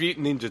Teenage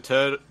Mutant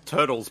Ninja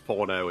Turtles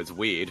porno is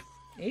weird.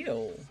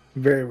 Ew.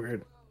 Very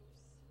weird.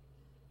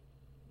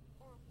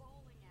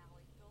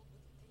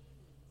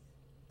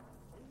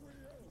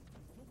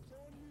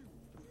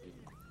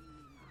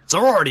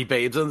 Sorority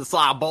babes in the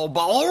sideball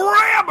ball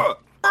rammer.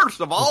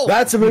 First of all,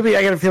 That's a movie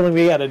I got a feeling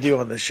we got to do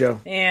on this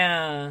show.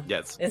 Yeah.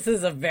 Yes. This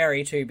is a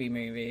very Tubi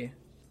movie.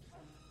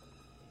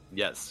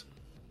 Yes.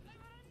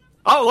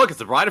 Oh, look, it's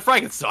the Bride of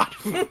Frankenstein.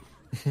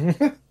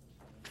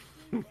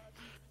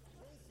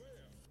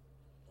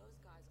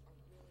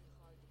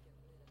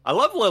 I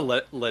love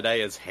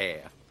Linnea's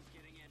hair.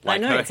 I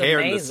know, her it's hair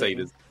in the amazing. scene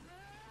is.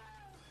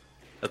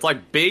 It's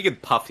big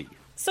and puffy.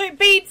 So,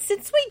 Beat,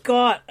 since we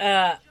got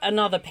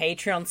another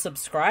Patreon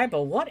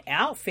subscriber, what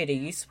outfit are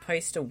you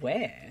supposed to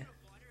wear?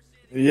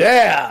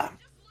 Yeah.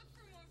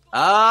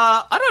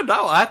 I don't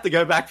know. I have to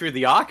go back through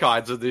the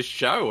archives of this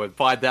show and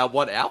find out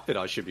what outfit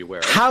I should be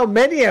wearing. How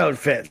many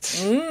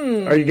outfits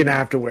are you going to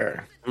have to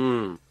wear?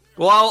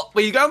 Well,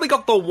 you only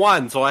got the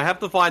one, so I have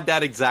to find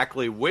out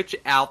exactly which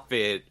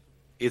outfit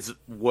is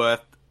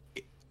worth.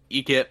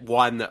 You get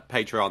one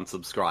Patreon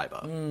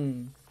subscriber.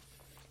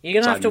 You're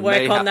going to So have to I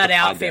may work on have that to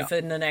find outfit out.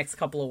 for the next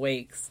couple of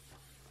weeks.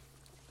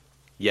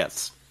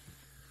 Yes.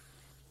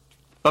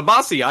 But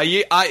Marcy, are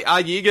you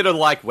gonna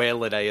wear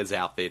Linnea's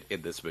outfit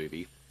in this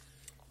movie?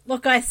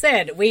 Look, I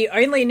said, we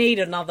only need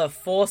another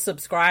 4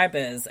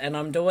 subscribers, and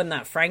I'm doing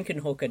that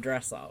Frankenhooker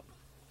dress up.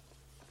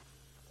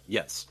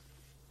 Yes.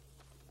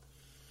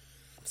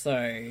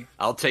 So,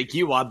 I'll take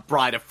you on,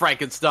 Bride of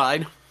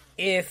Frankenstein.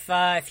 if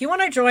you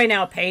want to join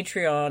our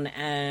Patreon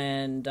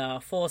and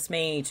force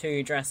me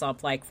to dress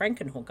up like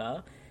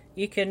Frankenhooker,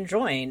 you can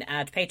join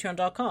at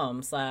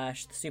patreon.com/the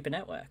Super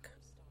Network.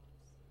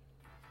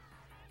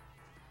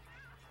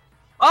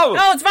 Oh,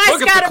 it's Vice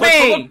look at the clip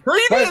Academy! from the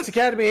previous- Vice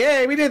Academy.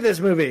 Hey, we did this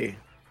movie.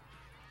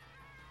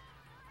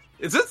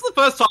 Is this the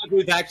first time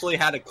we've actually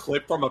had a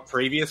clip from a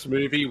previous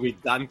movie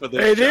we've done for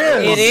this It show?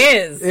 is. It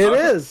is. It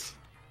is.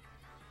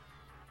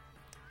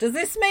 Does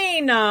this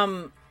mean,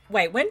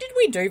 wait, when did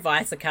we do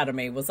Vice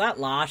Academy? Was that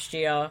last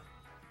year?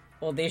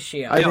 Or this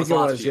year? I think it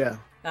last was, year.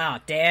 yeah.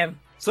 Oh, damn.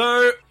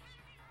 So,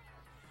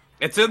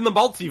 it's in the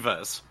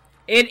multiverse.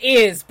 It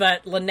is,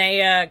 but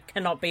Linnea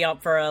cannot be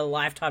up for a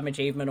Lifetime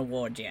Achievement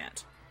Award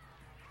yet.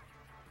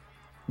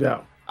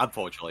 No.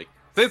 Unfortunately.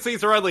 Since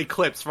these are only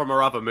clips from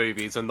her other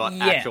movies and not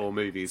actual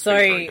movies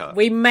featuring So, her.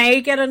 we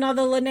may get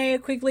another Linnea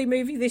Quigley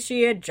movie this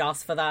year,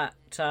 just for that,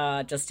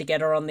 just to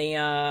get her on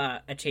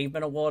the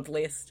Achievement Award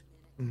list.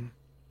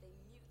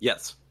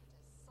 Yes.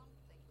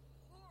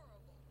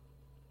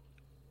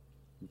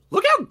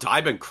 Look how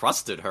diamond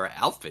crusted her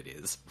outfit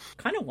is.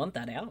 Kind of want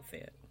that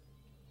outfit.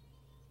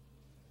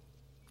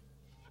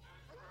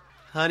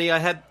 Honey, I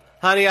had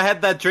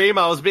that dream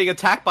I was being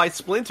attacked by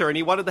Splinter and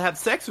he wanted to have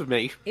sex with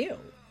me. Ew.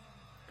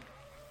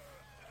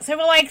 So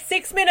we're like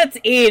 6 minutes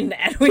in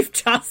and we've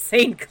just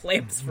seen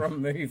clips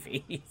from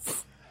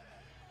movies.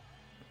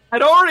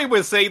 And already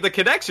we're seeing the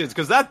connections,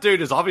 because that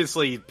dude is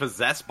obviously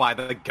possessed by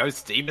the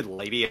ghost demon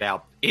lady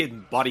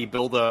in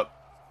Bodybuilder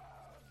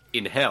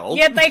in Hell.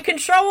 Yet they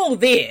control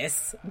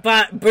this,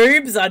 but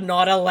boobs are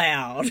not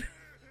allowed.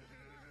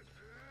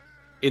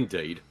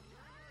 Indeed.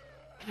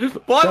 Well,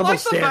 I Double like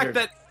standard.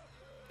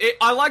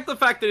 the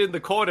fact that in the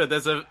corner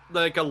there's a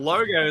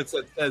logo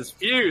that says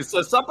Fuse,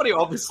 so somebody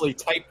obviously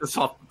taped this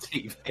off the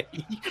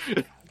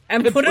TV.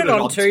 And put it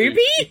on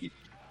Tubi?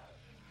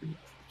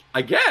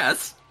 I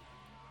guess.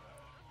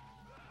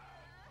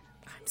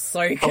 I'm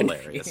so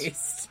Hilarious.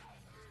 confused.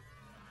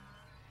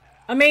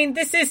 I mean,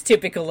 this is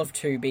typical of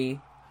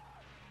Tubi.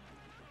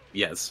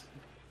 Yes.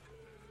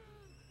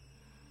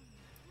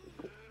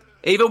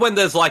 Even when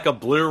there's like a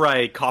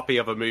Blu-ray copy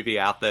of a movie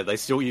out there, they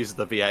still use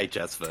the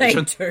VHS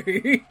version. They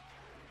do.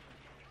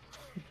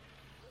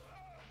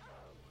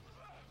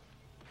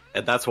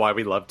 And that's why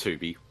we love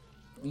Tubi.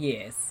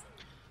 Yes.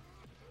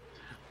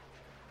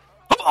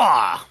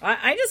 Ah!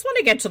 I just want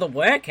to get to the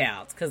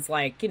workouts, because,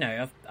 like, you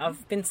know,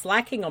 I've been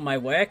slacking on my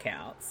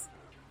workouts.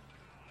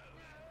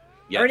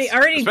 Yes.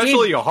 Already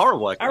Especially did- your horror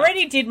work. I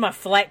already did my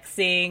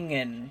flexing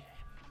and,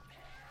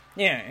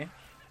 you know.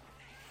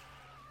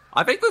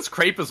 I think this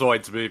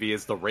Creepazoids movie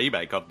is the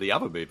remake of the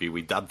other movie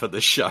we done for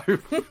the show.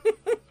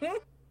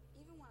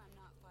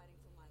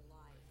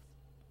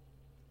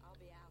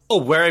 Oh,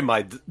 wearing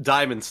my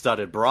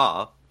diamond-studded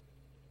bra.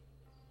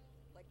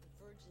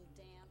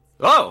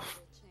 Oh!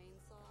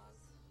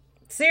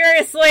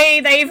 Seriously,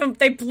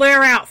 they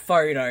blur out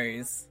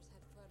photos.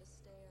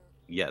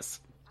 Yes.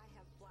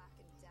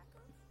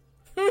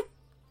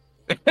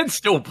 And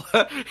still...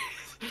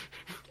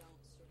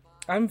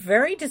 I'm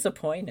very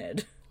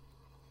disappointed.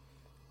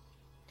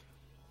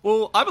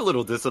 Well, I'm a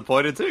little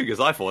disappointed too, because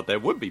I thought there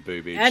would be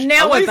boobage. And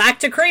now At we're least back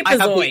to I have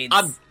the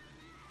Creepazoids.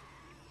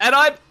 And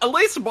at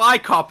least my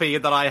copy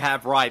that I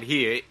have right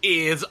here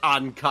is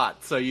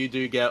uncut, so you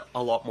do get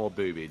a lot more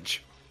boobage.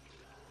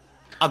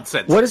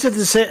 Uncensored. What is it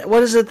to say?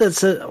 What is it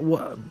that's?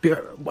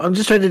 I'm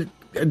just trying to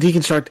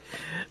deconstruct.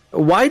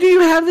 Why do you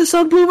have this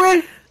on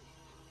Blu-ray?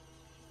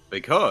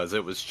 Because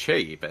it was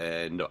cheap,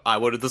 and I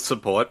wanted to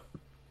support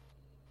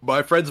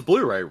my friend's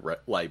Blu-ray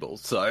label,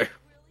 so...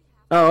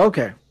 Oh,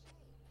 okay.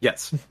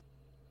 Yes.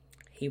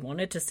 He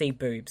wanted to see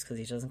boobs because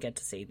he doesn't get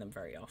to see them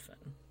very often.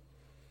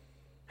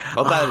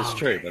 Well, that is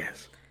true.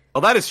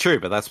 Well, that is true,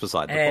 but that's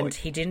beside the And point.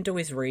 he didn't do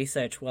his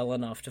research well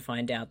enough to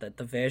find out that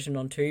the version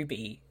on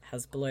Tubi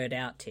has blurred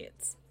out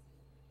tits.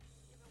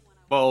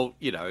 Well,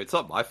 you know, it's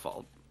not my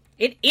fault.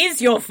 It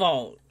is your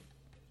fault!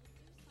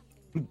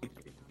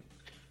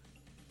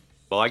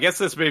 Well, I guess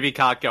this movie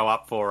can't go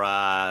up for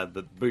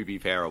the Booby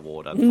Fair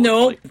Award,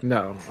 Nope. unfortunately.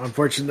 No,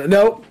 unfortunately,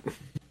 nope.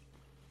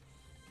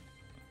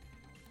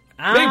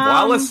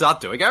 Meanwhile, let's start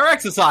doing our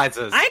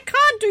exercises. I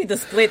can't do the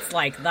splits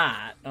like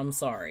that. I'm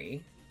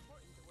sorry.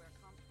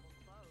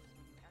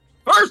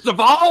 First of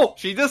all,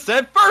 she just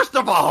said, first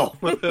of all.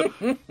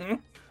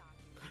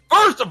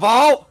 First of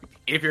all,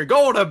 if you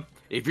don't,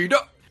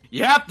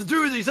 you have to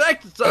do these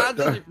exercises.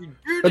 If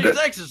you do these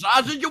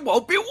exercises, you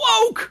won't be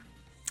woke.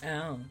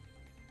 Oh.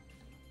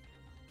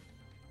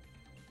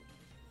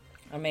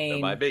 I mean... That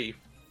might be.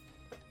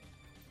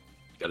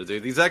 Gotta do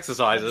these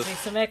exercises. Do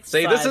some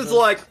See, this is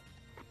like...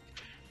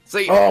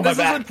 See, Oh, my this is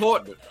back.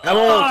 important.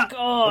 Oh,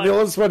 God. I'm the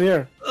oldest one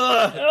here.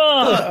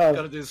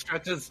 Gotta do the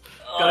stretches.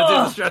 Gotta do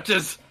the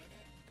stretches.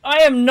 I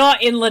am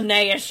not in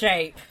Linnea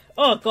shape.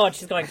 Oh, God,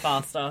 she's going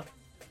faster.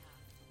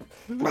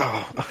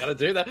 Gotta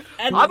do that.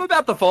 And- I'm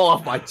about to fall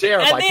off my chair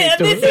if I keep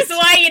doing This is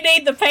why you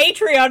need the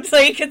Patreon, so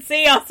you can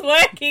see us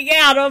working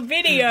out on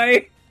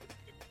video.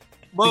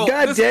 Well,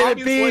 God this damn it,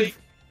 obviously- Bede.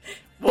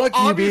 Well, Fuck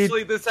you,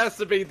 obviously, this has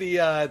to be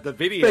the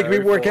video. Make me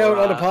work for, out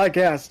on a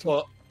podcast.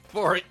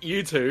 For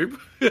YouTube.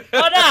 Oh,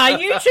 no,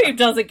 YouTube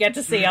doesn't get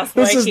to see us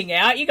This is- working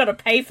out. You gotta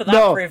pay for that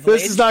No,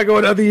 privilege. this is not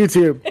going on the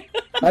YouTube.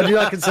 I do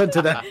not consent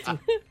to that.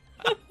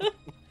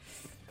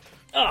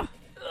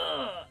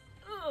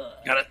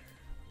 Gotta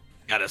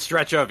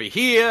stretch over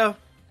here.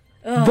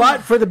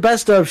 But for the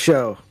best of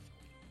show.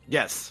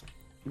 Yes,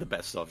 the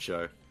best of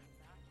show.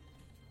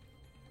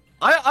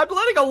 I'm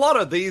learning a lot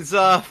of these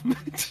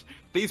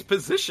these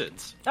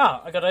positions.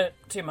 Oh, I gotta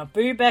do my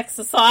boob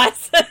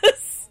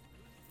exercises.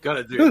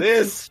 Gotta do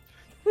this.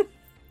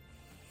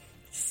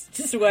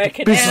 Just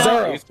working out.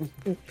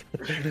 Cesaro.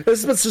 This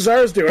is what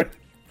Cesaro's doing.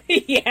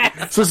 Yeah.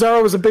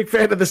 Cesaro was a big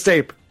fan of this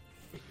tape.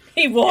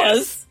 He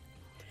was.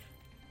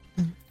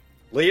 Yes.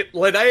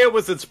 Linnea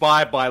was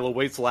inspired by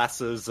Luis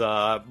Lasser's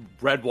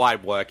red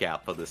wine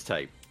workout for this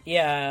tape.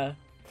 Yeah.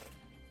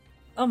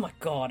 Oh my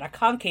god, I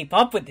can't keep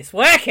up with this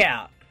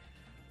workout.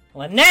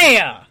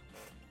 Linnea!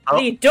 What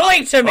are you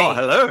doing to me? Oh,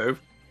 hello.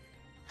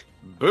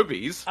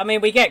 Boobies. I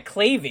mean, we get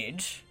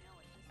cleavage.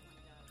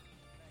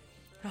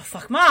 Oh,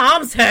 fuck, my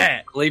arms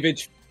hurt.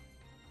 Cleavage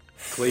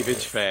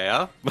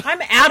fair.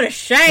 I'm out of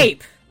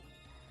shape.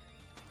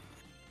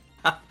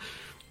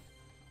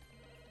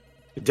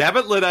 Damn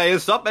it, Linnea,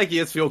 stop making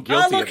us feel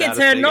guilty. Oh, look, about it's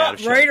us her being out not of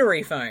shape.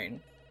 rotary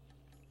phone.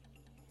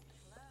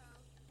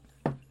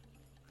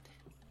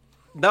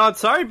 No, I'm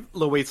sorry,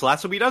 Luis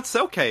Lasser, we don't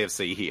sell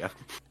KFC here.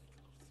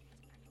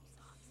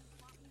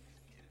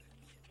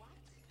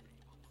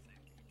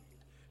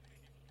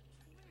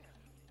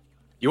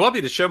 You want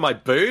me to show my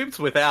boobs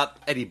without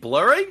any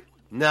blurring?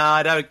 No,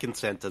 I don't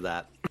consent to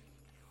that.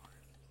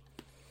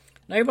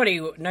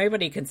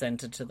 Nobody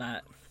consented to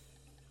that.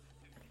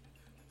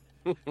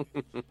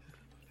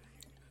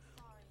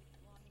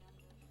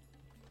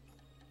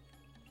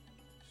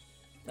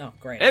 Oh,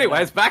 great.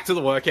 Anyways, back to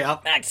the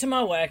workout. Back to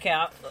my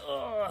workout.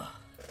 Ugh.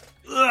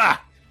 Ugh.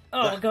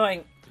 Oh, we're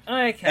going.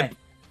 Okay.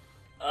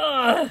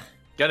 Ugh.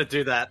 Gotta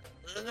do that.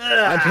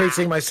 I'm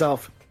pacing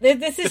myself.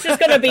 This is just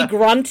going to be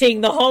grunting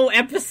the whole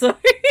episode.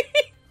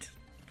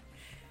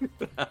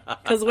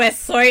 Because we're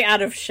so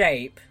out of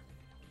shape.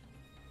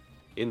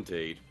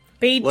 Indeed.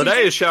 B,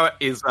 Linnea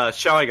is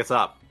showing us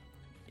up.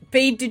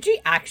 B, did you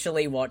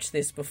actually watch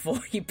this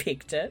before you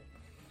picked it?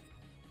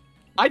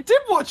 I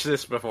did watch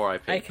this before I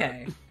picked it.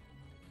 Okay.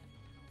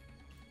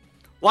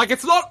 Like,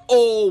 it's not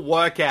all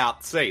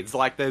workout scenes.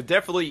 Like, there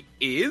definitely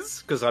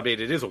is, because, I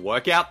mean, it is a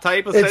workout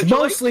tape, essentially. It's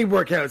mostly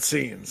workout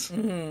scenes.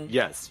 Mm-hmm.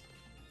 Yes.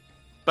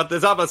 But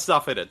there's other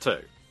stuff in it, too.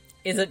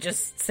 Is it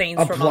just scenes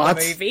A from plot?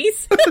 other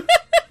movies?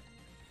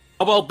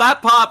 Oh, well,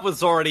 that part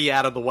was already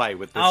out of the way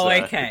with this,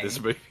 okay. this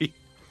movie.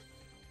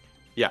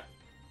 Yeah.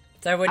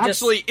 So we're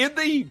Actually, in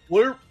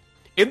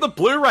the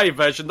Blu-ray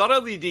version, not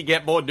only do you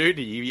get more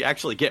nudity, you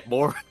actually get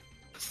more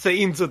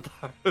scenes of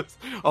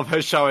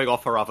her showing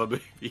off her other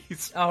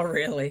movies. Oh,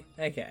 really?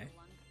 Okay.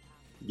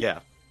 Yeah.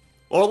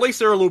 Or at least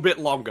they're a little bit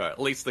longer,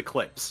 at least the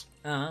clips.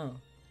 Oh.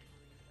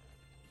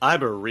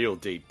 I'm a real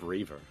deep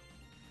breather.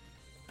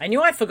 I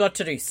knew I forgot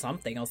to do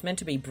something. I was meant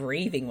to be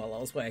breathing while I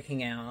was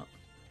working out.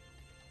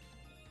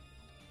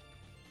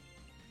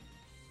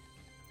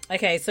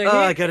 Okay, so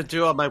I gotta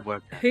do all my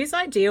work. whose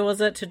idea was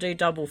it to do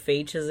double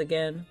features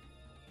again?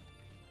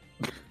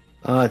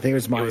 I think it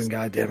was mine,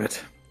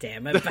 goddammit.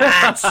 Damn it,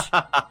 Batch!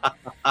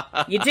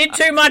 You did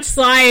too much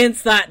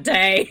science that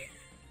day.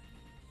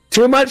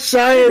 Too much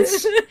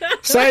science!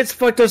 Science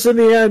fucked us in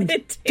the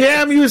end.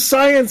 Damn you,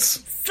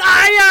 science!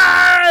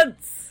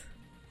 Science!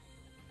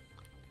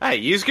 Hey,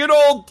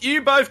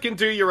 you both can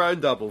do your own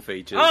double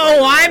features.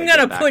 Oh, I'm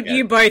gonna put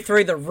you both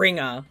through the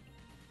ringer.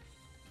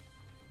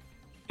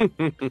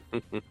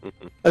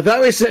 I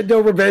thought we said no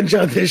revenge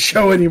on this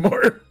show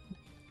anymore.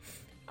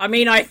 I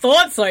mean, I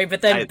thought so,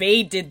 but then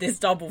B did this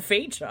double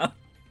feature.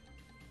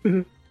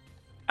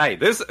 Hey,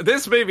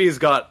 this movie's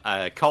got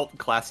a cult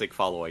classic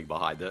following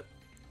behind it.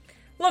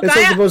 Look, It's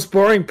like the most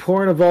boring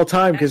porn of all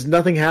time because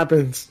nothing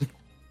happens.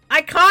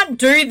 I can't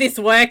do this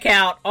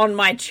workout on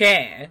my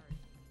chair.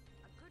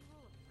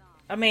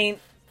 I mean,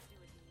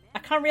 I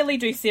can't really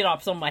do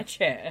sit-ups on my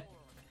chair.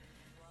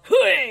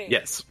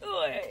 Yes.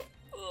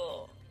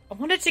 I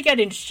wanted to get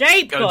in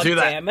shape, Gotta do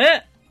that.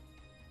 goddammit.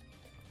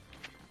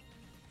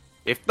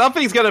 If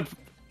nothing's gonna...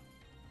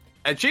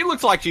 And she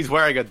looks like she's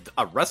wearing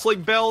a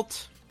wrestling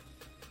belt.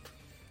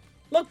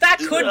 Look, that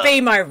could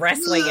be my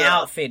wrestling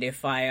outfit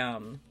if I,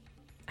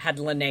 had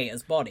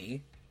Linnea's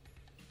body.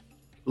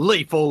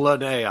 Lethal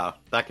Linnea.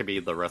 That could be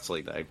the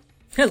wrestling name.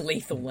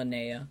 Lethal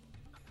Linnea.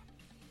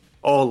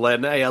 Oh,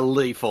 Linnea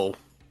Lethal.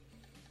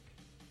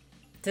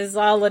 Does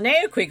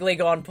Linnea Quigley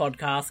go on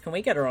podcast? Can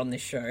we get her on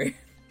this show?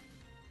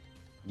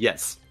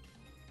 Yes.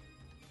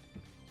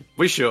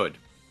 We should.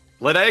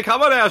 Linnea,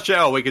 come on our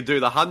show. We could do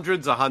the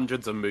hundreds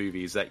of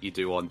movies that you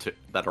do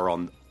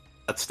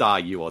that star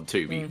you on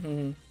Tubi.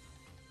 Mm-hmm.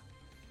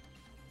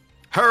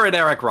 Her and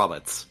Eric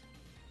Roberts.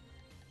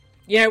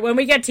 Yeah, when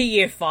we get to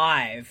year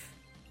 5,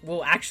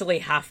 we'll actually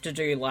have to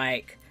do,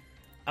 like,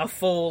 a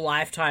full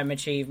Lifetime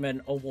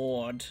Achievement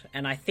Award.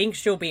 And I think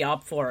she'll be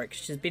up for it,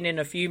 because she's been in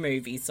a few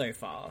movies so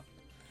far.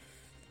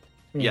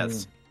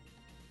 Yes.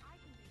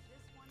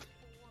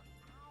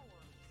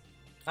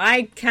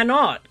 I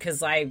cannot,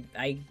 because I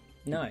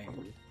know.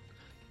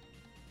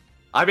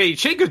 I mean,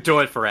 she could do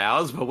it for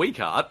hours, but we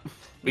can't.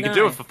 We could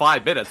do it for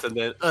 5 minutes and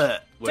then,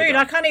 Dude,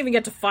 I can't even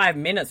get to 5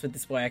 minutes with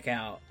this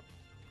workout.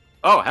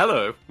 Oh,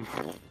 hello.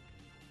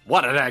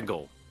 What an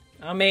angle.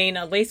 I mean,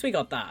 at least we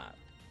got that.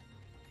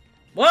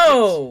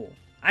 Whoa! Yes.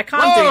 I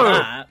can't do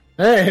that.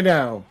 Hey,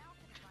 no.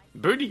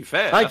 Booty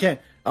fair. I can.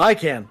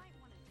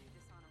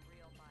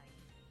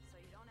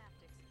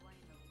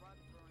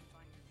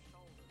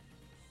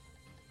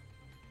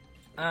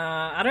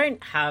 I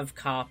don't have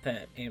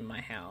carpet in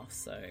my house,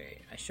 so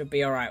I should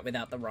be alright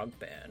without the rug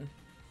burn.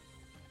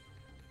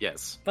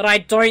 Yes. But I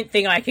don't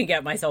think I can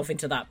get myself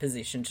into that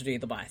position to do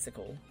the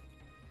bicycle.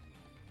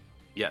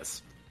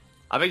 Yes.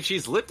 I mean,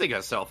 she's lifting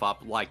herself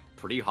up, like,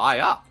 pretty high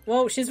up.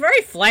 Well, she's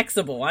very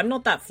flexible. I'm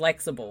not that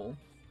flexible.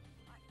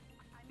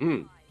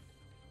 Hmm.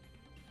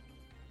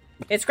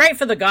 It's great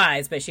for the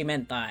guys, but she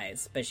meant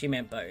thighs. But she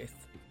meant both.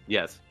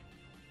 Yes.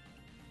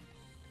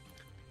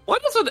 Why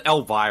doesn't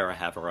Elvira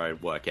have her own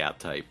workout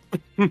tape?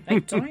 I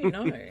don't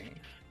know.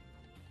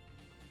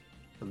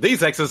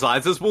 These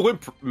exercises will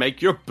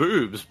make your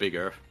boobs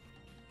bigger.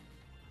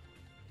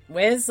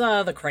 Where's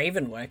the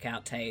Craven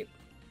workout tape?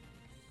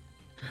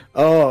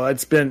 Oh,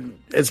 it's been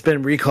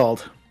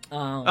recalled.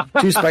 Oh.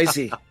 Too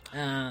spicy.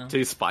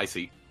 Too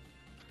spicy.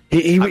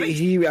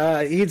 He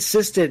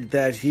insisted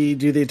that he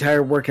do the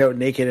entire workout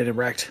naked and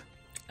erect.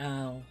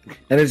 Oh.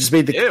 And it just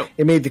made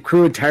the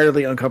crew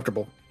entirely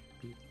uncomfortable.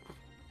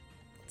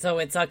 So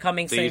it's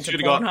coming soon to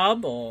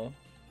Pornhub, or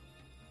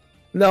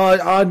no?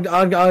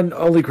 On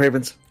only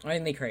Cravens.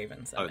 Only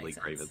Cravens. Only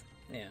Cravens.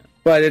 Yeah.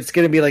 But it's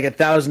going to be like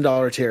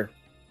 $1,000 tier.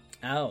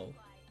 Oh.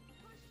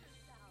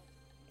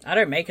 I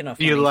don't make enough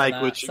money for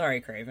that.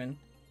 Sorry, Craven.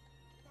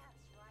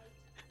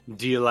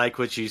 Do you like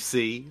what you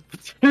see?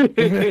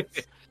 I'd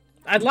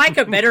like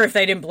it better if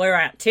they didn't blur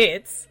out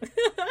tits.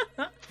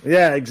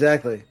 Yeah,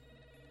 exactly.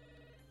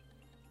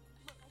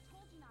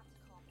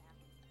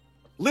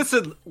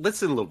 Listen,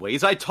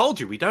 Louise. I told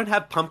you we don't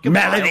have pumpkin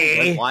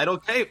Melody. pie. White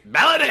okay,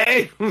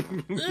 Melody.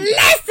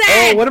 Listen.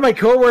 Oh, one of my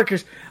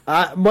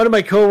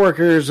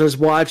coworkers has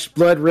watched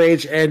Blood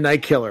Rage and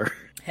Night Killer.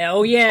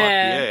 Hell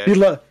yeah! He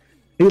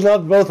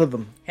loved both of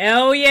them.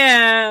 Hell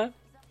yeah!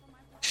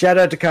 Shout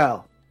out to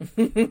Kyle.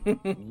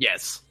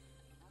 Yes.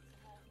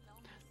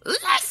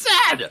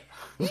 Listen.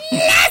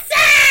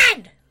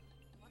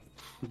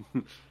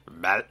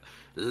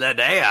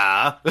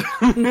 Linnea.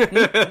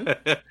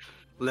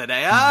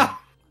 Linnea.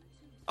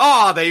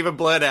 Oh, they even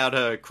blurred out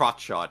her crotch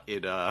shot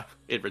in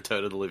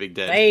Return of the Living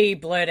Dead. They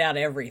blurred out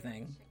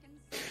everything.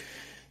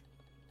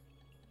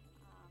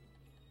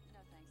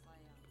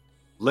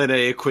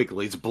 Linnea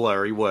Quigley's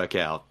blurry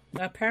workout.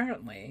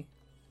 Apparently.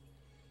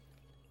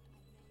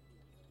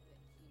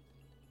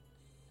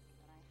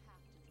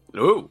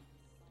 Ooh.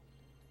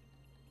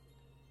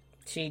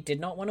 She did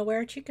not want to wear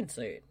a chicken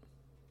suit.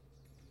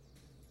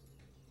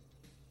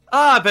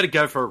 I better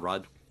go for a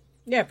run.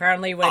 Yeah,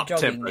 apparently we're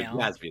jogging now.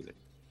 Jazz music.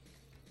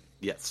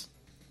 Yes.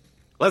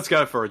 Let's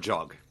go for a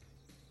jog.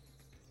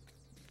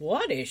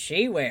 What is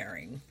she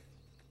wearing?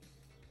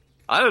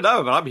 I don't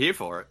know, but I'm here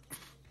for it.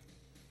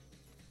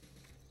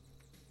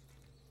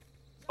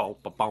 Oh,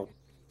 ba-boom.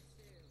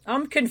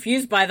 I'm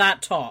confused by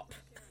that top.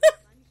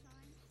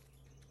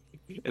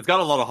 It's got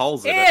a lot of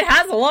holes in it. It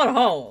has a lot of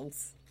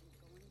holes.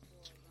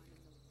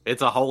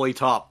 It's a holy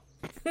top.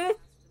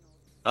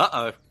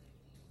 Uh-oh.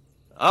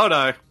 Oh,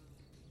 no.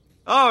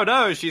 Oh,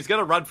 no, she's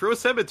gonna run through a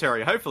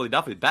cemetery. Hopefully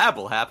nothing bad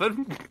will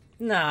happen.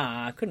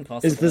 Nah, couldn't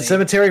possibly. Is the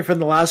cemetery from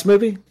the last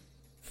movie?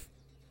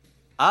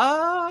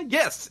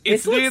 Yes.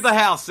 It's near the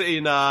house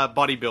in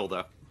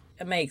Bodybuilder.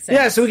 It makes sense.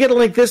 Yeah, so we get to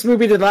link this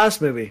movie to the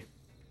last movie.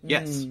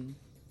 Yes.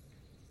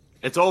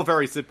 It's all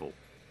very simple.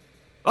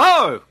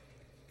 Oh!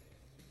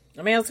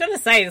 I mean, I was going to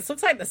say, this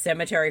looks like the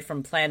cemetery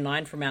from Plan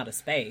 9 from Outer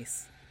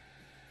Space.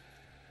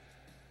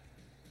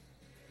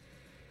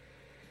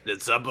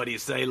 Did somebody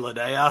say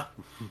Linnea?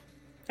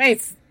 Hey,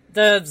 it's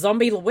the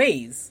zombie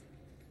Louise.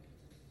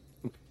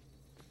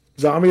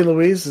 Zombie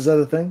Louise? Is that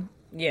a thing?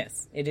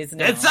 Yes, it is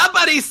now. Did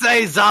somebody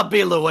say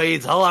Zombie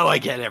Louise? Hello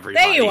again,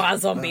 everybody. There you are,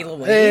 Zombie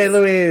Louise. Hey,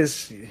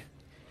 Louise.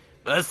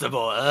 First of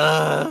all,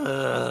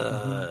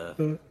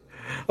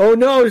 Oh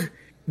no,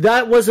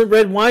 that wasn't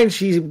red wine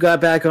she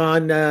got back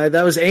on.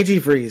 That was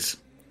antifreeze.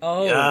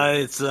 Oh.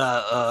 It's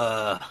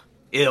the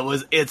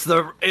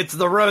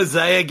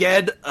rosé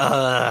again.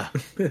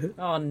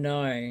 Oh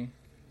no.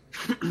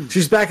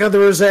 She's back on the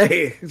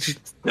rosé.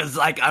 It's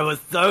like I was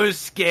so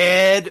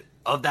scared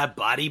of that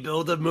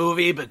bodybuilder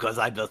movie because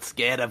I'm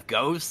scared of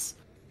ghosts.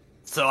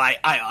 So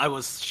I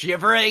was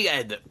shivering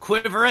and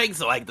quivering,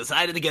 so I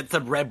decided to get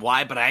some red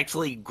wine, but I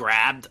actually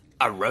grabbed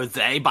a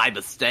rosé by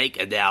mistake,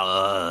 and now,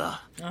 oh,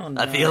 no.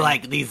 I feel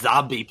like these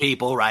zombie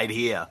people right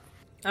here.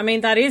 I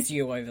mean, that is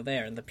you over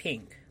there in the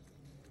pink.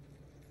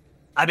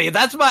 I mean,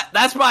 that's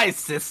my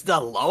sister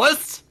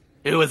Lois,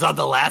 who was on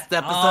the last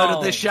episode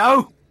of the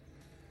show.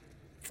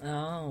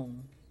 Oh.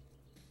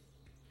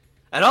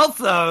 And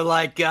also,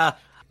 like,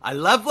 I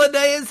love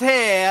Linnea's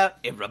hair.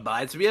 It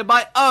reminds me of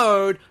my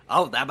own.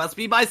 Oh, that must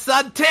be my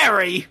son,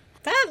 Terry.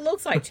 That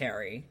looks like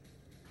Terry.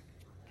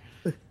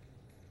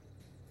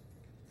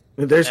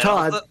 There's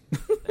Todd.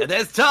 And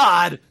there's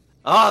Todd.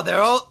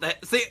 Oh,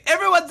 see,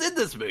 everyone's in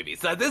this movie,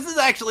 so this is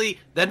actually,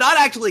 they're not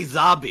actually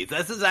zombies.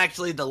 This is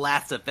actually the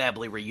Lasser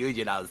family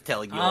reunion I was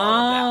telling you all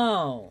about.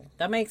 Oh,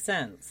 that makes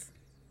sense.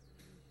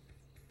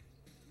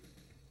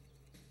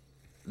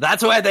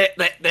 That's why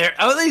they're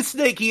only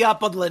sneaking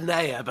up on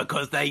Linnea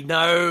because they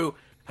know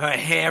her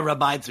hair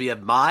reminds me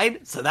of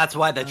mine, so that's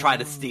why they're trying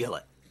to steal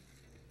it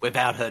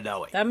without her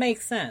knowing. That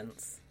makes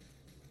sense.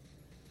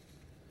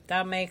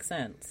 That makes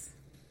sense.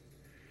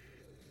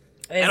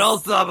 And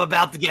also, I'm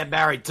about to get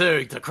married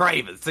too to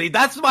Craven. See,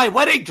 that's my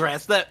wedding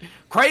dress that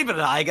Craven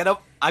and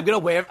I'm gonna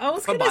wear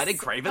for mine and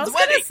Craven's wedding.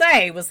 I was gonna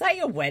say, was that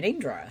your wedding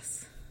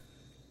dress?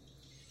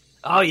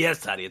 Oh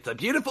yes, honey, it's a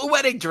beautiful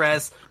wedding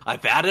dress. I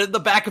found it in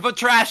the back of a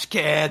trash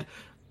can.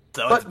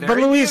 So it's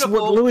very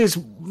beautiful.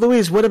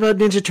 Louise, what about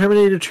Ninja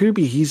Terminator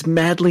Tubi? He's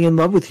madly in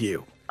love with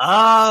you.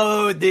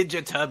 Oh,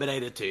 Ninja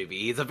Terminator Tubi.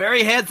 He's a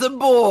very handsome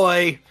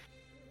boy.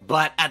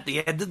 But at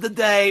the end of the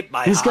day,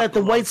 he's got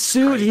the white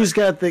suit. He's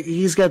got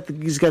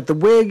the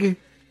wig.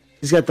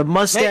 He's got the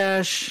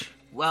mustache.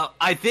 Well,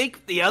 I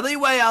think the only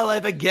way I'll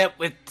ever get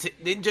with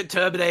Ninja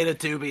Terminator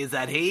Tubi is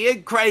that he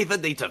and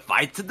Craven need to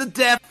fight to the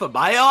death for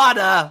my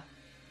honor,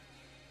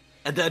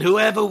 and then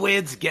whoever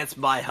wins gets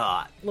my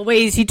heart.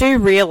 Louise, you do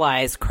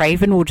realize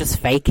Craven will just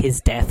fake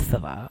his death for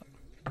that.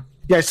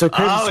 Yeah, so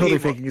Craven's totally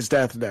faking his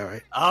death now,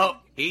 right? Oh,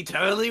 he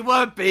totally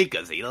won't be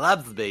because he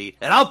loves me,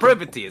 and I'll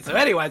prove it to you. So,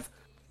 anyways.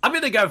 I'm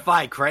gonna go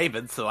find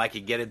Craven so I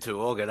can get into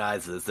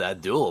organize this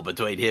duel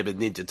between him and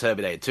Ninja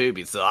Terminator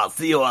Tubi, so I'll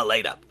see you all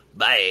later.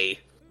 Bye.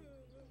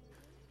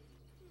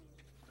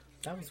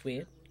 That was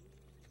weird.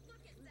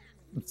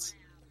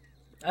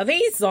 Are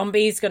these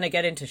zombies gonna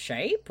get into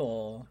shape,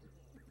 or...?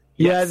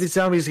 Yeah, these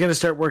zombies are gonna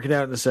start working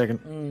out in a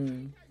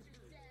second.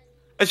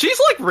 And she's,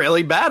 like,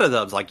 really mad at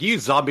them. It's like, you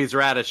zombies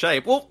are out of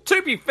shape. Well,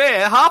 to be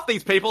fair, half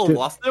these people have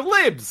lost their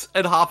limbs,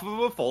 and half of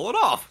them have fallen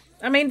off.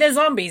 I mean, they're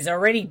zombies, they're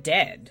already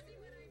dead.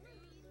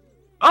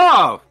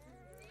 Oh!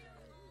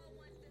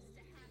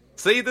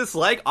 See this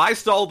leg? I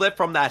stole it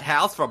from that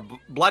house from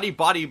Bloody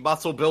Body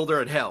Muscle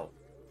Builder in Hell.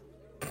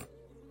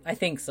 I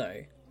think so.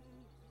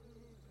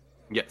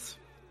 Yes.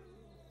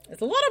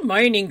 There's a lot of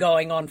moaning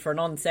going on for a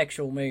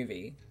non-sexual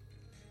movie.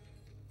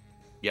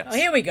 Yes. Oh,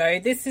 here we go.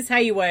 This is how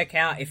you work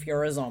out if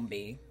you're a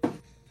zombie.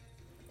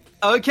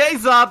 Okay,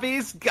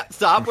 zombies,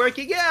 stop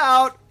working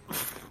out!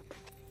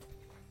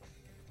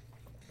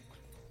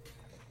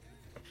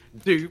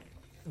 Doop.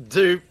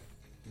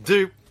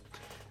 Just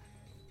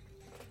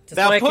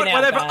now put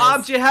whatever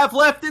arms you have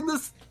left in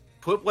this.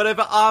 Put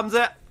whatever arms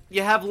that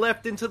you have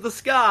left into the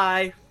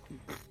sky.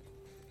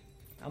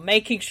 I'm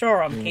making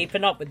sure I'm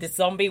keeping up with this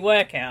zombie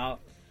workout.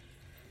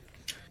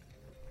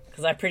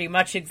 Because I pretty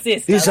much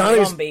exist as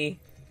a zombie.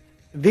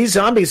 These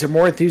zombies are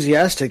more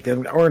enthusiastic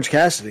than Orange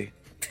Cassidy.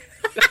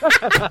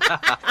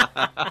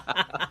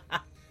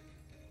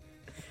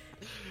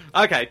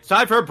 Okay,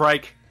 time for a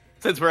break,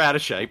 since we're out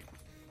of shape.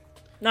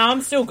 No,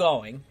 I'm still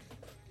going.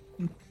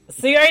 It's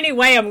the only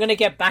way I'm going to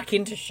get back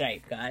into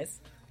shape, guys.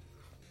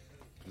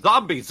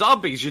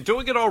 Zombies, you're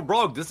doing it all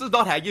wrong. This is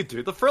not how you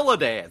do the Thriller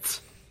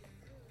dance.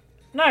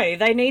 No,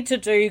 they need to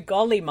do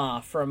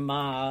Gollima from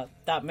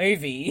that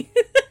movie.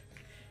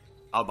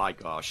 Oh my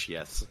gosh,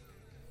 yes.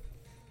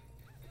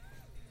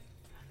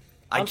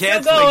 I I'm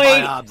can't still swing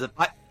going. my arms.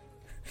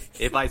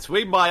 If I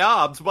swing my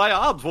arms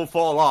will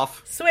fall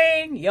off.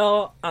 Swing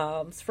your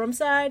arms from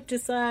side to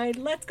side.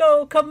 Let's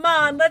go, come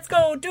on, let's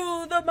go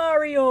do the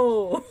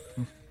Mario.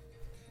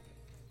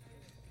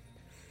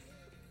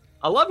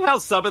 I love how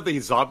some of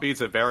these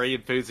zombies are very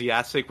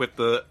enthusiastic with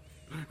the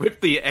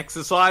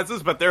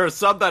exercises, but there are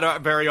some that are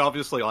very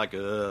obviously like,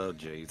 oh,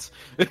 jeez.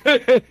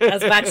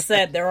 As Batch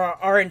said, there are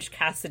Orange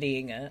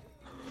Cassidying it.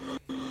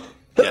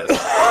 Yes.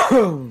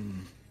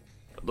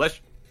 Bless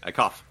you. I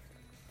cough.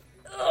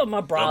 Oh,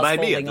 my bra's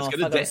falling off. I've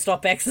got to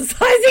stop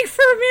exercising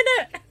for a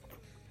minute.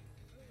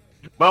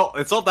 Well,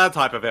 it's not that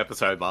type of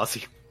episode,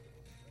 Marcy.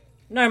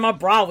 No, my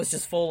bra was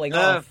just falling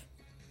off.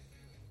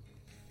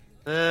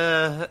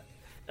 I'm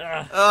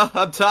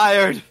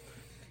tired.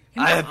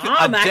 My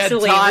arm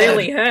actually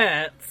really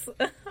hurts.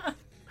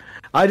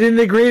 I didn't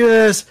agree to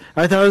this.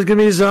 I thought I was going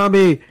to be a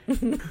zombie.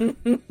 No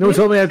one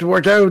told me I have to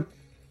work out.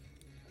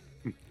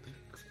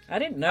 I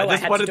didn't know I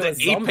had to do a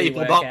zombie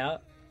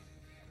workout.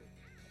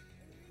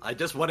 I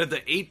just wanted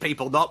to eat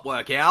people, not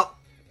work out.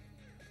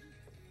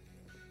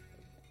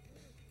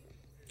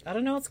 I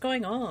don't know what's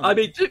going on. I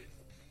mean,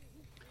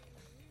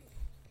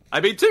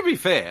 to be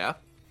fair...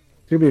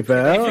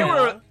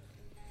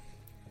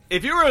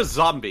 If you were a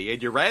zombie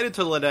and you ran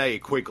into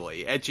Linnea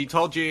Quigley and she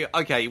told you,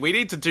 okay, we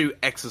need to do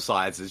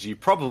exercises, you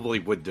probably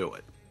would do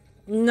it.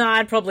 No,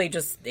 I'd probably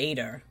just eat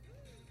her.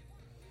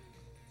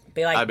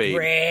 Be like,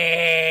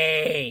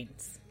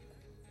 brains.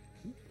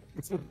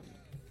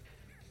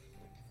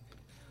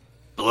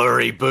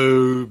 Blurry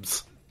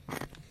boobs.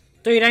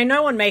 Dude, ain't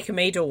no one making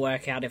me do a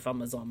workout if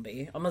I'm a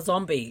zombie. I'm a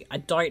zombie. I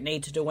don't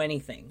need to do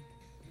anything.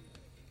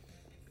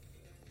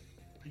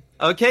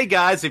 Okay,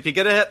 guys, if you're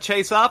gonna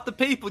chase after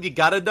people, you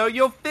gotta know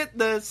your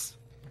fitness.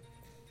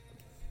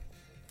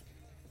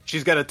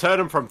 She's going to turn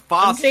them from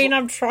fast...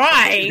 I'm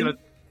trying.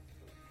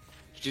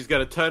 She's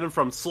going to turn them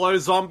from slow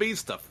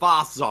zombies to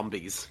fast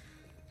zombies.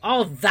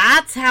 Oh,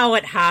 that's how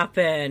it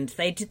happened.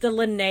 They did the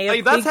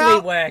Linnea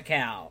Quigley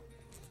workout.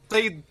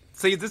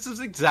 See, this is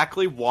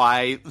exactly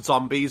why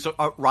zombies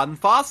run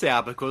fast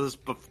now, because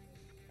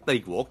they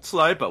walked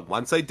slow, but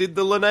once they did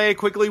the Linnea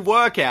Quigley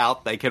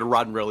workout, they can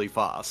run really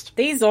fast.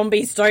 These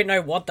zombies don't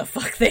know what the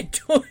fuck they're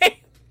doing.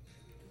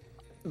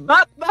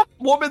 That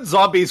woman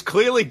zombie's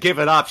clearly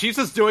given up. She's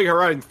just doing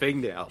her own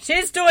thing now.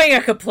 She's doing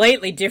a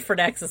completely different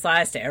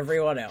exercise to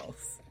everyone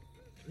else.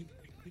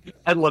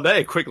 And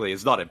Linnea Quigley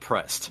is not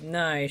impressed.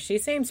 No, she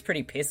seems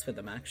pretty pissed with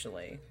them,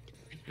 actually.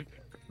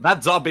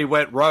 That zombie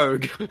went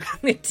rogue.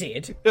 It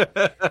did.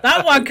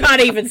 That one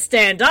can't even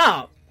stand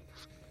up.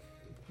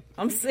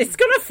 It's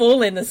gonna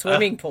fall in the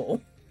swimming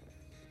pool.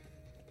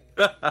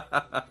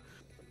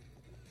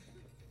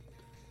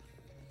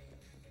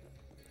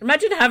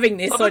 Imagine having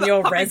this on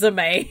your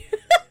resume.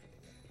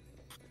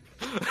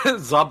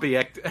 Zombie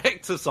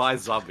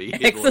exercise zombie.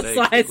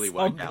 Exercise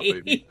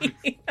zombie.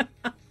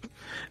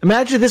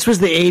 Imagine this was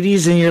the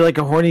 80s and you're like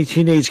a horny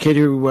teenage kid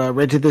who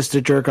rented this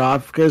to jerk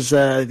off because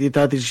you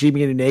thought that she'd be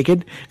getting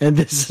naked, and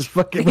this is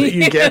fucking what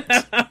you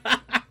get.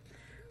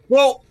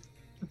 Well,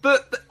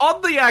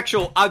 on the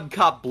actual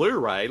uncut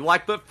Blu-ray,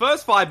 like, the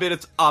first 5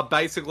 minutes are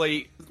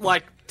basically,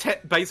 like,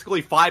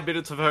 basically 5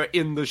 minutes of her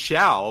in the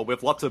shower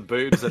with lots of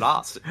boobs and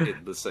ass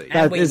in the scene.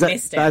 And we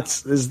missed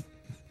out.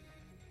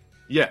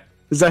 Yeah.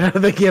 Is that how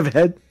they give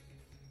head?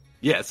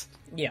 Yes.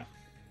 Yeah.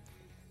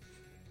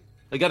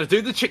 They gotta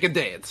do the chicken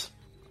dance.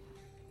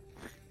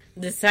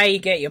 This is how you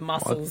get your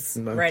muscles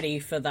ready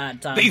for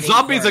that. These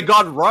zombies have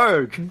gone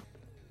rogue.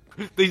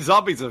 These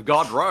zombies have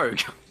gone rogue.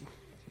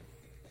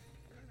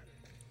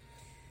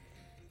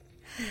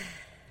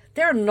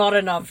 There are not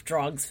enough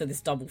drugs for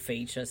this double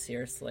feature,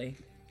 seriously.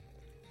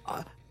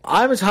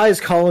 I'm as high as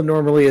Colin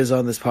normally is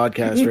on this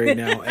podcast right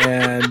now,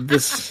 and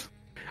this...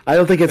 I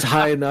don't think it's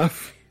high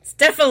enough. It's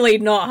definitely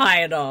not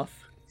high enough.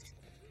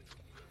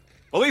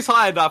 Well, at least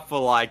high enough for,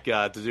 like,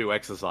 to do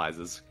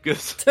exercises.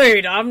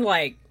 Dude, I'm,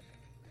 like,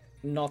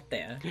 not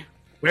there.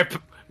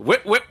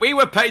 We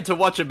were paid to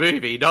watch a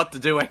movie, not to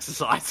do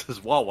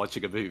exercises while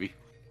watching a movie.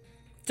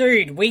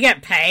 Dude, we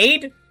get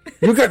paid?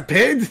 You got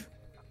paid?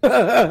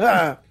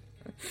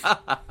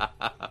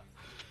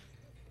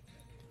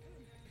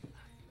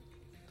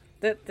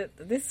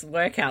 This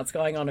workout's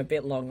going on a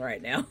bit long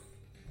right now.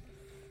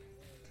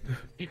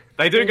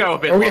 They do go a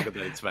bit longer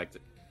than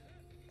expected.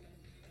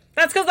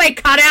 That's because they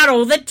cut out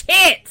all the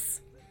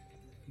tits!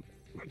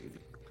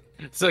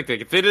 So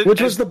they fitted,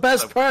 which was the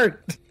best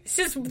part. It's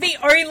just the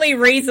only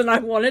reason I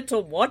wanted to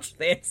watch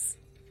this.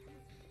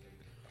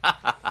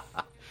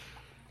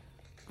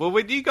 Well,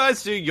 when you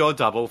guys do your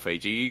double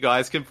feature, you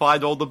guys can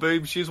find all the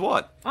boobs you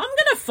want. I'm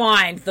gonna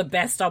find the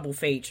best double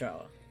feature.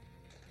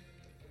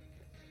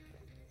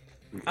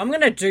 I'm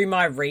gonna do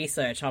my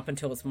research up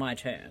until it's my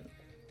turn.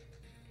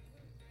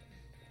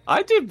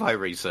 I did my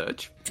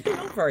research.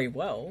 Not very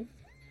well.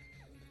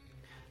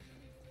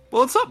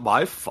 Well, it's not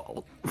my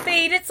fault.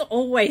 Feed, it's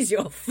always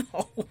your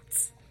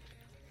fault.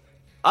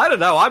 I don't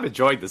know, I'm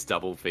enjoying this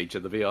double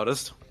feature, to be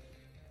honest.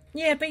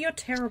 Yeah, but you're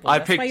terrible.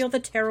 That's why you're the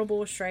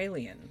terrible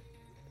Australian.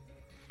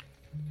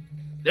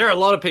 There are a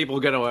lot of people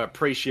going to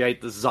appreciate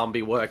the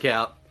zombie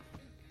workout.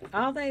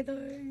 Are they,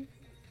 though?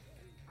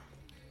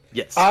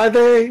 Yes. Are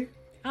they?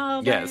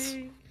 Are they? Yes.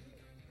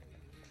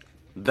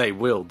 They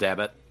will, damn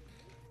it.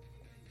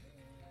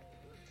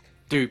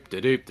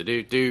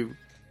 Doop-da-doop-da-doop-doo.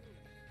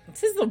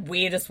 This is the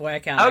weirdest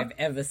workout I've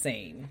ever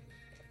seen.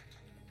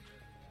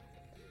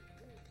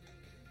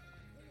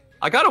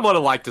 I kind of want to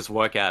like this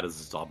workout as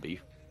a zombie.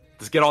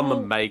 Just get on the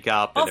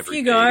makeup and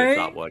everything and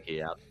start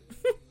working out.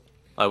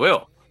 I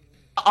will.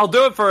 I'll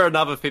do it for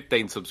another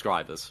 15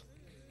 subscribers.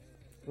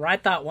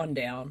 Write that one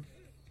down.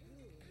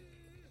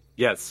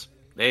 Yes,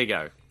 there you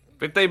go.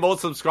 15 more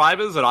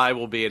subscribers and I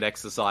will be an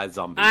exercise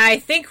zombie. I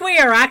think we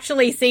are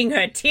actually seeing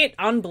her tit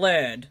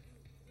unblurred.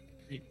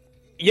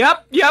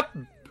 Yep. Yep,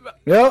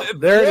 there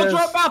it is.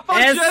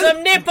 There's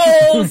some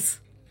nipples!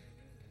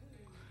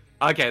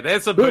 Okay,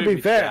 there's some booby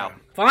boobies fair. now.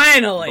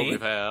 Finally!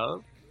 I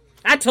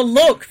had to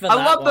look for that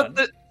love one.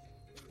 that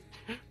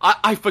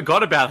I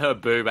forgot about her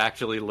boob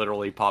actually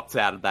literally pops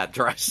out of that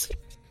dress.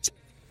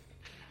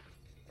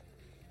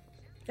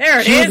 There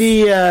it is!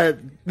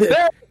 They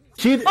blurred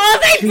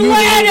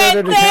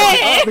it there!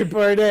 Oh, they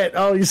blurred it!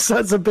 Oh, you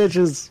sons of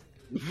bitches!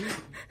 They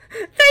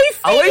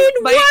fit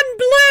in one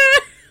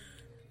blur!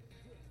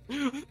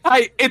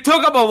 Hey, it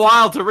took them a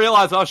while to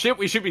realize, oh shit,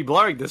 we should be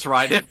blurring this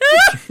right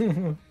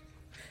now.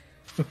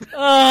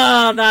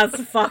 Oh, that's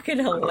fucking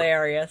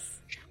hilarious.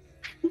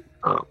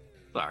 Oh,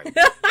 sorry.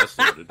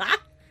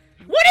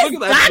 What is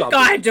that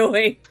guy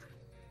doing?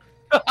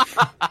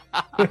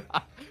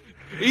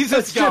 He's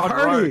just Jeff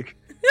Hardy.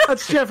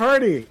 That's Jeff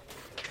Hardy.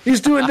 He's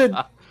doing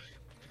the...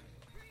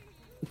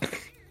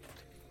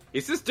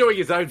 He's just doing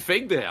his own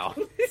thing now.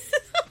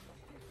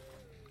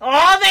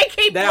 Oh, they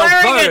keep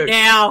blurring it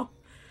now.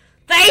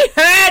 They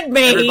heard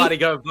me. Everybody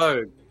go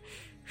Vogue.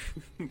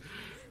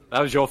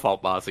 That was your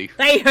fault, Marcy.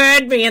 They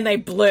heard me and they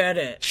blurred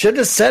it. Shouldn't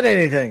have said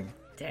anything.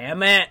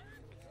 Damn it.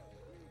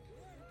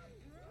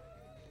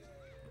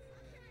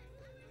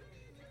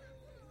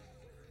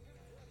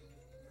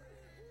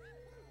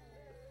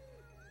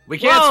 We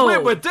can't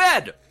swim, we're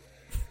dead!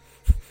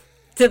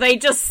 Do they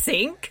just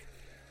sink?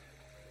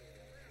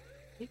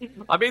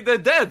 I mean, they're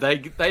dead.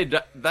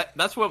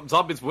 That's what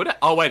zombies would.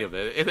 Oh, wait a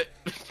minute.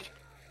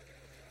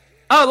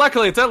 Oh,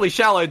 luckily it's only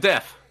shallow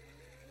death.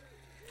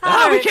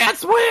 Oh, we can't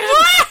swim.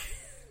 What?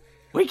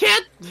 We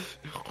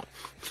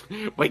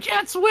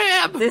can't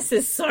swim. This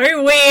is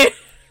so weird.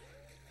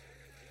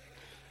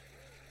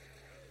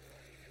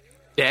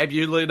 Damn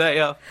you,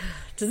 Linnea.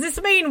 Does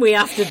this mean we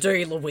have to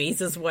do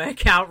Louise's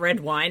workout red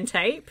wine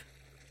tape?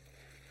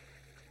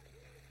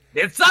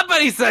 Did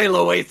somebody say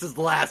Louise's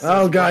last?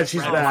 Oh God,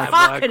 she's back.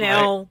 Fucking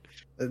hell.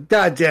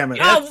 God damn it.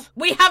 Yes. Oh,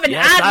 we haven't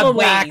had Louise.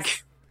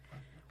 Back.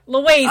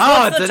 Louise,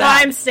 what's the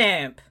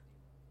timestamp?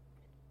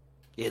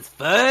 It's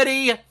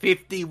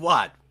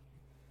 30:51.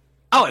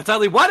 Oh, it's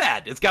only one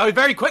ad. It's going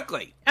very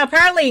quickly.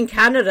 Apparently in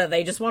Canada,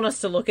 they just want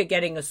us to look at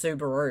getting a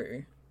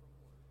Subaru.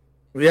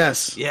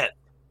 Yes. Yeah.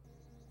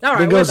 All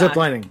right, we go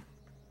ziplining.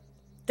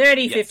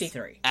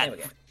 30:53. Yes. There we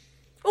go.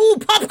 Ooh,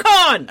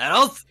 popcorn!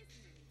 And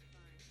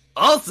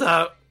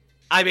also,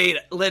 I mean,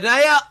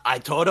 Linnea, I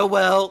taught her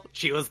well.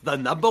 She was the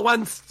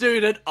 #1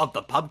 student of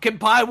the pumpkin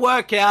pie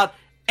workout,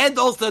 and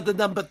also the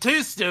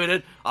 #2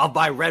 student of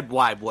my red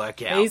wine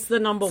workout. He's the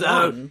number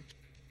one.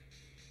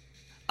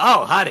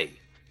 Oh, honey.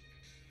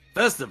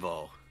 First of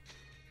all,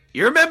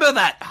 you remember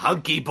that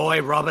hunky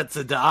boy Robert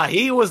Sadar?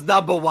 He was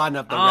 #1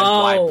 of the red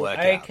wine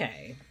workout.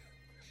 Okay.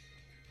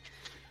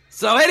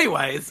 So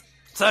anyways,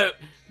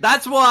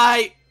 that's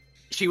why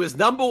she was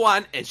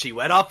 #1, and she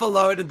went off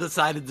alone and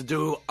decided to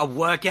do a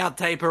workout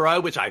tape her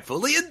own, which I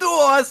fully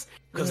endorse,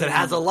 because it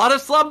has a lot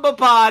of slumber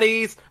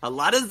parties, a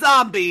lot of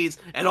zombies,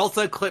 and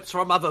also clips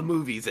from other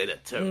movies in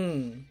it,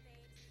 too.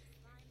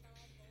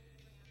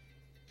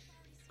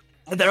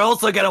 And they're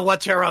also going to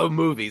watch her own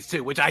movies,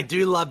 too, which I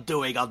do love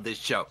doing on this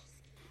show.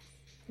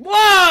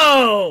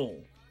 Whoa!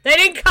 They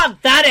didn't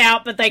cut that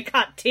out, but they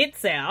cut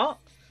tits out.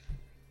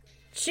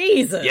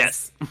 Jesus.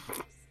 Yes.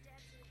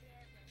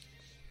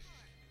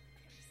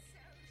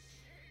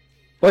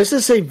 Why does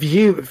it say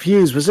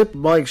Fuse? Was it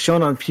like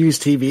shown on Fuse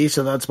TV,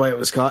 so that's why it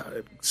was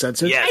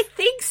censored? Yes. I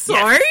think so,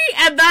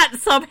 and that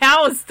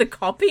somehow is the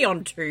copy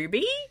on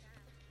Tubi?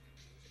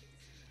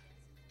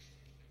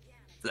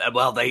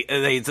 Well,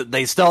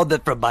 they stole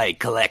it from my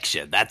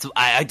collection. That's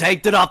I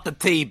taped it off the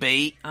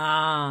TV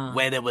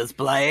when it was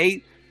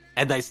playing,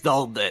 and they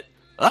stole it.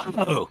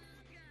 Oh,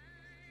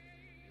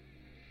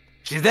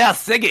 she's now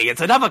singing.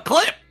 It's another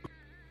clip.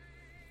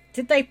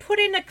 Did they put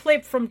in a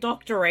clip from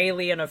Dr.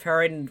 Alien of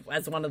her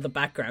as one of the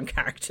background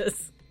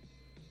characters?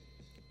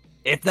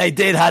 If they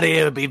did, honey,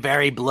 it would be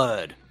very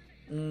blurred.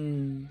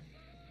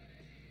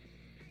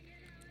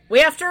 We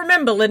have to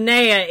remember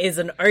Linnea is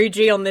an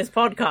OG on this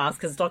podcast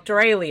because Dr.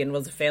 Alien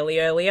was a fairly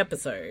early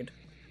episode.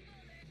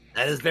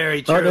 That is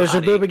very true. Oh, there's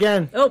her boob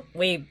again. Oh,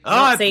 we're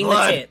not seeing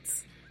the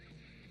tits.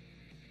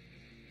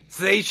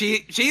 See,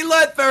 she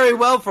learned very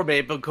well from me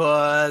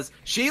because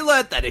she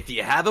learned that if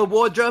you have a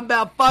wardrobe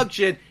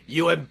malfunction,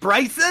 you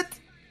embrace it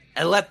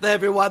and let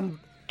everyone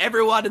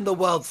in the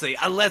world see,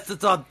 unless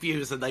it's on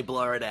Fuse and they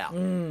blur it out.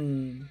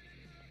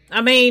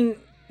 I mean,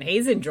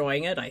 he's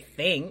enjoying it, I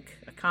think.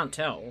 I can't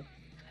tell.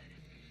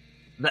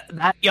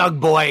 That young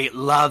boy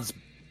loves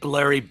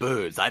blurry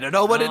boobs. I don't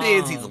know what it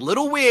is. He's a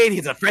little weird.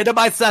 He's a friend of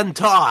my son,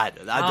 Todd.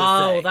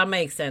 That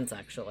makes sense,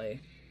 actually.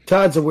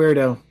 Todd's a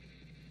weirdo.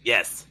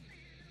 Yes.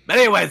 But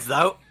anyways,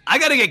 though, I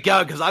gotta get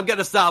going because I'm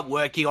gonna start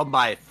working on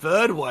my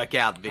third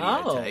workout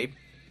videotape.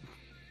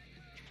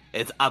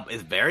 It's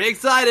very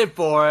excited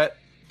for it.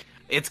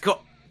 It's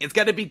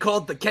gonna be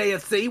called the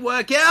KFC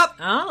workout.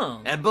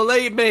 Oh. And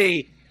believe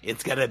me,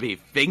 it's gonna be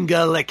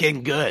finger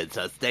licking good.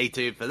 So stay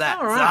tuned for that.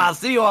 All right. So I'll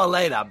see you all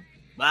later.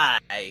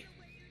 Bye.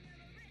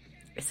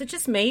 Is it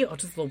just me, or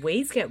does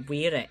Louise get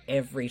weirder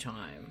every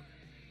time?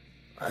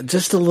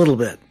 Just a little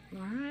bit.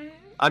 All right.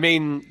 I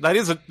mean, that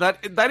is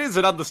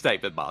an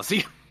understatement,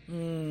 Marcy.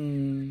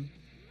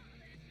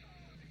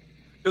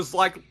 Because,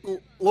 like,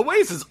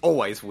 Louise is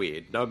always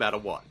weird, no matter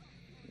what.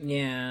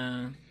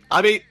 Yeah.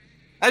 I mean,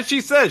 as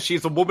she says,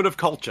 she's a woman of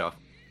culture.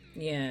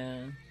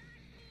 Yeah.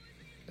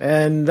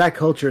 And that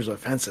culture is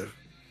offensive.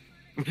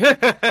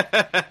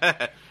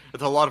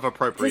 It's a lot of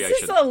appropriation.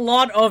 This is a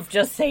lot of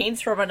just scenes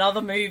from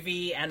another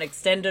movie and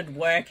extended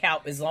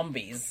workout with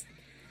zombies.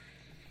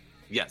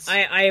 Yes.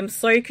 I am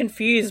so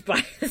confused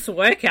by this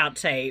workout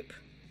tape.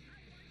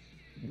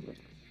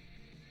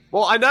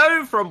 Well, I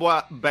know from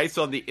based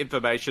on the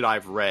information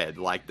I've read,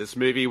 like, this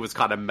movie was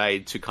kind of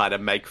made to kind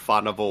of make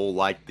fun of all,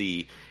 like,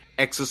 the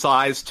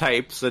exercise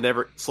tapes and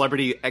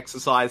celebrity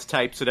exercise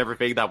tapes and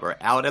everything that were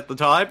out at the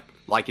time.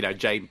 Like, you know,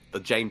 the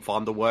Jane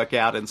Fonda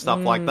workout and stuff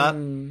like that.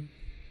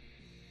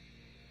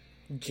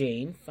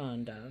 Jane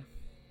Fonda.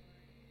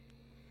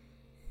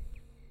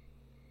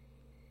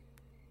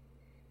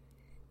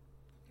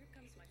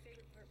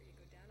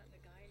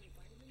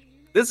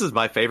 This is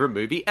my favorite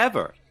movie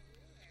ever.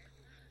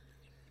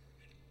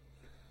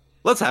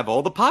 Let's have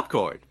all the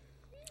popcorn.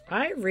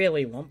 I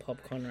really want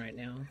popcorn right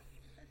now.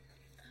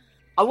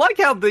 I like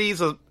how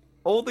these are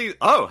all these.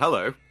 Oh,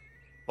 hello.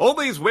 All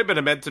these women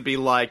are meant to be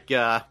like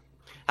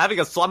having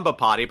a slumber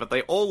party, but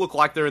they all look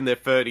like they're in their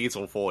 30s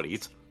or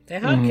 40s. They're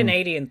hard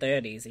Canadian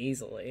 30s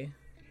easily.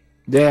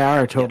 They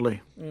are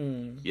totally.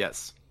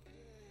 Yes.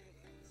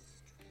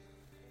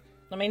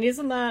 I mean,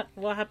 isn't that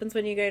what happens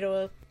when you go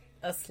to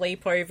a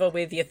sleepover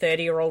with your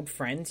 30-year-old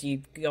friends?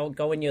 You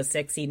go in your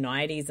sexy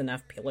 90s and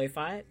have pillow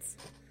fights?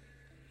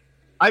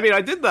 I mean,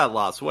 I did that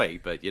last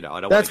week, but I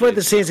don't. That's what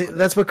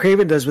that's what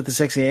Craven does with the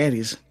sexy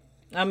aunties.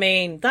 I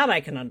mean, that I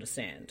can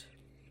understand.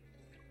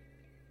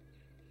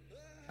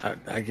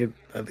 I get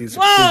these.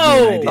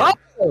 Whoa!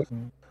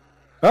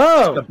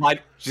 Oh!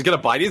 She's gonna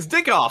bite his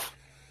dick off.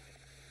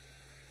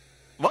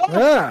 What?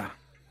 Ah.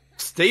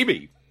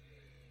 Stevie.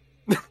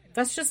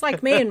 That's just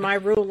like me in my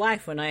real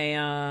life when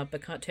I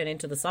can't turn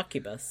into the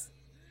succubus.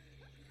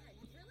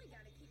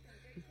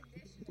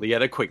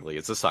 Linnea Quigley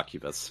is a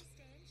succubus.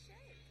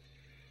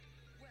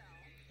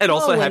 And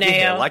also having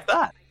hair like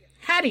that.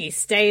 How do you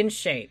stay in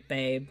shape,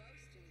 babe?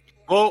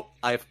 Well,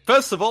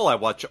 first of all, I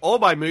watch all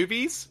my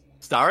movies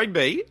starring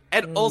me,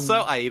 and also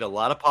I eat a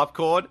lot of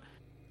popcorn,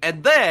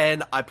 and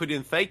then I put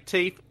in fake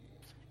teeth,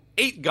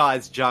 eat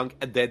guys' junk,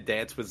 and then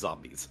dance with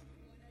zombies.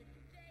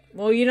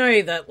 Well, you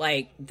know that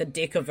the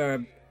dick of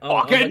a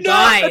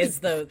guy is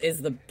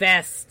the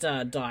best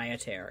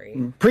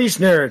dietary. Priest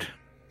nerd.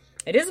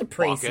 It is a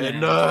priest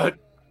nerd.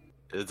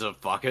 It's a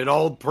fucking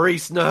old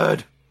priest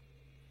nerd.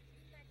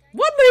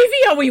 What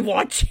movie are we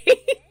watching?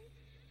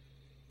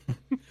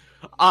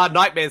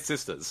 Nightmare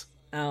Sisters.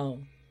 Oh.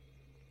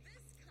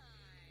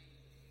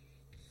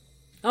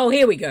 Oh,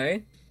 here we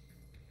go.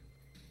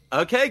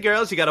 Okay,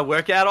 girls, you gotta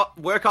work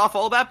off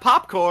all that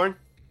popcorn.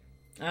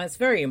 It's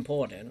very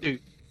important.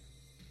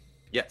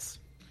 Yes.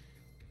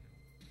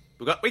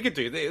 We could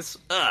do this.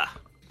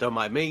 Don't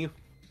mind me.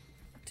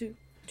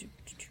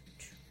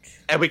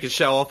 And we can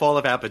show off all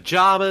of our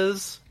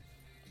pajamas.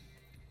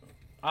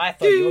 I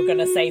thought you were going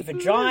to say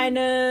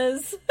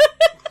vaginas.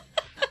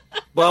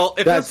 Well,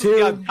 if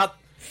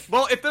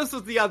this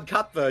was the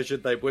uncut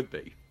version, they would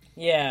be.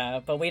 Yeah,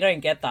 but we don't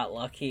get that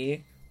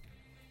lucky.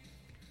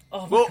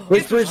 Oh my God.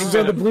 Which version's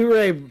on the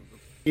Blu-ray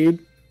bead?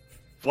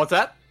 What's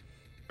that?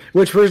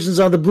 Which version's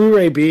on the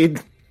Blu-ray bead?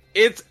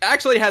 It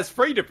actually has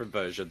 3 different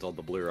versions on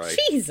the Blu-ray.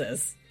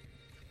 Jesus.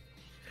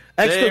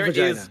 Extra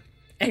vagina.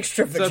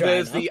 Extra vagina. So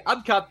there's the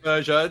uncut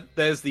version,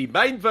 there's the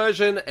main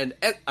version, and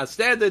a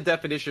standard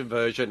definition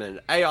version, and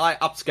an AI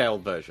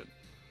upscaled version.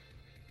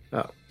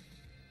 Oh.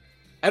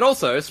 And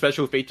also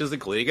special features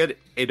including an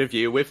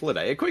interview with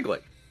Linnea Quigley.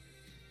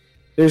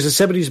 There's a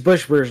 70s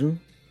Bush version.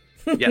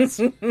 Yes.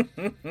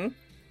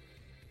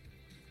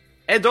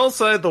 And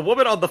also, the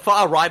woman on the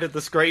far right of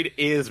the screen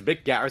is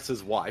Mick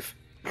Garris's wife.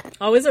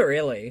 Oh, is it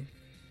really?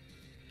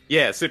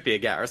 Yeah, Cynthia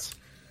Garris.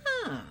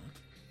 Huh.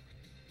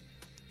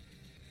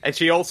 And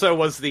she also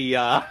was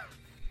the,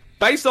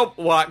 based on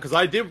what, because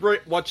I did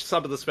watch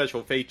some of the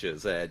special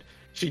features, and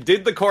she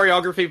did the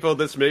choreography for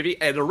this movie,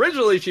 and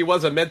originally she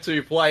wasn't meant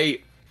to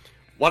play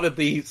one of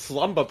the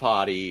slumber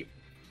party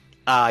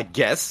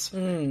guests.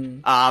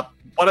 One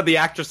of the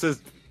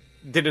actresses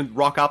didn't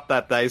rock up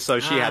that day, so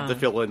she had to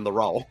fill in the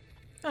role.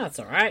 That's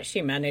alright,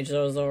 she managed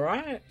those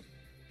alright.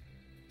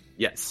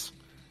 Yes.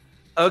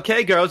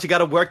 Okay, girls, you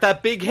gotta work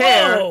that big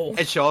hair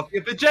and show off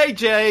your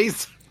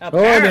JJs.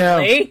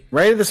 Apparently. Oh, no.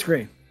 Right in the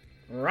screen.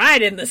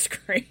 Right in the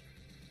screen.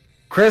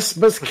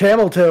 Christmas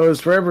camel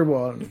toes for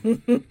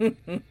everyone.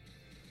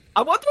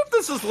 I wonder if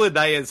this is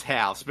Linnea's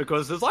house,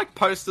 because there's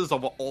posters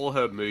of all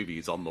her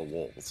movies on the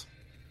walls.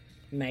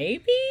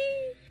 Maybe?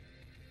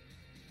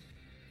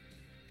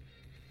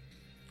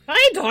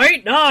 I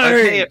don't know.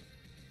 Okay.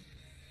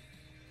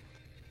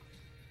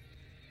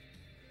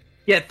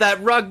 Get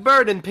that rug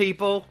burning,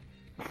 people.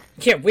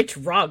 Yeah, which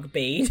rug,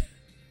 Bede?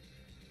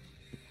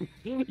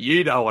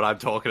 You know what I'm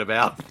talking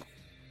about.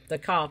 The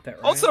carpet,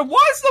 right? Also,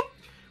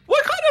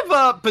 what kind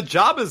of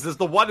pajamas is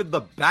the one in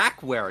the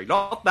back wearing?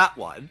 Not that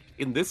one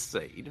in this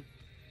scene.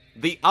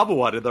 The other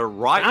one in the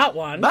right. That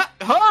one? Her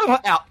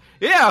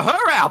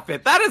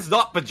outfit. That is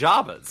not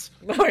pajamas.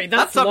 Boy,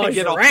 that's something lingerie.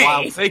 you get off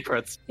Wild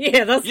Secrets.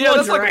 Yeah, that's lingerie.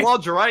 That's like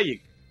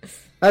lingerie.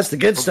 That's the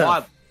good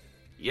stuff.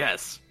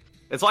 Yes.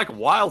 It's like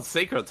Wild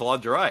Secrets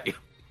lingerie.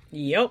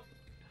 Yep.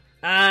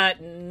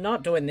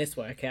 Not doing this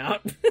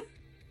workout.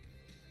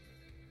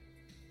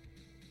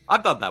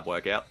 I've done that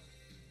workout.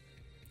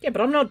 Yeah,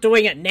 but I'm not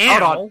doing it now.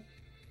 Hold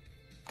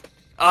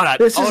on.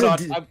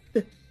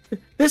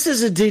 This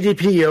is a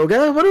DDP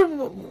yoga. What?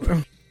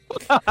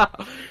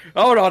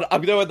 Hold on,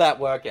 I'm doing that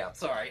workout.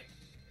 Sorry.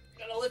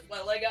 I'm gonna lift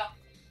my leg up.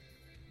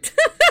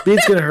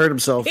 Bede's gonna hurt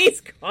himself.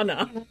 He's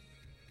gonna.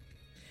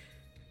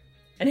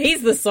 And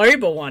he's the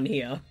sober one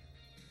here.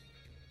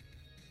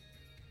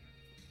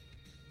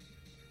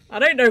 I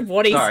don't know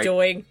what he's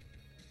doing.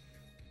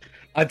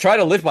 I'm trying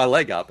to lift my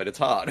leg up, and it's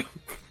hard.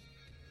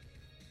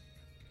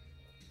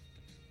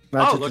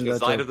 Look,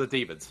 it's Night of the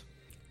Demons.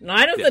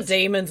 Night of the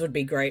Demons would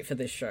be great for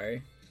this show.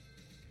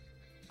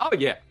 Oh,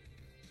 yeah.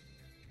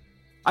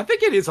 I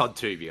think it is on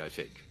Tubi, I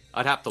think.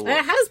 I'd have to look.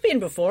 It has been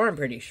before, I'm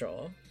pretty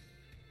sure.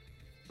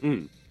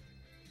 Don't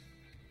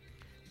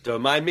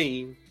mind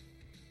me.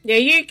 Yeah,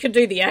 you could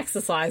do the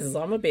exercises.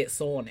 I'm a bit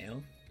sore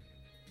now.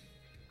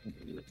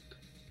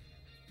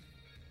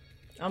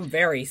 I'm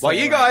very sore.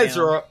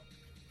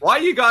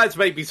 While you guys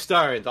may be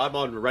stoned, I'm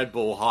on Red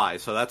Bull high,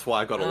 so that's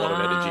why I got a lot of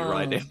energy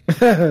right now.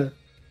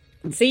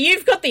 See,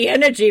 you've got the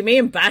energy. Me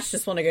and Bash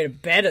just want to go to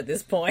bed at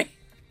this point.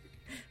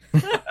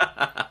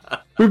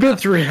 We've been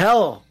through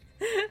hell.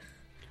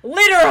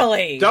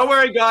 Literally. Don't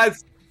worry,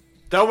 guys.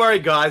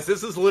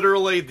 This is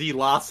literally the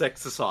last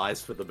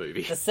exercise for the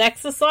movie. The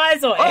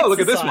sexercise or exercise? Look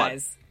at this one.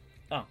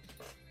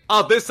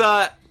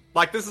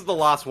 This is the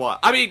last one.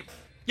 I mean,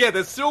 yeah,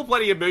 there's still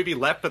plenty of movie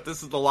left, but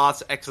this is the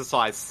last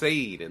exercise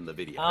scene in the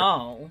video.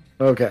 Oh.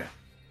 Okay.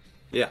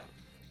 Yeah.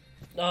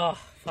 Oh,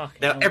 fuck.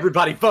 Now,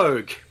 everybody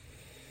vogue.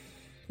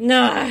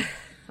 No.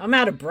 I'm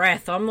out of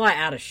breath. I'm,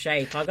 out of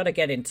shape. I gotta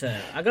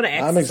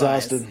exercise. I'm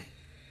exhausted.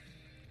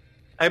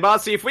 Hey,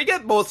 Marcy, if we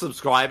get more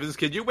subscribers,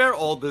 could you wear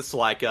all this,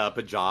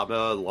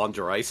 pajama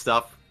lingerie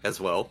stuff as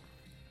well?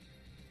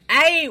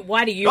 A,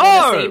 why do you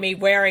want to see me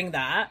wearing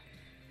that?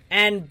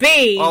 And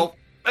B,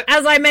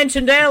 as I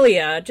mentioned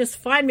earlier, just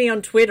find me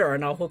on Twitter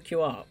and I'll hook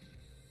you up.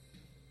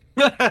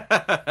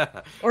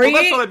 Or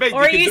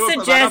are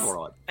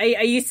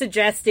you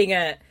suggesting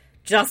it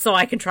just so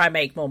I can try and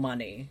make more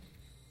money?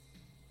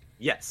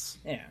 Yes.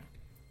 Yeah.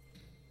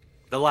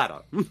 The latter.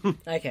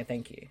 Okay,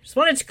 thank you. Just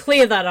wanted to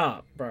clear that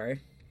up, bro.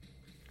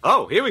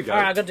 Oh, here we go.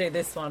 Alright, I gotta do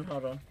this one.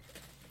 Hold on.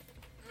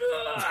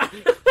 I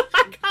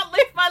can't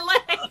lift my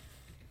leg.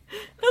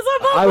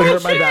 I would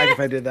hurt my back if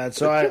I did that,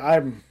 so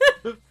I'm...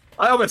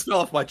 I almost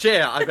fell off my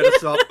chair. I better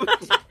stop.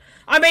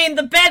 I mean,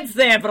 the bed's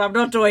there, but I'm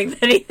not doing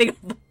anything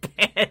on the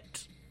bed.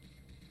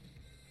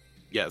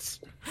 Yes.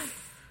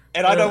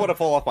 And I don't want to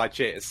fall off my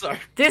chair, so...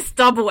 This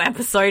double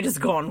episode has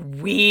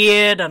gone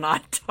weird, and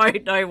I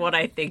don't know what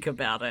I think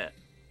about it.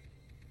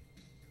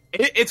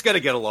 It's going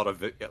to get a lot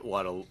of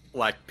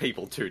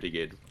people tuning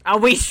in. Are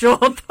we sure,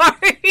 though?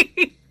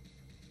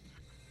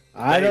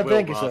 I don't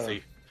think so.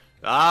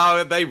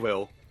 Oh, they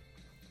will.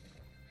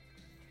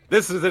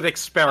 This is an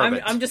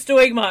experiment. I'm just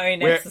doing my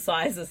own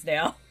exercises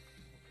now.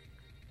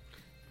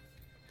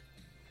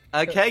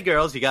 Okay,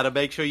 girls, you got to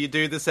make sure you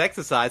do this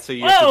exercise so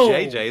you're for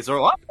JJ's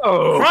or...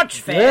 Oh!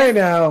 Crotch fair. Hey,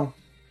 now.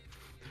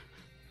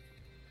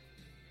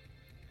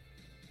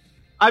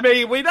 I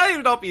mean, we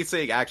may not be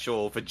seeing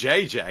actual for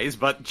JJ's,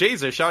 but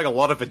Jesus, showing a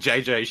lot of for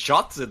JJ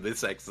shots in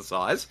this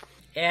exercise.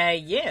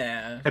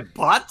 Yeah. And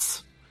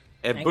butts.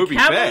 And booby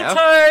camel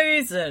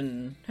toes,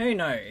 and who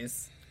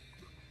knows?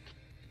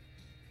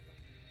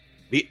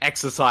 The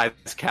exercise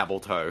camel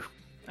toe.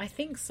 I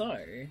think so.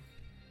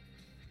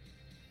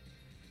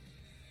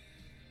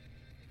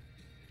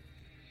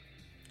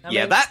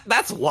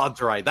 That's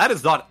lingerie. That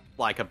is not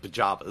like a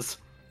pajamas.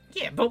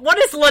 Yeah, but what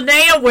is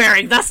Linnea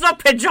wearing? That's not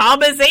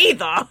pajamas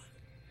either.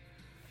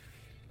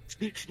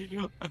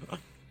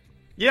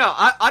 Yeah,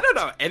 I don't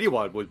know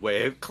anyone would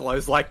wear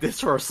clothes like this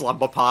for a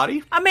slumber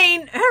party. I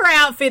mean, her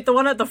outfit, the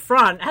one at the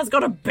front, has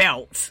got a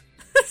belt.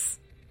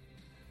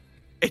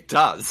 It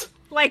does.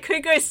 Like,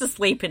 who goes to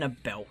sleep in a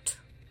belt?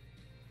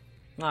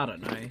 I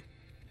don't know.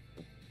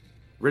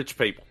 Rich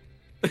people.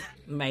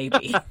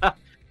 Maybe.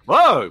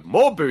 Whoa,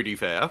 more booty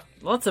fair.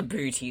 Lots of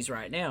booties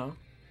right now.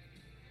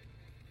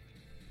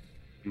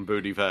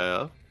 Booty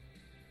fair.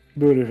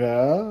 Booty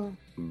fair.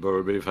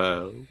 Booty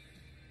fair.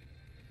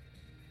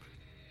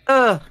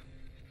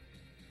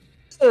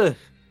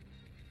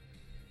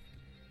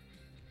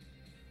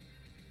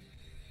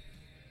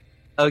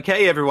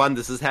 Okay, everyone,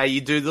 this is how you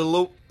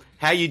do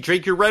how you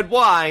drink your red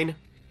wine.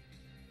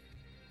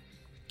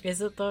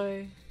 Is it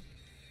though?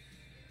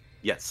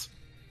 Yes.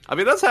 I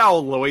mean, that's how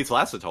Louise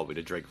Lasser told me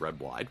to drink red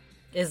wine.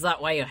 Is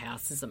that why your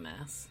house is a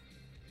mess?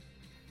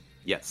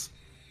 Yes.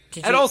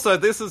 And also,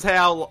 this is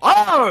how...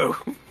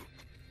 Oh!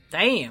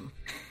 Damn.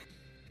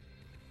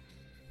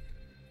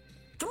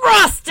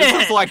 Thrust it!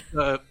 This is like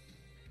the...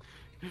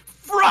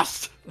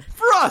 Thrust!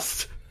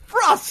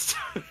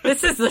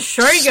 This is the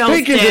showgirl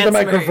Speak into the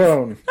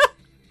microphone.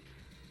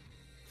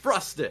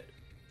 Thrust it.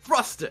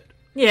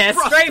 Yeah,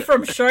 Thrust straight it.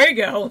 from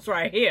Showgirls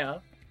right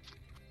here.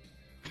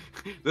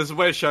 This is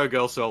where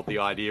Showgirl stole the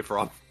idea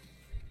from.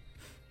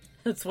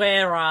 That's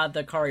where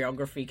the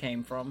choreography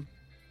came from.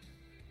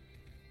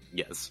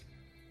 Yes.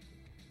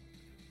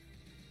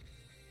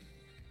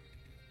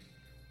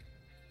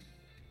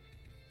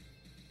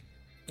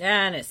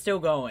 And it's still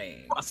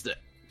going. Thrust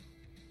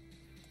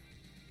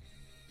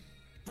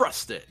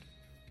it.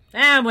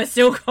 And we're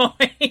still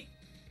going.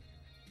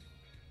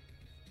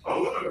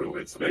 Hello,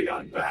 it's me,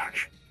 I'm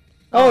back.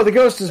 Oh, the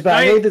ghost is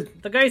back.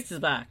 The ghost is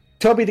back.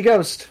 Toby the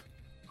ghost.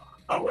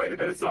 Oh, wait a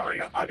minute,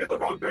 sorry, I got the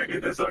wrong movie.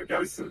 There's no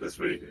ghosts in this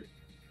movie.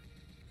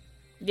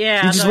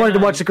 Yeah, you just wanted to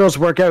watch the ghost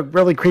work out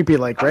really creepy,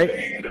 like, right? I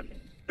mean,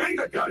 being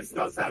a ghost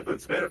does have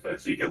its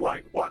benefits. You can,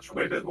 watch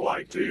women,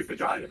 do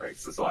vagina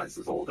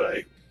exercises all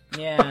day.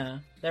 Yeah,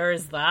 there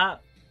is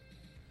that.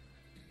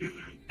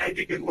 And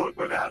you can look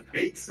without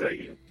being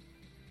seen.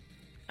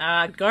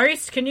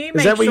 Ghost, can you make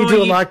Is that what sure you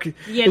do? Unlock?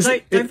 Yeah,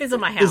 don't visit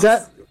my house. Is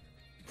that?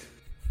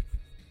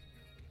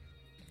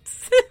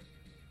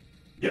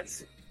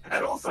 Yes.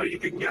 And also you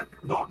can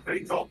knock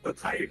things off the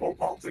table,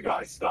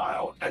 poltergeist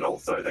style, and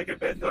also they can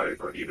bend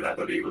over and even have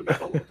an even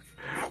better look.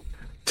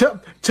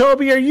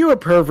 Toby, are you a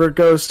pervert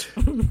ghost?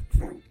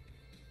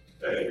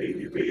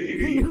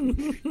 Baby.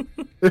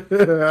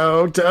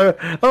 oh,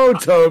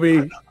 Toby.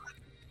 I'm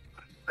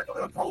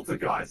not a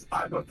poltergeist,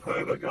 I'm a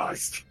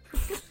pervergeist.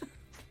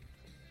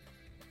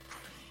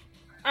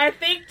 I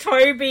think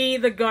Toby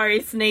the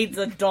ghost needs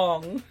a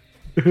dong.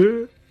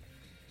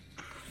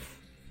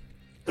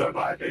 Don't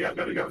mind me, I'm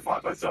gonna go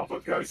find myself a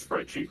ghost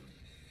spreadsheet.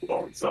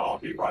 So I'll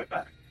be right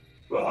back.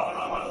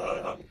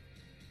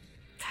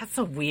 That's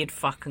a weird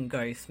fucking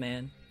ghost,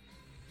 man.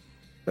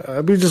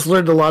 We just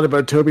learned a lot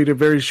about Toby in a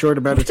very short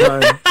amount of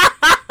time.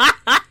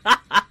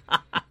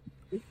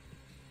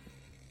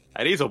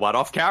 And he's a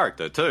one-off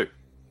character, too.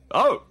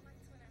 Oh!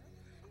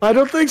 I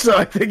don't think so.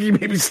 I think he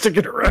may be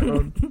sticking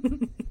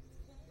around.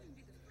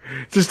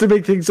 Just to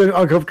make things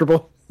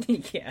uncomfortable.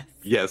 Yes.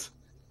 Yes.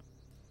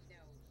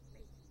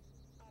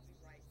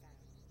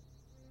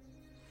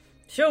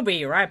 She'll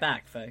be right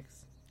back,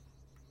 folks.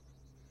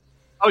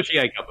 Oh, she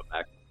ain't coming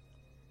back.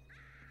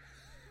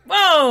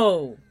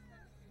 Whoa!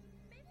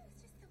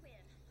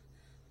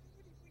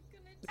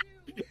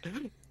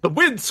 The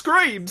wind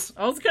screams!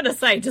 I was gonna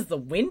say, does the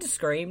wind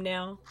scream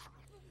now?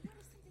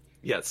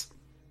 Yes.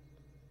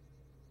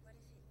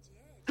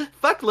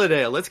 Fuck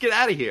Linnea, let's get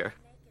out of here.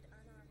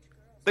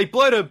 They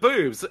blurred her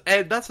boobs,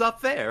 and that's not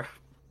fair.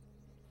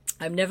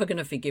 I'm never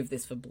gonna forgive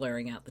this for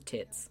blurring out the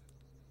tits.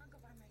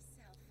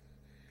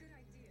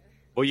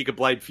 Or you could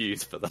blame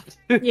Fuse for that.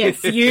 Yeah,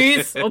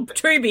 Fuse or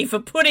Tubi for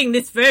putting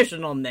this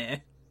version on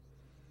there.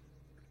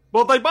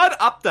 Well, they might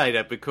update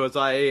it, because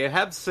I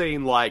have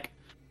seen, like,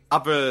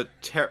 other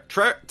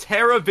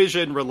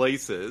TerraVision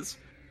releases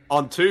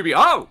on Tubi.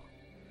 Oh!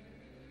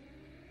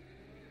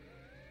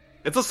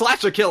 It's a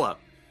slasher killer!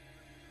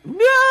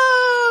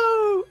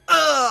 No!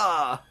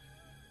 Ugh!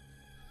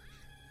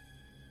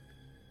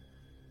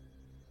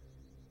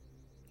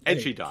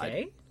 And she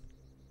died.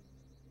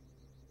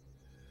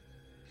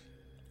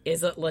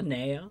 Is it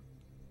Linnea?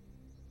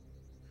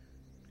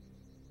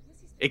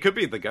 It could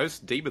be the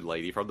ghost demon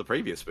lady from the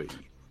previous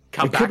movie.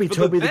 It could be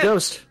Toby the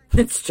ghost.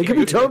 It could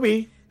be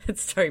Toby.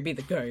 It's Toby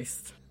the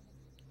ghost.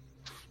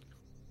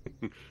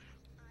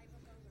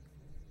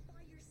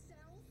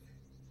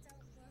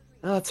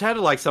 Oh, it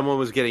sounded like someone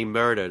was getting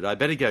murdered. I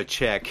better go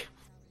check.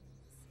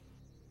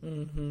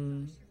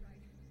 Mm-hmm.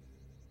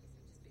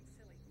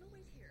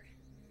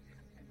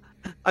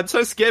 I'm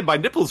so scared my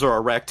nipples are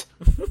erect.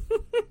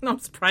 I'm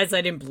surprised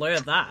I didn't blur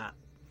that.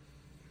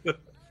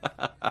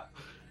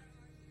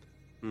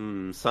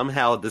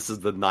 Somehow this is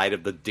the Night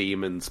of the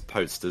Demons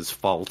poster's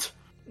fault.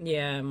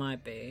 Yeah, it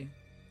might be.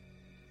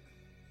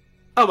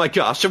 Oh my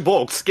gosh, a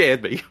walk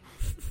scared me.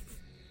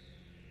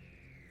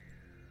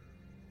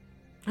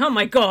 Oh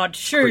my god,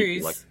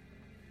 shoes!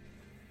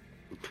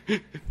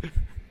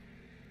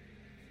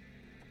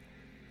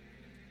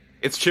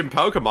 It's Chim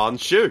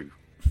Pokemon's shoe.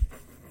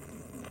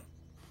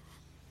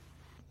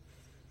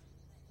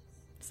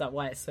 Is that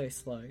why it's so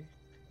slow?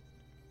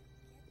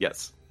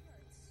 Yes.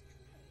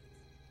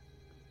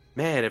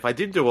 Man, if I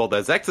didn't do all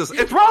those X's,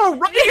 it's Ronald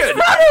Reagan! It's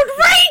Ronald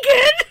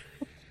Reagan!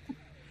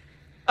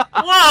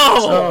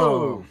 Whoa!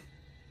 Oh.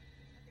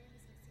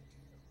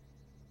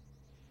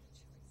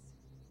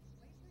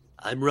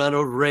 I'm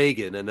Ronald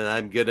Reagan, and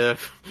I'm gonna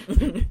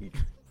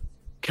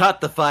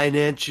cut the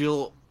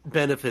financial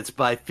benefits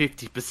by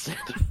 50%.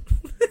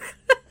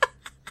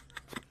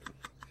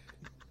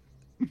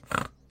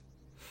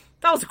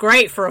 That was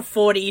great for a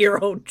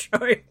 40-year-old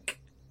joke.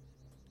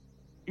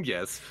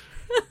 Yes.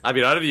 I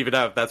mean, I don't even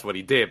know if that's what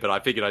he did, but I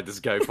figured I'd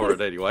just go for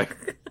it anyway.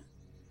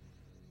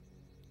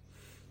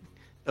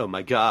 Oh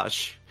my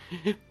gosh.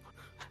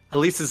 At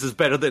least this is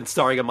better than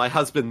starring in my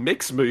husband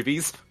Mick's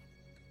movies.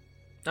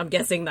 I'm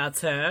guessing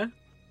that's her.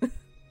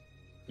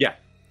 Yeah.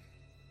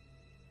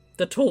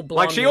 The tall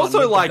blonde like she one also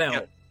with like the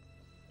belt.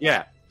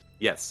 yeah,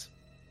 yes.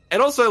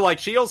 And also like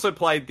she also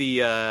played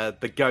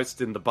the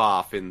ghost in the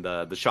bath in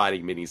the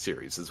Shining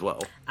miniseries as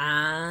well.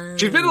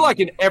 She's been like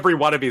in every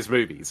one of his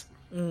movies.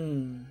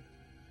 Mm.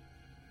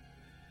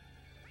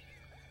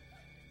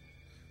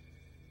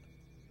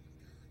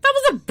 That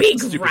was a big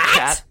Stupid rat!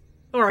 cat.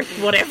 Or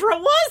whatever it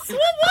was. What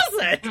was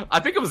it?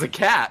 I think it was a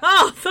cat.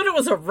 Oh, I thought it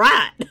was a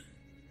rat.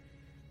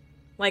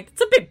 Like,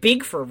 it's a bit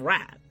big for a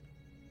rat.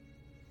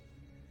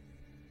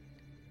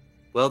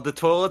 Well, the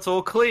toilet's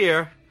all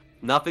clear.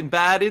 Nothing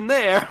bad in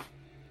there.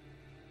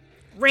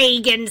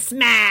 Reagan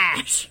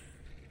smash!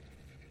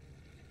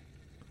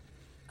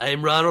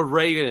 I'm Ronald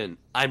Reagan.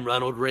 I'm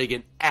Ronald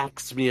Reagan.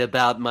 Ask me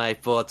about my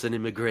thoughts on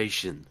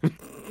immigration.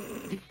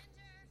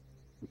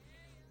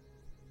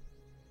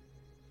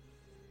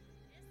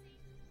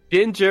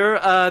 Ginger,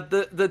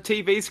 the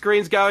TV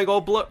screen's going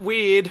all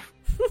weird.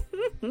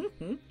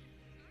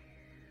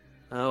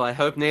 Oh, I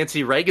hope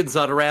Nancy Reagan's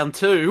not around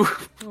too.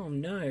 Oh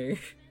no.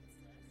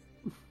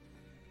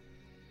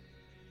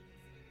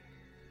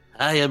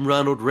 I am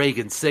Ronald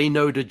Reagan. Say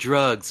no to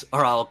drugs,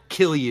 or I'll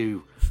kill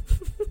you.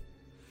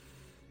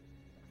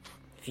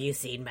 Have you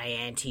seen my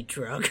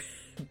anti-drug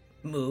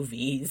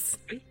movies?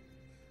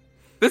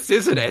 This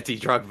is an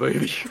anti-drug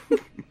movie.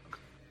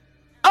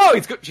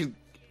 Oh,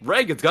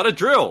 Reagan's got a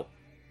drill.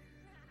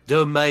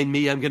 Don't mind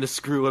me, I'm gonna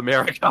screw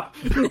America.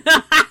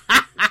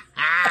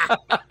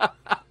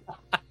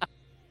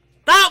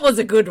 That was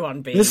a good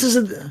one, B. This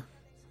isn't...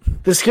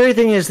 The scary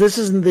thing is, this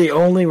isn't the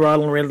only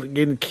Ronald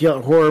Reagan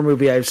horror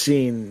movie I've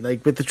seen,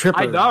 like, with the Tripper.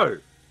 I know.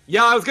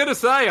 Yeah, I was going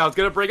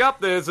to bring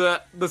up, there's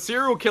the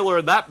serial killer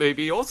in that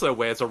movie also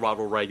wears a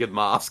Ronald Reagan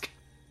mask.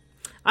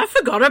 I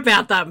forgot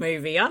about that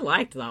movie. I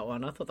liked that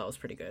one. I thought that was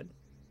pretty good.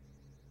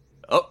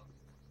 Oh.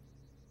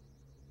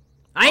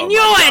 I knew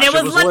it! It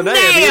was Linnea!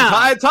 The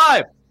entire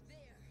time!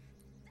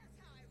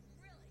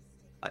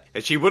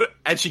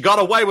 And she got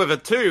away with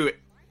it too,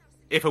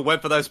 if it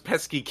weren't for those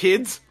pesky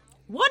kids.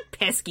 What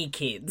pesky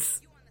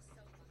kids?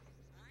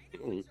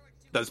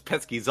 Those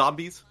pesky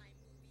zombies.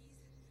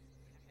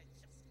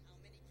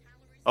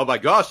 Oh my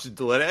gosh,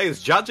 Linnea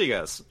is judging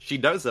us. She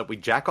knows that we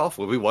jack off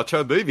when we watch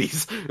her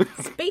movies.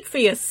 Speak for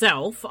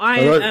yourself. I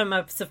am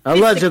a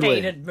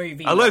sophisticated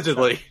movie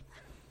Allegedly. watcher.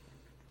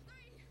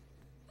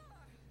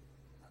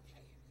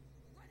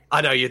 I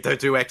know you don't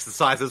do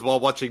exercises while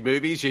watching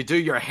movies. You do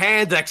your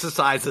hand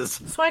exercises.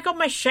 So I got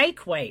my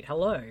shake weight.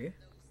 Hello.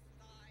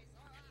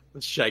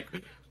 Shake.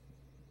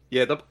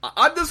 Yeah,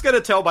 I'm just going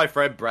to tell my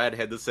friend Brad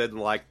Henderson,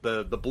 like,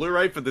 the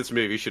Blu-ray for this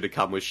movie should have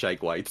come with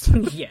shake weights.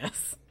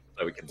 Yes.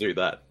 So we can do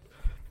that.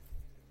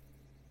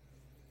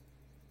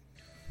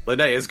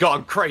 Linnea's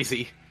gone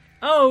crazy.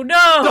 Oh,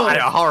 no! Die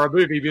to horror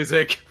movie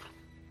music.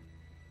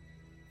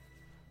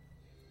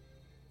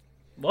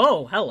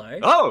 Whoa, hello.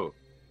 Oh!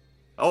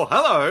 Oh,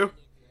 hello!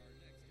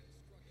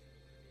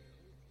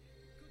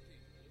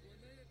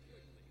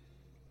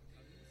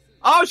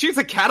 Oh, she's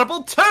a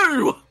cannibal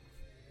too!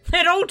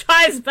 It all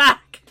ties back!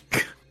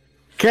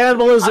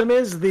 Cannibalism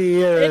is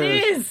the... It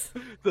is!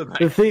 The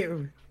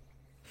theme.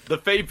 The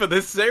theme for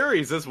this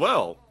series as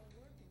well.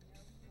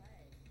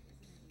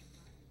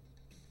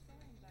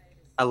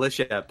 Unless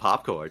you have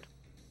popcorn.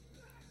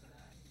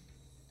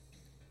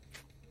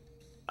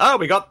 Oh,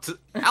 we got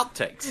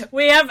outtakes.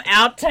 We have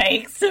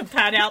outtakes to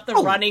pad out the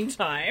running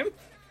time.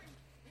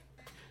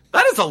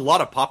 That is a lot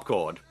of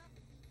popcorn.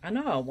 I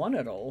know, I want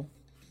it all.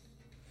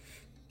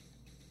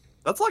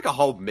 That's like a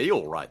whole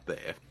meal right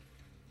there.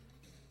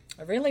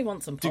 I really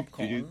want some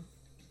popcorn.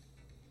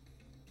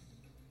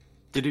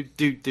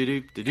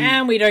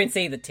 And we don't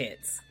see the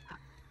tits.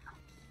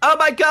 Oh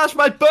my gosh,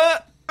 my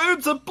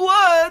boobs are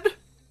blood!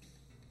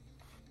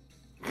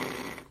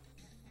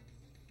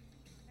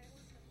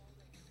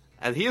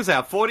 And here's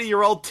our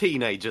 40-year-old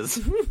teenagers.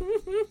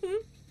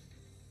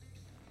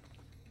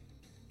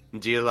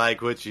 Do you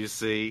like what you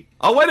see?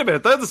 Oh, wait a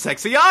minute, they're the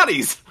sexy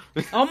aunties!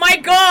 Oh my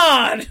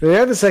god! They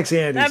are the sexy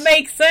aunties. That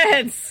makes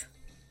sense!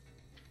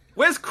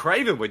 Where's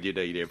Craven when you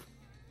need him?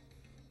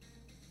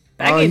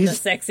 Back in the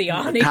sexy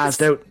aunties.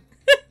 Passed out.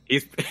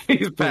 He's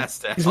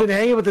passed out.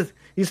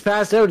 He's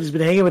passed out. He's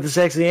been hanging with the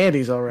sexy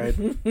aunties, all right.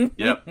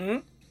 Yep.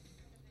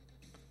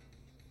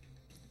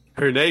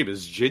 Her name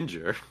is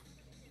Ginger.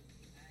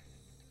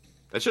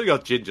 I should have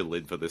got Ginger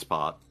Lynn for this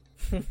part.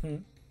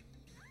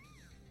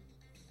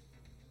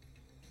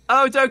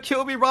 Oh, don't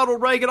kill me,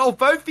 Ronald Reagan. I'll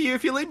vote for you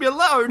if you leave me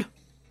alone.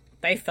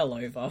 They fell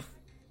over.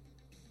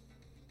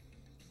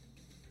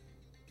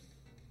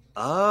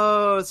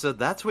 Oh, so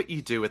that's what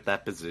you do with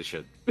that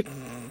position.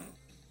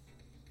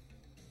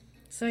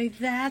 So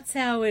that's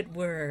how it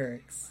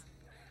works.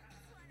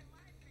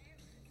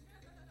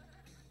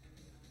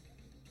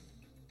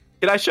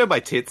 Can I show my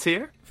tits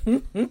here?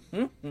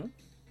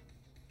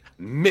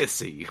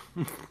 Missy.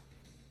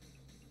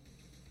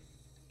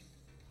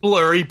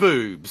 Blurry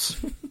boobs.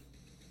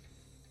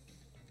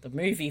 The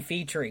movie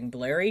featuring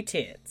blurry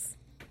tits.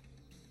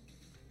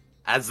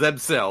 As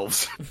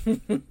themselves.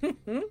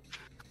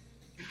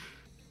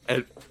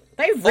 And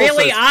they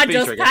really are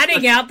just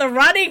padding out the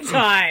running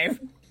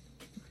time.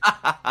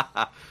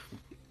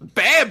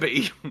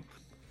 Bambi!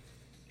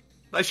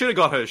 I should have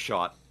got her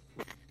shot.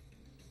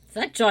 Is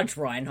that Judge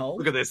Reinhold?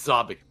 Look at this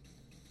zombie.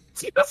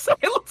 It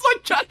looks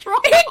like Judge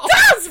Reinhold. It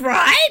does,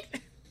 right?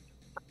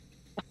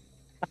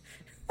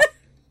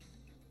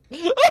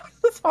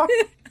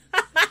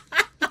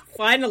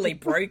 Finally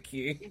broke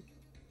you.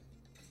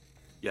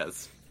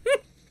 Yes.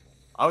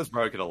 I was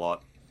broken a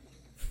lot.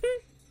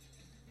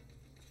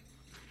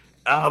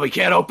 We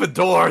can't open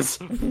doors!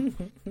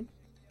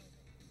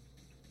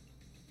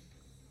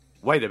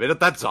 Wait a minute,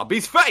 that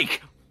zombie's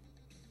fake!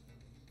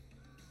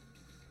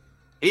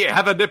 Here,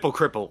 have a nipple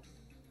cripple.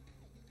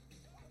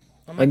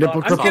 Oh my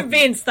god, I'm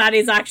convinced that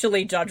is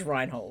actually Judge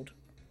Reinhold.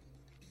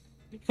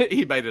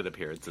 He made an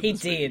appearance in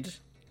this did. Movie.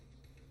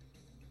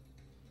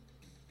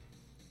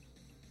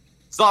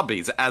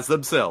 Zombies as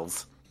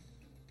themselves.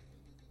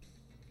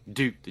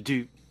 Do.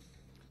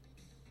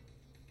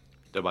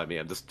 Don't mind me,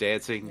 I'm just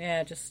dancing.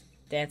 Yeah, just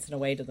dancing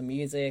away to the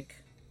music.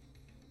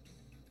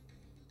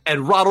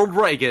 And Ronald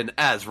Reagan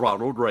as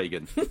Ronald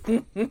Reagan.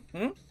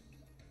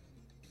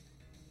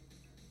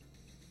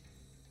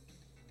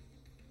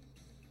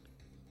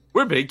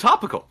 We're being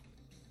topical.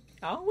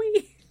 Are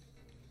we?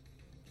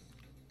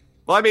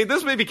 Well, I mean,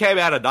 this movie came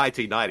out in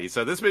 1990,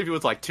 so this movie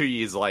was like 2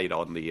 years late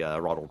on the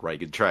Ronald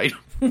Reagan train.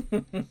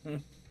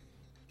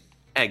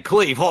 And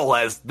Cleve Hall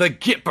as the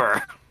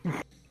Gipper.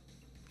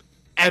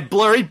 And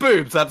blurry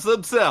boobs as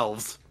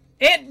themselves.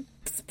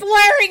 It's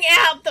blurring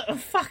out the...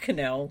 fucking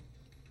hell.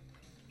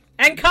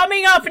 And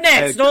coming up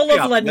next, all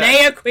of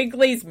Linnea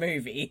Quigley's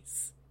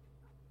movies.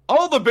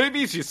 All the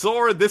movies you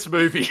saw in this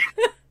movie.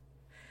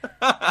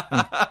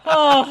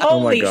 Oh,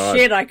 holy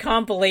shit, I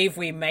can't believe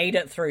we made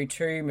it through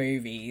 2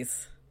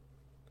 movies.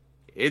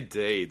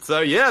 Indeed. So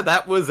yeah,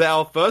 that was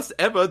our first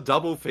ever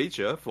double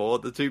feature for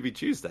the Tubi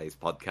Tuesdays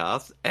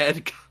podcast.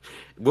 And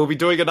we'll be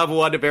doing another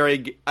one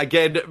very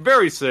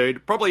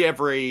soon. Probably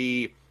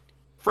every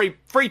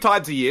three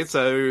times a year.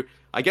 So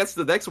I guess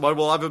the next one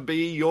will either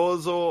be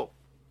yours or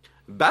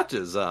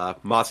Batch's,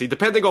 Marcy,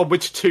 depending on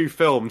which 2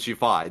 films you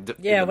find.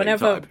 Yeah,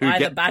 whenever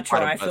either Batch or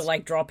I feel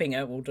like dropping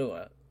it, we'll do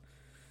it.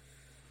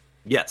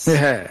 Yes.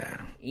 Yeah.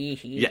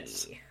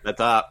 Yes.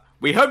 But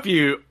we hope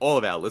all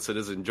of our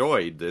listeners,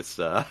 enjoyed this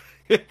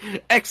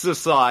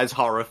exercise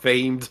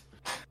horror-themed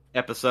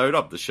episode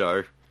of the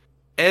show.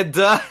 And,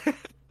 Son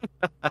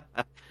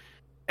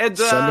of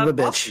a bitch.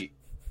 Marcy,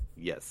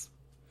 yes.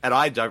 And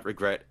I don't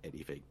regret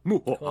anything.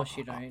 Of course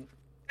you don't.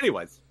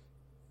 Anyways.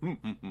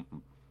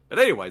 But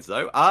anyways,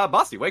 though,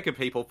 Marcy, where can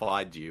people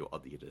find you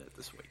on the internet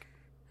this week?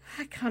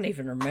 I can't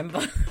even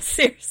remember.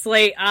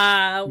 Seriously.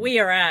 We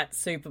are at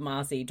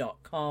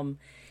supermarcy.com.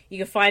 You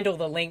can find all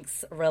the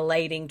links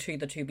relating to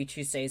the Tubi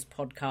Tuesdays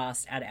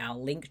podcast at our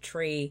link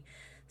tree.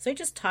 So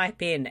just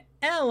type in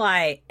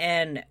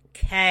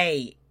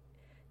linktr.ee/the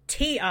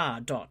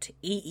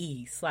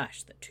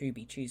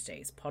Tubi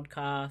Tuesdays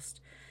podcast.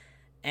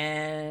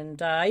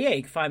 And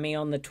you can find me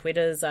on the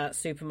Twitters at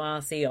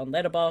supermarcy, on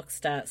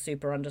Letterboxd at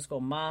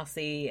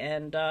super_marcy,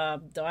 and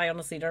I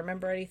honestly don't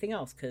remember anything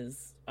else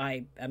because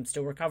I am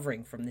still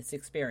recovering from this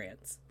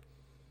experience.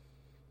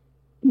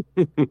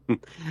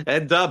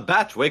 And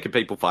Batch, where can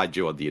people find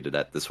you on the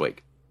internet this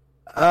week?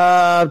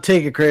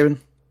 Take it,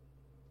 Craven.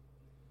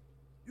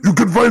 You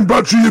can find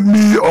Bachi and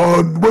me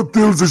on What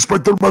Tales, the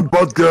Spider-Man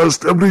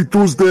podcast every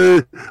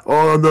Tuesday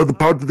on the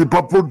part of the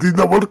Pop 14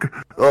 Network.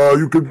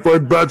 You can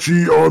find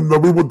Bachi on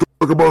We Want to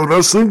Talk About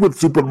Wrestling with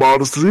Super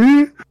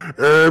Marcy.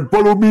 And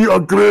follow me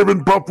on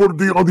Craven Pop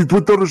 14 on the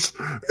Twitters.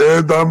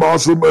 And I'm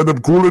awesome and I'm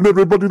cool and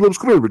everybody loves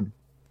Craven.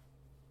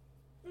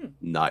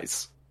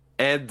 Nice.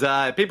 And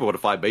if people want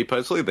to find me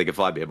personally, they can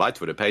find me at my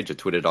Twitter page at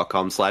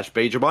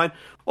twitter.com/BeagerMine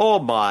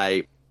or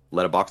my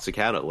Letterboxd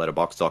account at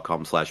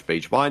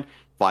letterboxd.com/BeagerMine.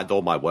 Find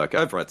all my work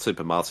over at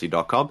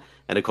supermarcy.com.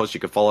 And of course, you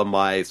can follow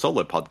my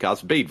solo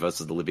podcast, Bede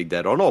vs. the Living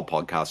Dead, on all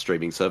podcast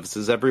streaming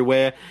services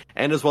everywhere.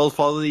 And as well as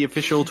follow the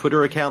official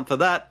Twitter account for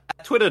that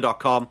at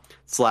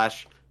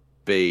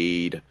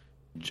twitter.com/Bede.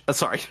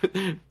 Sorry.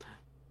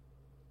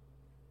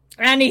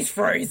 And he's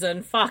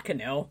frozen. Fucking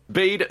hell.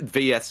 Bede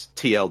vs.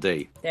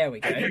 TLD. There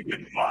we go. And you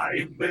can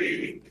find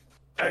me.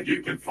 And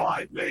you can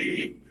find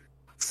me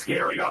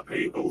scaring up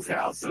people's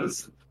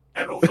houses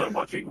and also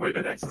watching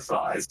women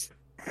exercise.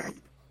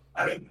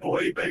 And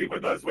believe me,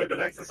 when those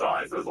women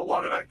exercise, there's a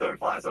lot of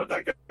ectoplasm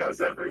that goes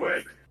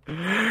everywhere.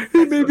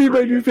 He may be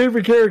my new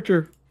favorite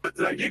character.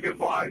 But you can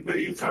find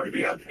me,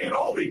 Toby, in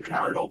all the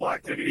Paranormal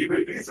Activity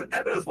movies, and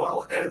as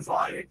well as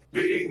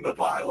being the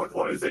pile of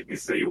clothes that you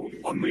see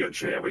on your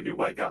chair when you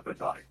wake up at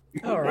night.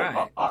 All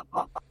right.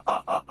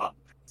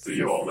 See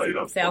you all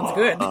later. Sounds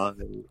good. All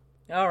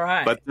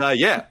right. But,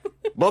 yeah.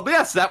 Well,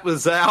 yes, that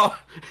was our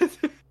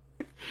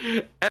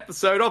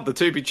episode of the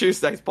Tubi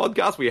Tuesdays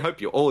podcast. We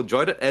hope you all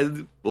enjoyed it,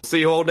 and we'll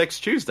see you all next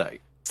Tuesday.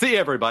 See you,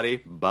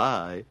 everybody.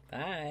 Bye.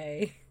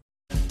 Bye.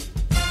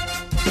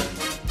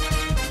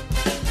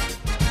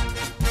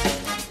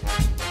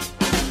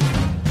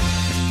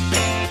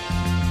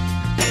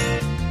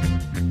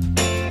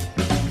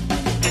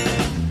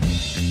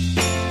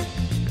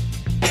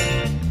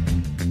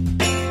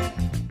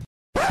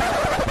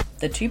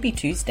 The Tubi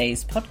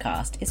Tuesdays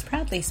podcast is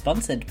proudly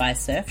sponsored by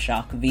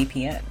Surfshark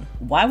VPN.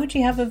 Why would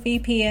you have a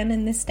VPN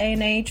in this day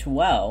and age?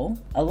 Well,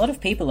 a lot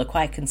of people are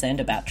quite concerned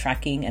about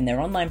tracking and their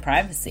online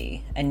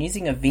privacy, and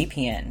using a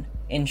VPN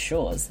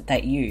ensures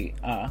that you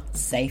are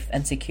safe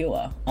and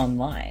secure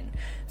online.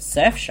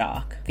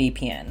 Surfshark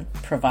VPN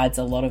provides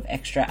a lot of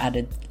extra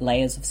added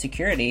layers of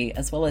security,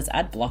 as well as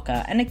ad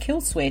blocker and a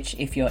kill switch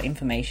if your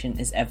information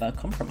is ever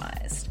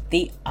compromised.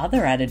 The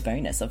other added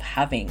bonus of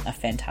having a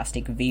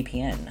fantastic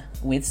VPN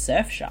with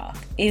Surfshark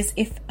is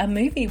if a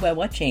movie we're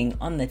watching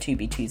on the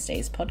Tubi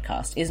Tuesdays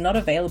podcast is not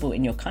available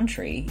in your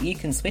country, you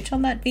can switch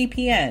on that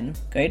VPN,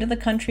 go to the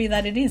country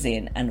that it is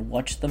in, and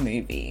watch the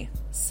movie.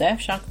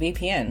 Surfshark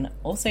VPN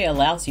also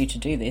allows you to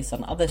do this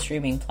on other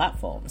streaming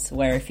platforms,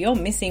 where if you're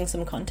missing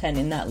some content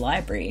in that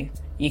library,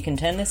 you can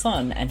turn this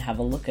on and have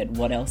a look at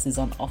what else is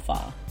on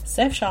offer.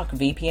 Surfshark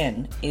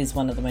VPN is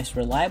one of the most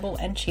reliable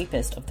and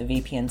cheapest of the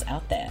VPNs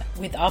out there,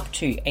 with up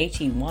to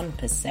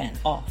 81%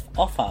 off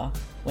offer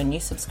when you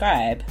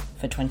subscribe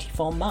for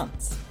 24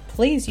 months.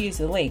 Please use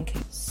the link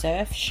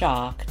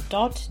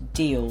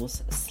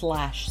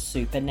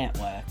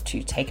surfshark.deals/supernetwork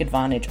to take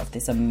advantage of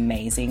this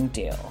amazing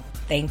deal.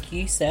 Thank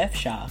you,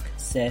 Surfshark.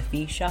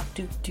 Surfy shark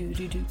do do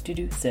do do do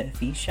do.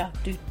 Surfy shark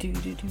do do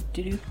do do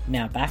do do.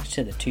 Now back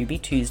to the To Be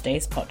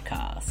Tuesdays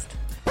podcast.